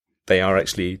later, they are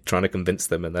actually trying to convince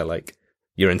them, and they're like,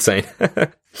 you're insane.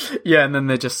 Yeah, and then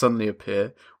they just suddenly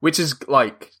appear, which is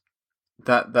like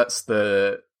that's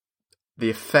the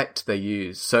effect they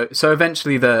use. So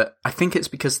eventually I think it's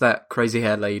because that crazy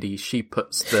hair lady, she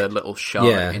puts the little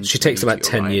shard into she takes the about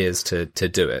meteor, 10 years to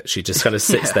do it. She just kind of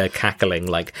sits there cackling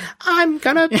like,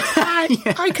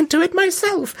 I can do it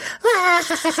myself.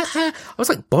 I was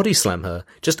like, body slam her.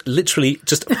 Just literally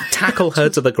just tackle her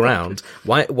to the ground.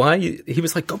 Why he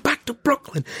was like, go back to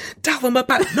Brooklyn. Tell them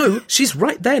about, no, she's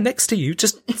right there next to you.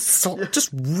 Just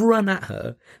run at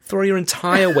her. Throw your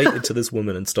entire weight into this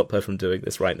woman and stop her from doing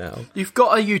this right now. You've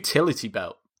got a utility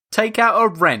belt. Take out a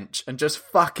wrench and just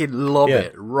fucking lob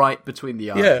it right between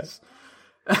the eyes.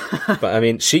 Yeah. But I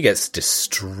mean, she gets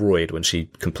destroyed when she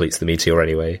completes the meteor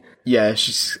anyway. Yeah,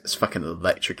 she's fucking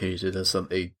electrocuted or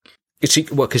something.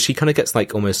 Because she kind of gets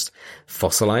like almost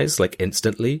fossilized, like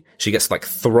instantly. She gets like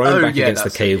thrown back against the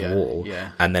cave wall,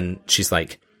 and then she's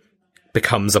like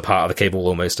becomes a part of the cave wall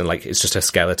almost, and like it's just her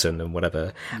skeleton and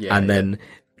whatever. And then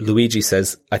Luigi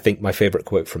says, I think my favorite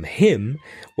quote from him,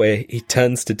 where he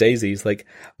turns to Daisy, he's like,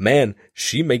 man,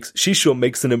 she sure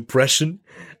makes an impression.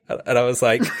 And I was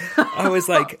like,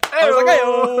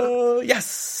 oh,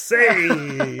 yes,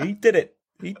 hey, he did it.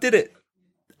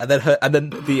 And then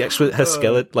her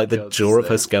skeleton, like the jaw of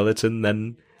her skeleton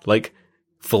then like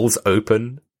falls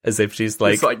open as if she's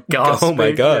like gasping, oh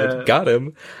my god, got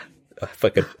him.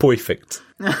 Fucking perfect.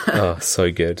 Oh,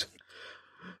 so good.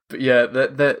 But yeah,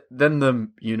 then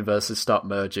the universes start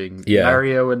merging. Yeah.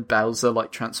 Mario and Bowser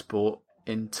like transport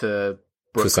into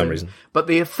Brooklyn. For some reason. But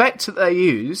the effect that they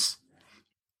use,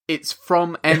 it's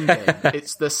from Endgame.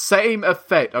 It's the same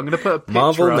effect. I'm going to put a picture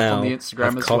Marvel up now on the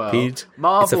Instagram as copied. well.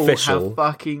 Marvel It's official.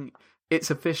 it's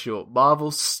official.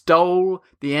 Marvel stole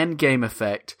the Endgame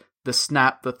effect, the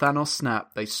Thanos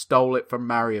snap. They stole it from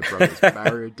Mario Bros.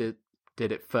 Mario did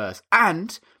it first.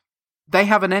 And they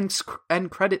have an end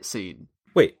credit scene.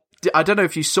 Wait. I don't know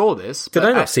if you saw this. Did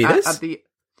I not see this?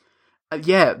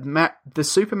 The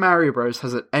Super Mario Bros.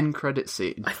 Has an end credit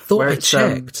scene. I thought I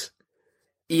checked.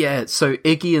 So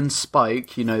Iggy and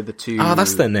Spike, the two... Oh,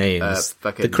 that's their names.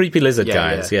 The creepy lizard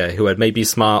guys, who are maybe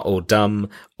smart or dumb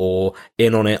or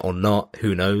in on it or not.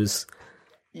 Who knows?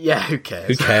 Yeah, who cares?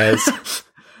 Who cares?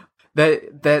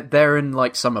 They're in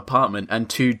like some apartment, and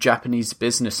two Japanese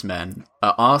businessmen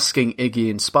are asking Iggy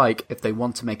and Spike if they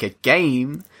want to make a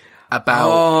game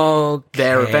about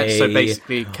their event. So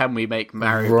basically, can we make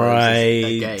Mario Bros.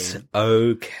 A game?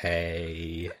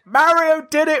 Okay. Mario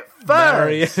did it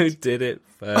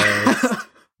first.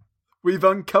 We've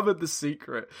uncovered the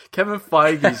secret. Kevin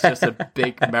Feige's just a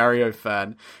big Mario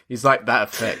fan. He's like, that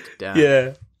effect. Damn.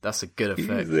 Yeah. That's a good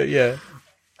effect. Yeah.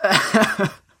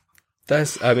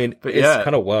 It's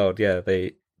kind of wild. Yeah.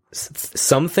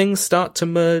 Some things start to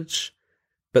merge,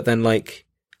 but then like,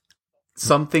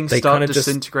 some things start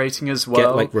disintegrating as well.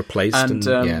 Get like replaced, and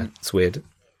it's weird.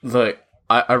 Look,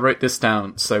 I wrote this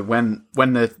down. So when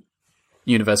the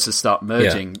universes start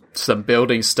merging, some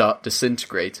buildings start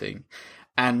disintegrating,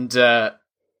 and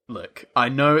look, I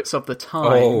know it's of the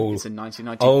time. It's in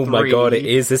 1993. Oh my god, it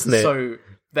is, isn't it? So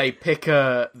they pick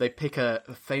a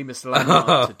famous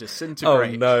landmark to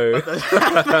disintegrate. Oh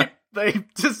no! they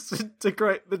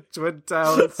disintegrate the Twin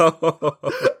Towers.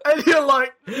 And you're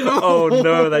like, oh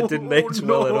no, that didn't age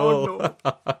well at all.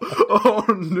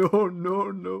 No. Oh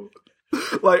no.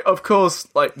 Like, of course,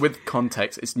 like, with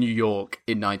context, it's New York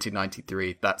in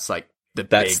 1993. That's like the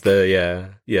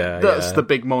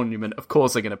big monument. Of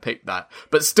course they're going to pick that.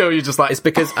 But still, you're just like... It's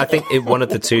because I think in one of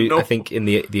the two, I think in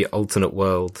the alternate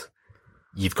world,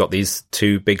 you've got these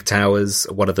two big towers,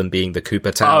 one of them being the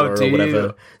Cooper Tower or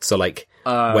whatever. So like,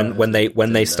 when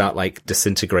they start like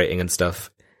disintegrating and stuff,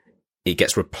 it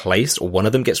gets replaced, or one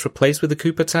of them gets replaced with the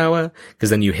Cooper Tower, because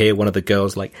then you hear one of the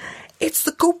girls like, "It's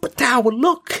the Cooper Tower,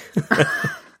 look!"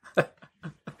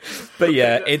 But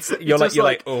yeah, you're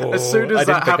like, oh. As soon as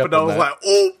that happened, I was like,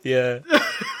 oh, yeah.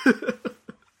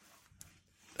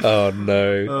 Oh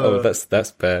no! Oh,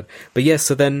 that's bad. But yeah,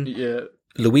 so then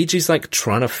Luigi's like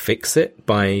trying to fix it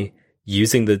by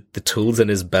using the tools in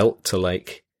his belt to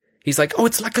like. He's like, oh,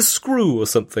 it's like a screw or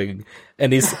something.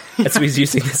 And so he's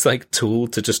using this like tool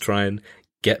to just try and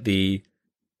get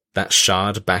that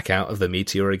shard back out of the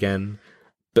meteor again.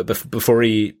 But before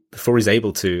he's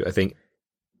able to, I think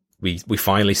we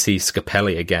finally see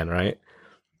Scapelli again, right?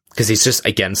 Because he's just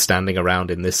again standing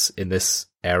around in this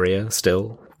area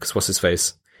still. Because what's his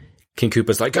face? King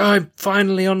Koopa's like, oh, I'm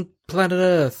finally on planet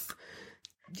Earth.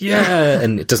 Yeah.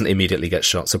 And it doesn't immediately get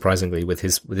shot, surprisingly, with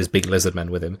his big lizard men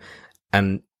with him.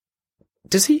 And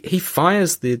does he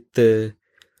fires the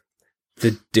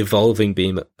devolving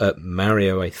beam at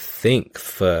Mario, I think,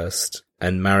 first,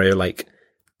 and Mario like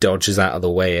dodges out of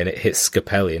the way and it hits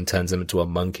Scapelli and turns him into a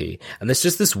monkey. And there's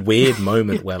just this weird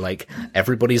moment where like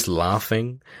everybody's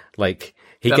laughing, like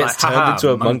he gets turned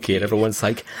into a monkey and everyone's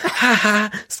like, ha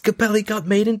ha, Scapelli got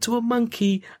made into a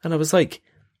monkey. And I was like,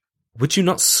 would you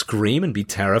not scream and be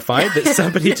terrified that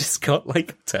somebody just got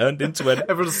like turned into an?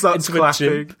 Everyone starts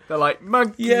clapping. They're like,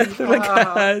 monkey. Yeah, they're like,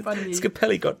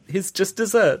 Scapelli got his just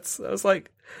desserts. I was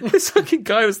like, this fucking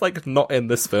guy was like not in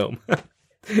this film,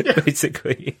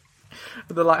 basically.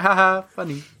 They're like, haha,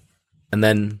 funny. And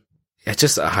then it's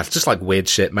just like weird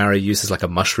shit. Mario uses like a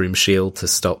mushroom shield to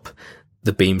stop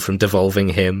the beam from devolving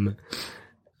him.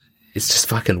 It's just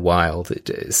fucking wild.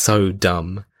 It's so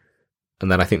dumb.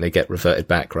 And then I think they get reverted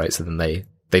back, right? So then they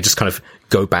just kind of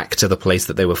go back to the place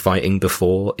that they were fighting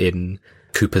before in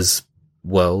Koopa's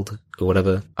world or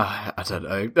whatever. I don't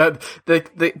know.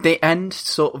 The end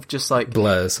sort of just like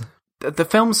blurs. The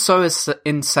film's so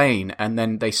insane, and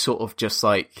then they sort of just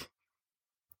like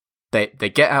they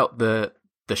get out the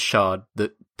shard.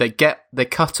 That they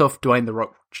cut off Dwayne The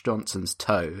Rock Johnson's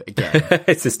toe again.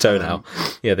 It's his toe now.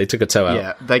 Yeah, they took a toe out.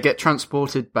 Yeah, they get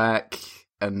transported back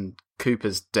and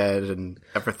Koopa's dead and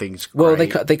everything's great. Well,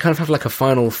 they kind of have like a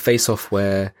final face-off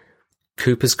where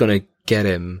Koopa's gonna get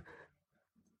him.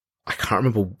 I can't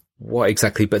remember what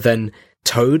exactly, but then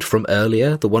Toad from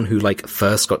earlier, the one who like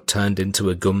first got turned into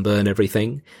a Goomba and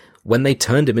everything, when they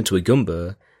turned him into a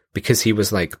Goomba, because he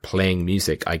was like playing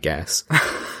music, I guess,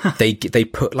 they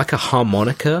put like a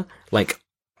harmonica like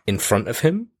in front of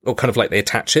him, or kind of like they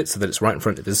attach it so that it's right in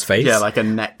front of his face. Yeah, like a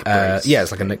neck brace. Yeah,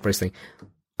 it's like a neck brace thing.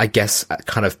 I guess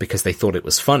kind of because they thought it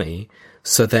was funny.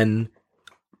 So then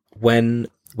when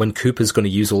Koopa's going to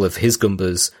use all of his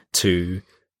Goombas to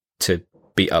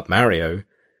beat up Mario,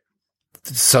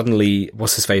 suddenly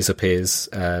what's his face appears,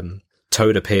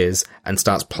 Toad appears and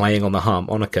starts playing on the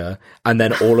harmonica, and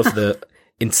then all of the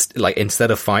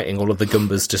instead of fighting, all of the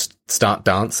Goombas just start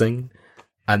dancing,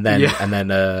 and then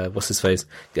what's his face,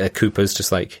 Koopa's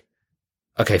just like,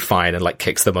 okay, fine, and like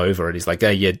kicks them over, and he's like,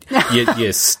 "Hey,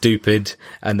 you're stupid,"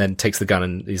 and then takes the gun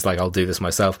and he's like, "I'll do this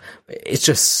myself." It's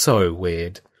just so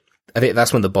weird. I think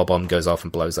that's when the bob-omb goes off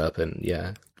and blows up, and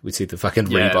yeah, we see the fucking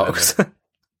Reeboks.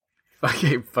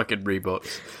 fucking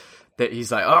Reeboks. That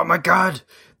he's like, "Oh my god,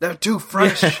 they're too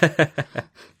fresh.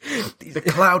 The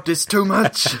cloud is too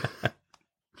much."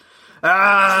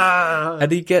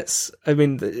 And he gets, I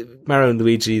mean, Mario and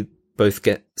Luigi both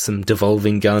get some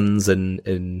devolving guns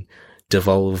and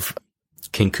devolve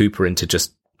King Koopa into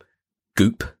just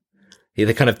goop. They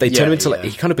turn him into like,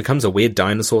 he kind of becomes a weird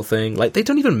dinosaur thing. Like, they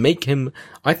don't even make him,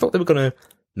 I thought they were gonna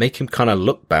make him kind of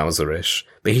look Bowser-ish,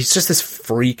 but he's just this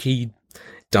freaky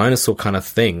dinosaur kind of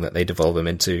thing that they devolve him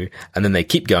into, and then they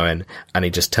keep going, and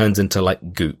he just turns into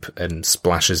like goop and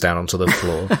splashes down onto the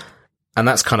floor. And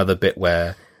that's kind of the bit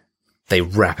where they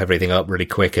wrap everything up really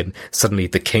quick, and suddenly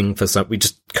the king, we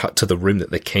just cut to the room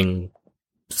that the king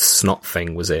snot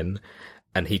thing was in,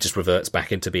 and he just reverts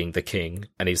back into being the king,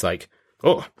 and he's like,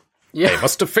 "Oh, they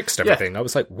must have fixed everything." I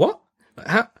was like, "What?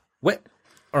 How? What?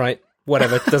 All right,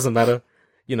 whatever, doesn't matter."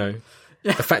 You know,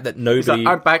 the fact that nobody...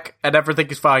 Like, I'm back, and everything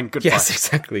is fine, goodbye. Yes,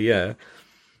 exactly, yeah.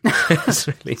 It's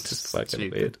really just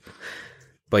fucking weird.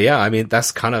 But yeah, I mean,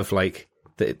 that's kind of like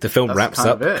the film wraps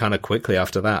up kind of quickly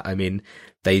after that. I mean,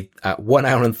 they at 1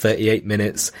 hour and 38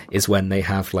 minutes is when they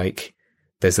have like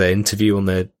there's an interview on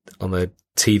the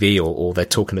TV or they're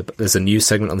talking about, there's a news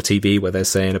segment on the TV where they're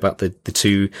saying about the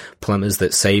two plumbers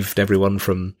that saved everyone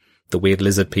from the weird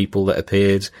lizard people that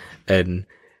appeared, and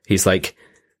he's like,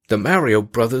 the Mario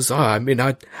Brothers. I mean,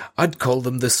 I'd call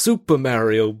them the Super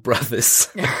Mario Brothers.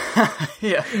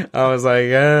 Yeah, I was like,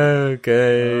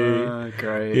 okay,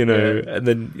 great, you know. And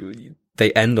then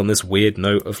they end on this weird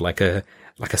note of like a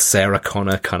Sarah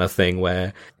Connor kind of thing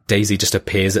where Daisy just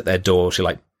appears at their door. She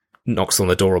like knocks on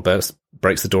the door or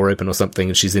breaks the door open or something,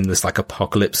 and she's in this like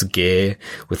apocalypse gear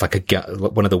with like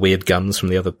one of the weird guns from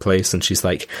the other place, and she's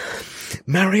like,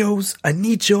 Mario's, I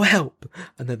need your help.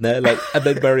 And then they're like, and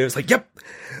then Mario's like, yep,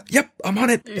 I'm on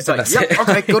it. He's like, yep,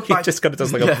 okay, goodbye. He just kind of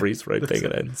does like a freeze frame thing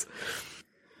and ends.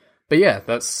 But yeah,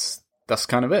 that's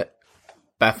kind of it.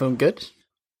 Bad film, good?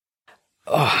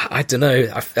 Oh, I don't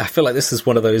know. I feel like this is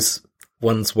one of those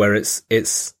ones where it's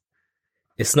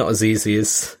not as easy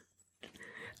as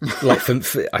like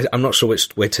I'm not sure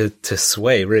which way to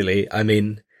sway really. I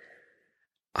mean,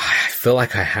 I feel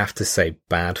like I have to say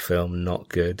bad film, not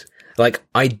good. Like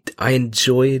I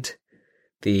enjoyed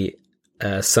the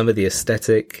some of the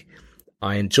aesthetic.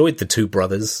 I enjoyed the two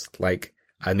brothers. Like,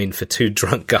 I mean, for two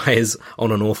drunk guys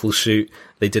on an awful shoot,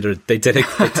 they did a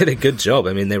good job.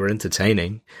 I mean, they were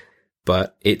entertaining,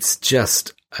 but it's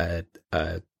just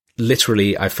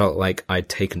literally, I felt like I'd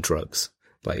taken drugs.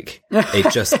 Like,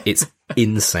 it's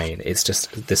insane. It's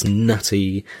just this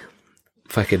nutty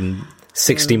fucking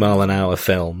 60 mile an hour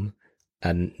film,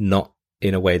 and not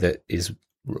in a way that is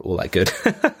all that good.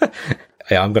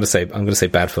 Yeah, I'm gonna say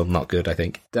bad film, not good, I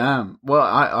think. Damn. Well,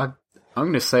 I'm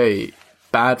gonna say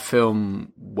bad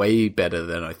film way better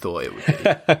than I thought it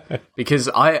would be. Because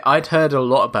I'd heard a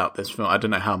lot about this film. I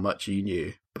don't know how much you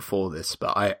knew before this,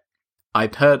 but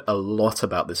I'd heard a lot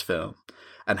about this film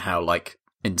and how like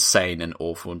insane and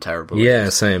awful and terrible it is. Yeah,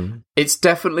 same. It's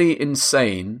definitely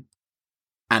insane,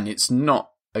 and it's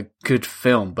not a good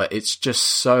film, but it's just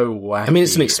so wacky. I mean,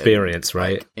 it's an experience,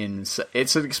 right? It's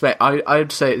an experience.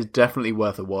 I'd say it's definitely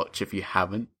worth a watch if you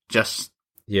haven't. Just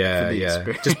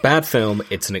just bad film.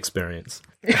 It's an experience.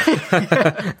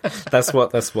 That's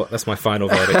my final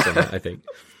verdict on it, I think.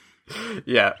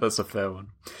 Yeah, that's a fair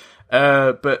one.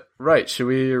 But right, should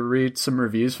we read some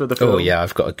reviews for the film? Oh yeah,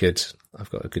 I've got a good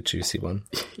juicy one.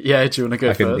 Yeah, do you want to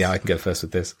go first? Yeah, I can go first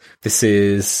with this. This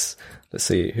is, let's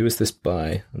see, who is this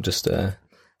by?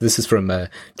 This is from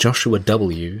Joshua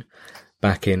W.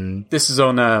 Back in... This is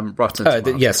on Rotten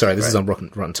Tomatoes. This is on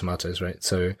Rotten Tomatoes, right?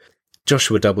 So,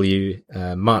 Joshua W.,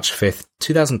 March 5th,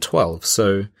 2012.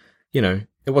 So, you know,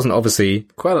 it wasn't obviously...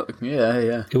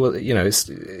 Yeah. It was, you know,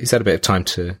 he's had a bit of time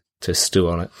to stew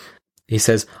on it. He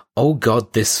says, oh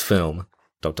God, this film... ...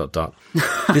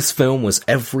 This film was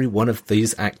every one of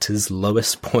these actors'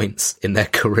 lowest points in their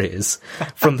careers.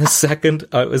 From the second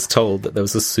I was told that there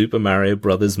was a Super Mario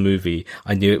Brothers movie,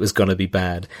 I knew it was going to be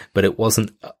bad, but I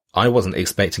wasn't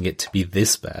expecting it to be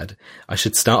this bad. I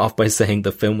should start off by saying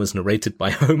the film was narrated by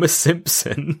Homer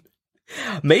Simpson.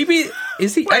 Maybe,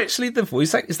 is he actually the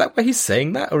voice actor? Is that why he's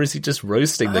saying that? Or is he just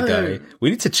roasting the guy?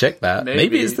 We need to check that.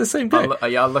 Maybe it's the same guy.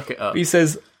 I'll look it up. He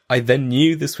says, I then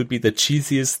knew this would be the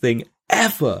cheesiest thing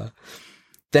ever.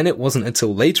 Then it wasn't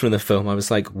until later in the film I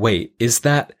was like, wait, is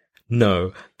that...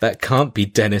 No, that can't be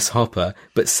Dennis Hopper,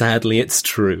 but sadly it's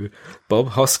true. Bob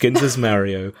Hoskins as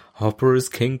Mario, Hopper as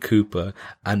King Koopa,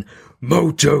 and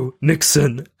Mojo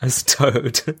Nixon as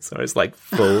Toad. So it's like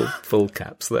full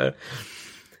caps there.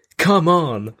 Come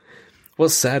on.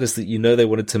 What's sad is that you know they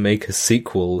wanted to make a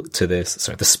sequel to this.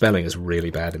 Sorry, the spelling is really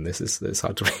bad in this. It's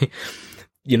hard to read.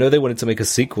 You know they wanted to make a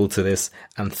sequel to this,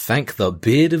 and thank the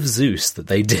beard of Zeus that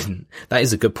they didn't. That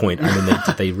is a good point. I mean,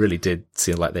 they really did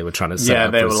seem like they were trying to set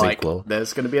up for a sequel. Like,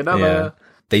 there's going to be another. Yeah.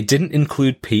 They didn't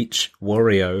include Peach,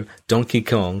 Wario, Donkey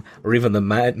Kong, or even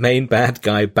the main bad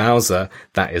guy, Bowser.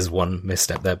 That is one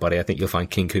misstep there, buddy. I think you'll find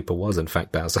King Koopa was, in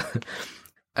fact, Bowser.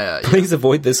 Please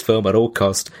avoid this film at all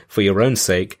cost for your own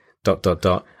sake, ...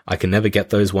 I can never get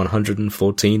those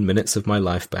 114 minutes of my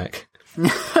life back.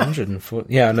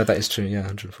 140. Yeah, no, that is true. Yeah,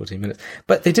 114 minutes.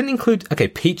 But they didn't include. Okay,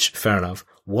 Peach, fair enough.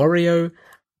 Wario.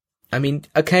 I mean,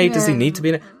 okay, does he need to be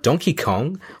in it? Donkey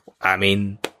Kong. I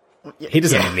mean, he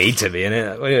doesn't need to be in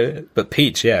it. But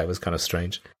Peach, yeah, it was kind of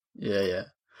strange. Yeah.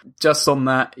 Just on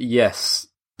that, yes,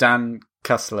 Dan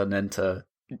Castellaneta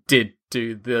did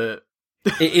do the.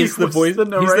 It is the voice. He's the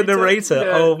narrator.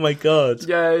 Yeah. Oh my god.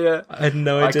 Yeah. I had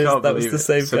no idea that was the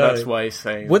same guy. That's why he's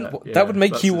saying that would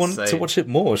make you want to watch it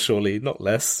more, surely, not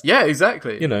less. Yeah,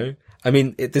 exactly. You know, I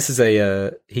mean, this is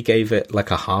he gave it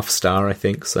like a half star, I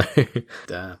think, so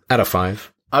Damn. out of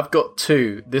 5. I've got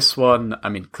 2. This one, I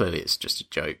mean, clearly it's just a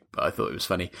joke, but I thought it was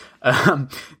funny.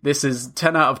 This is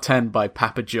 10 out of 10 by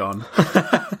Papa John.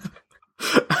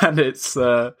 And it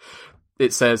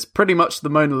says, pretty much the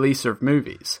Mona Lisa of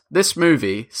movies. This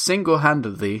movie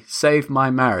single-handedly saved my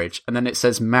marriage. And then it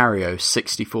says Mario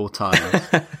 64 times.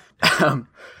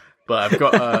 But I've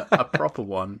got a proper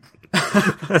one.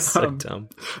 That's so dumb.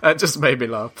 That just made me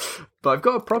laugh. But I've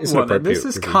got a proper one, and this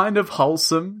is kind of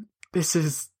wholesome. This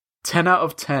is 10 out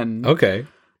of 10. Okay.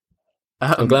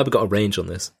 I'm glad we got a range on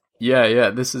this.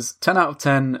 Yeah. This is 10 out of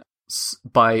 10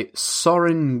 by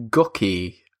Soren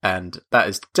Goki, and that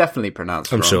is definitely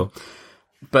pronounced wrong. I'm sure.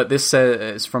 But this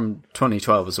is from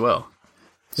 2012 as well.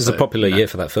 This is a popular year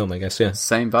for that film, I guess, yeah.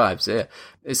 Same vibes, yeah.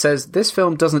 It says, this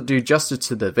film doesn't do justice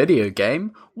to the video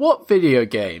game. What video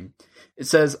game? It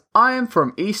says, I am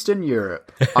from Eastern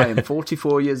Europe. I am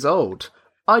 44 years old.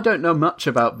 I don't know much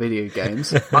about video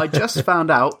games. I just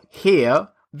found out here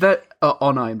that...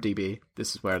 on IMDb.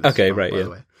 This is where it is from, by the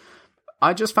way.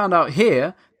 I just found out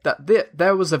here that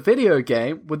there was a video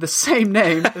game with the same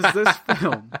name as this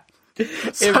film.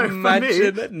 So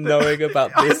imagine knowing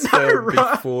about this film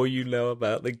before you know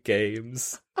about the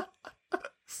games.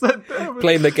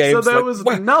 Playing the games, so there was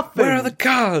nothing. Where are the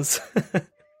cars?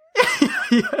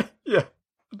 yeah.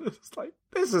 It's like,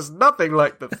 this is nothing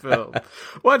like the film.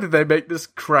 Why did they make this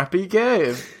crappy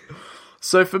game?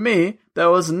 So for me, there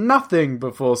was nothing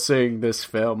before seeing this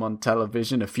film on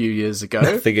television a few years ago.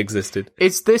 Nothing existed.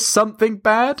 Is this something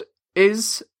bad?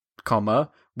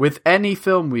 With any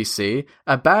film we see,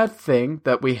 a bad thing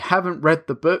that we haven't read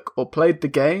the book or played the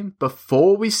game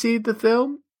before we see the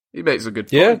film? He makes a good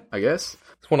point, I guess.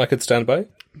 It's one I could stand by.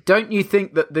 Don't you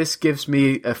think that this gives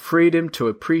me a freedom to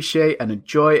appreciate and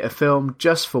enjoy a film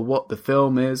just for what the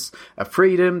film is? A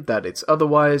freedom that is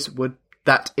otherwise would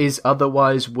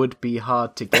be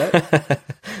hard to get?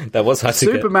 That was hard to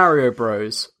get. Super Mario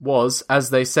Bros. Was, as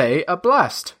they say, a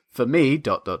blast. For me, ...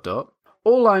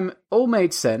 All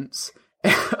made sense.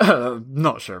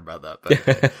 Not sure about that,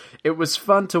 but it was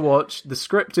fun to watch. The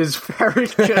script is very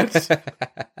good,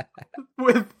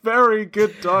 with very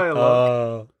good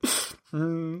dialogue.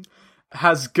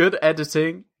 Has good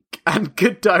editing and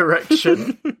good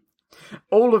direction.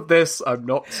 All of this, I'm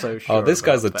not so sure. Oh, this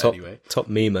guy's a anyway. top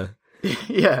memer.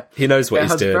 Yeah, he knows what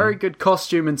he's doing. It has very good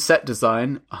costume and set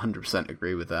design. 100%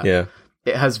 agree with that. Yeah.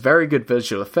 It has very good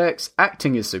visual effects.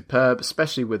 Acting is superb,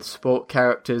 especially with sport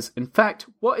characters. In fact,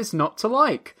 what is not to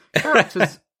like?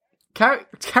 Characters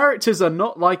are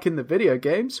not like in the video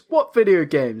games. What video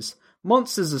games?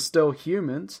 Monsters are still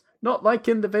humans. Not like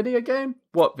in the video game?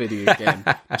 What video game?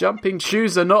 Jumping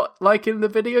shoes are not like in the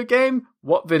video game?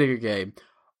 What video game?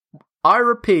 I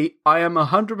repeat, I am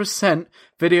 100%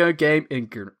 video game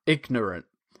ignorant.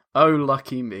 Oh,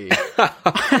 lucky me.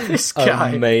 This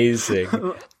guy. Amazing.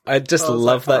 I just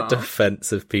love that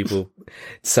defense of people.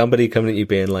 Somebody coming at you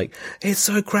being like, it's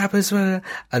so crap as well.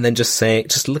 And then just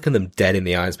looking them dead in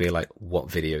the eyes, being like, what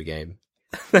video game?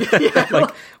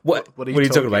 Like, what are you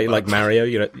talking about? Like Mario,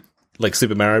 you know, like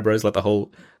Super Mario Bros, like the whole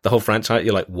franchise.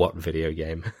 You're like, what video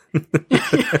game?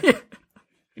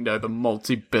 You know, the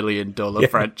multi-billion-dollar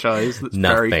franchise that's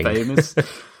very famous.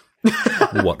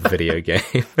 What video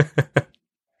game?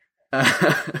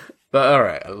 But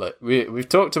alright, look, we've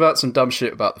talked about some dumb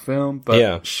shit about the film,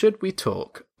 but should we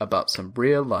talk about some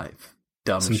real life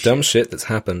dumb shit? Some dumb shit that's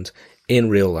happened in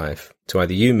real life to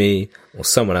either you, me, or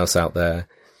someone else out there.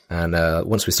 And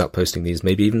once we start posting these,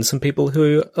 maybe even some people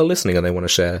who are listening and they want to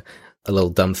share a little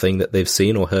dumb thing that they've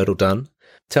seen or heard or done.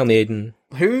 Tell me, Aidan.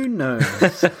 Who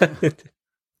knows?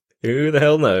 Who the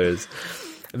hell knows?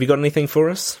 Have you got anything for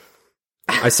us?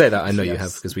 I say that, I know you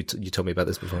have, because you told me about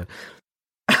this before.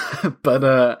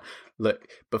 But look,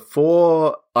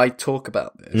 before I talk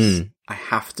about this, I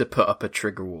have to put up a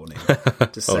trigger warning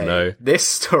to say this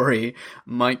story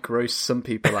might gross some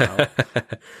people out.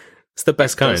 It's the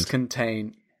best kind.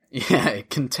 It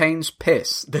contains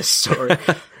piss, this story.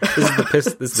 This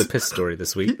is the piss story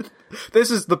this week.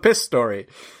 This is the piss story.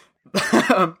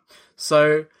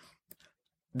 So,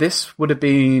 this would have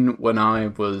been when I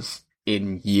was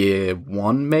in year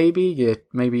 1, maybe year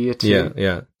 2.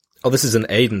 Yeah. Oh, this is an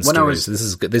Aidan story. So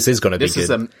this is going to be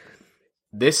good.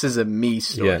 This is a me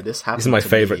story. Yeah. This happened. This is my to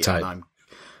favorite me, type. And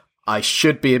I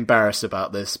should be embarrassed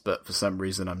about this, but for some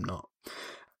reason I'm not.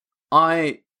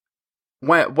 I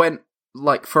went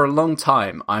like for a long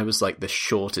time. I was like the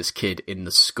shortest kid in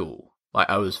the school. Like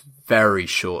I was very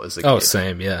short as a kid. Oh,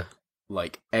 same, yeah.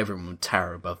 Like everyone would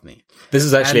tower above me. This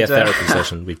is actually a therapy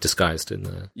session we've disguised in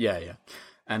there. Yeah.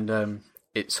 And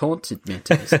it's haunted me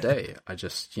to this day. I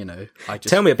just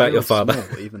Tell me about feel your father.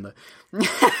 small, even though.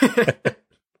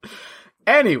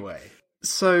 Anyway,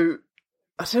 so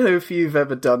I don't know if you've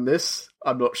ever done this.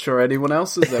 I'm not sure anyone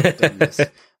else has ever done this,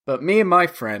 but me and my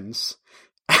friends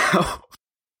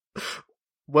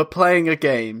were playing a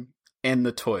game in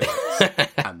the toilets,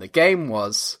 and the game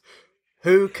was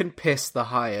who can piss the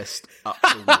highest up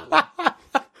the wall.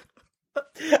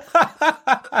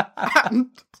 And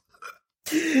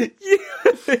You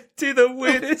do the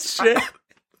weirdest shit.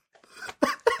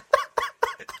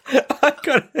 I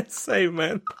gotta say,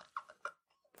 man,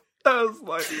 I was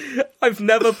like, I've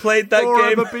never played that four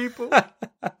game. other people.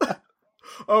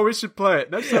 Oh, we should play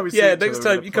it next time we see Yeah, each next other,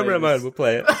 time we're you come gonna around,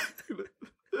 play man, we'll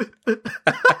play it.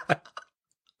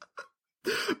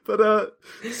 But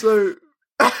so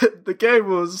the game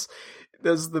was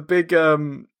there's the big I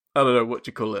don't know what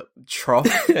you call it, trough.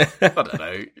 I don't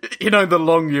know. You know, the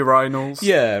long urinals.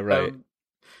 Yeah, right.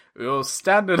 We were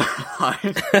standing in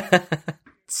line,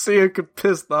 see who could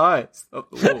piss the highest up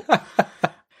the wall,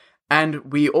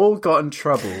 and we all got in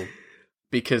trouble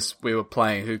because we were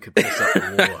playing who could piss up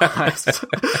the wall highest.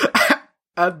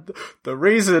 And the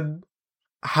reason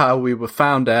how we were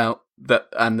found out that,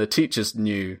 and the teachers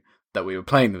knew that we were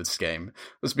playing this game,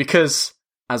 was because,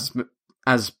 as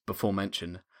before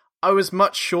mentioned, I was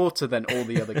much shorter than all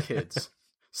the other kids.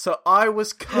 So I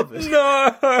was covered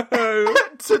No!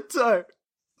 head to toe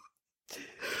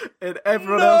in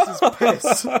everyone else's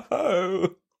piss.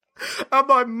 No! And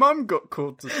my mum got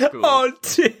called to school. Oh,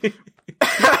 dear.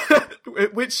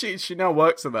 Which she now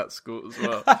works at that school as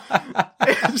well.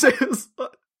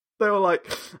 They were like,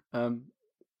 could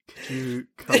you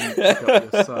come pick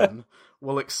up your son?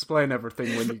 We'll explain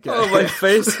everything when you get Oh, my here.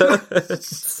 face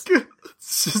hurts.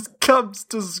 Just comes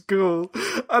to school,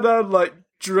 and I'm like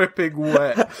dripping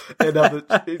wet in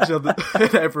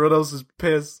in everyone else's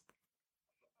piss.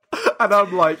 And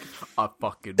I'm like, I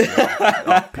fucking won.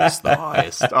 I pissed the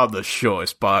highest. I'm the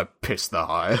shortest, but I pissed the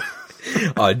highest.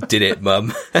 I did it,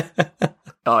 Mum.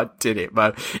 I did it,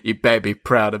 man. You better be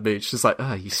proud of me. She's like,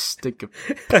 oh, you stink of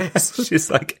piss. She's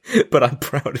like, but I'm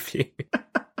proud of you.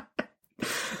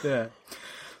 Yeah.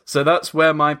 So that's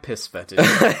where my piss fetish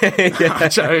is. Yeah. I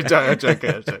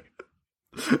joke.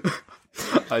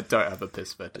 I don't have a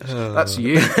piss fetish. That's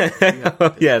you.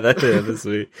 Yeah, that's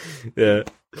me. Yeah.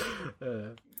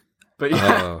 But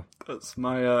yeah, Oh, that's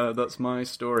my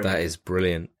story. that is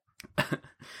brilliant.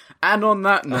 And on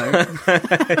that note,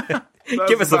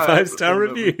 Give us a that's 5-star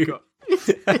everything review. that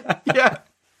we've got. Yeah.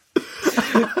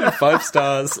 5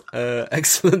 stars,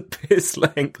 excellent piss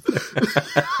length.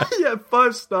 Yeah,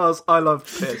 5 stars. I love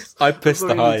piss. I pissed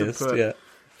That's the all you need to highest, put.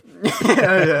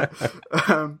 yeah.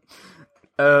 Yeah.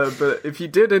 But if you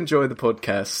did enjoy the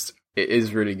podcast, it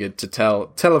is really good to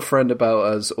tell a friend about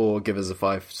us or give us a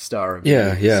 5-star review.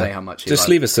 Yeah. Say how much you Just like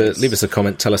leave us piss. a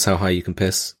comment. Tell us how high you can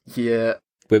piss. Yeah.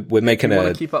 We're making If you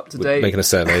wanna keep up to date. making a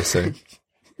survey. So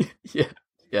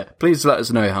Yeah. Please let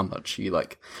us know how much you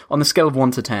like. On the scale of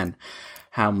 1 to 10,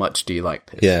 how much do you like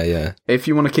piss? yeah. If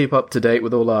you want to keep up to date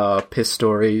with all our piss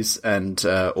stories and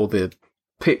all the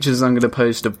pictures I'm going to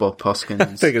post of Bob Hoskins, I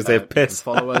think it's their you piss.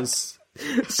 can follow us.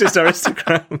 It's just our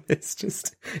Instagram. It's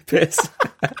just piss.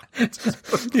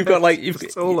 You've got like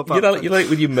It's all about you know piss. you like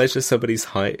when you measure somebody's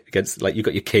height against, like, you've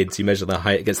got your kids, you measure their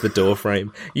height against the door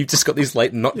frame. You've just got these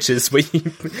like notches where you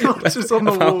Notches on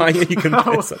the of how wall. high you can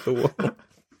piss up the wall.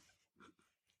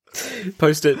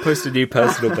 Post a new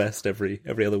personal best every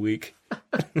other week.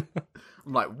 I'm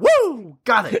like, woo,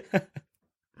 got it.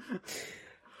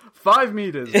 5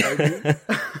 meters, baby.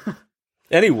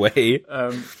 Anyway,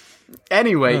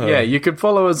 Yeah, you can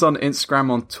follow us on Instagram,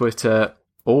 on Twitter,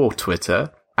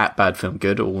 at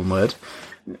BadFilmGood, all one word.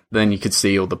 Then you could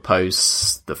see all the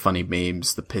posts, the funny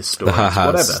memes, the piss stories, the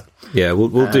ha-has. whatever. Yeah,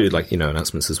 we'll do like,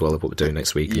 announcements as well of what we're doing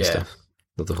next week and Yeah. stuff.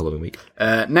 Of the following week.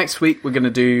 Next week, we're going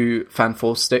to do Fan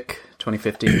Four Stick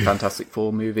 2015 Fantastic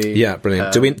Four movie. Yeah,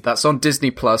 brilliant. That's on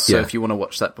Disney Plus, so Yeah. if you want to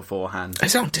watch that beforehand.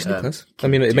 Is it on Disney Plus? I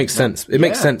mean, it makes sense. It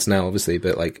makes sense now, obviously,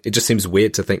 but like, it just seems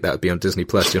weird to think that would be on Disney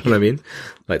Plus. You know what I mean?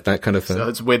 Like that kind of thing. So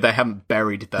it's weird they haven't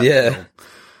buried that Yeah.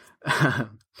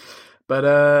 film.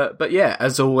 But yeah,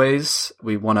 as always,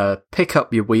 we want to pick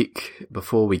up your week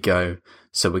before we go.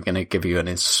 So we're going to give you an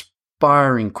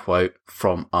inspiring quote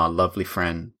from our lovely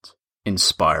friend,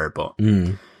 Inspirebot.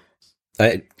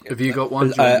 Have you got one?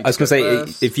 Do you want me I was to going to go say,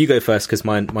 first? if you go first, because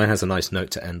mine has a nice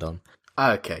note to end on.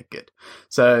 Okay, good.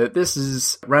 So this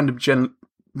is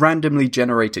randomly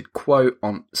generated quote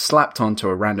slapped onto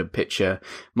a random picture.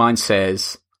 Mine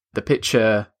says, the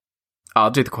picture... I'll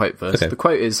do the quote first. Okay. The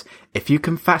quote is, if you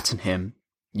can fatten him,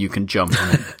 you can jump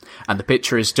on it. And the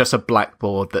picture is just a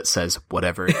blackboard that says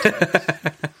whatever it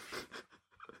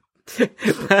is.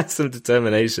 That's some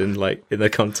determination, like, in the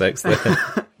context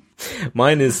there.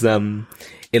 Mine is,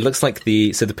 it looks like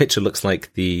the picture looks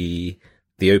like the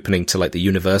opening to, like, the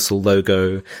Universal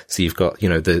logo. So you've got,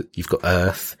 you've got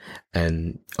Earth,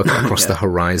 and across the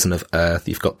horizon of Earth,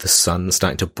 you've got the sun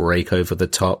starting to break over the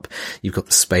top. You've got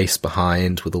the space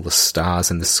behind with all the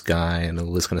stars in the sky and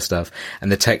all this kind of stuff.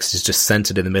 And the text is just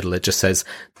centered in the middle. It just says,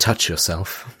 touch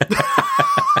yourself.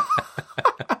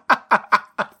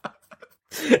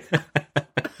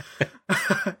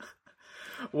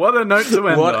 What a note to end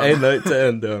on. What a note to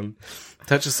end on.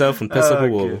 Touch yourself and piss off a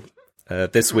wall.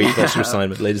 This week, that's your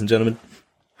assignment, ladies and gentlemen.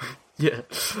 Yeah.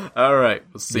 All right.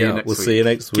 We'll see you next week. We'll see you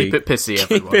next week. Keep it pissy,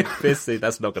 everyone. Keep it pissy.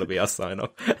 That's not going to be our sign-off.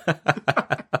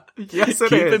 Yes, it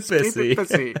Keep is. it pissy. Keep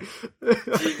it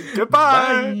pissy.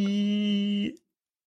 Goodbye. Bye.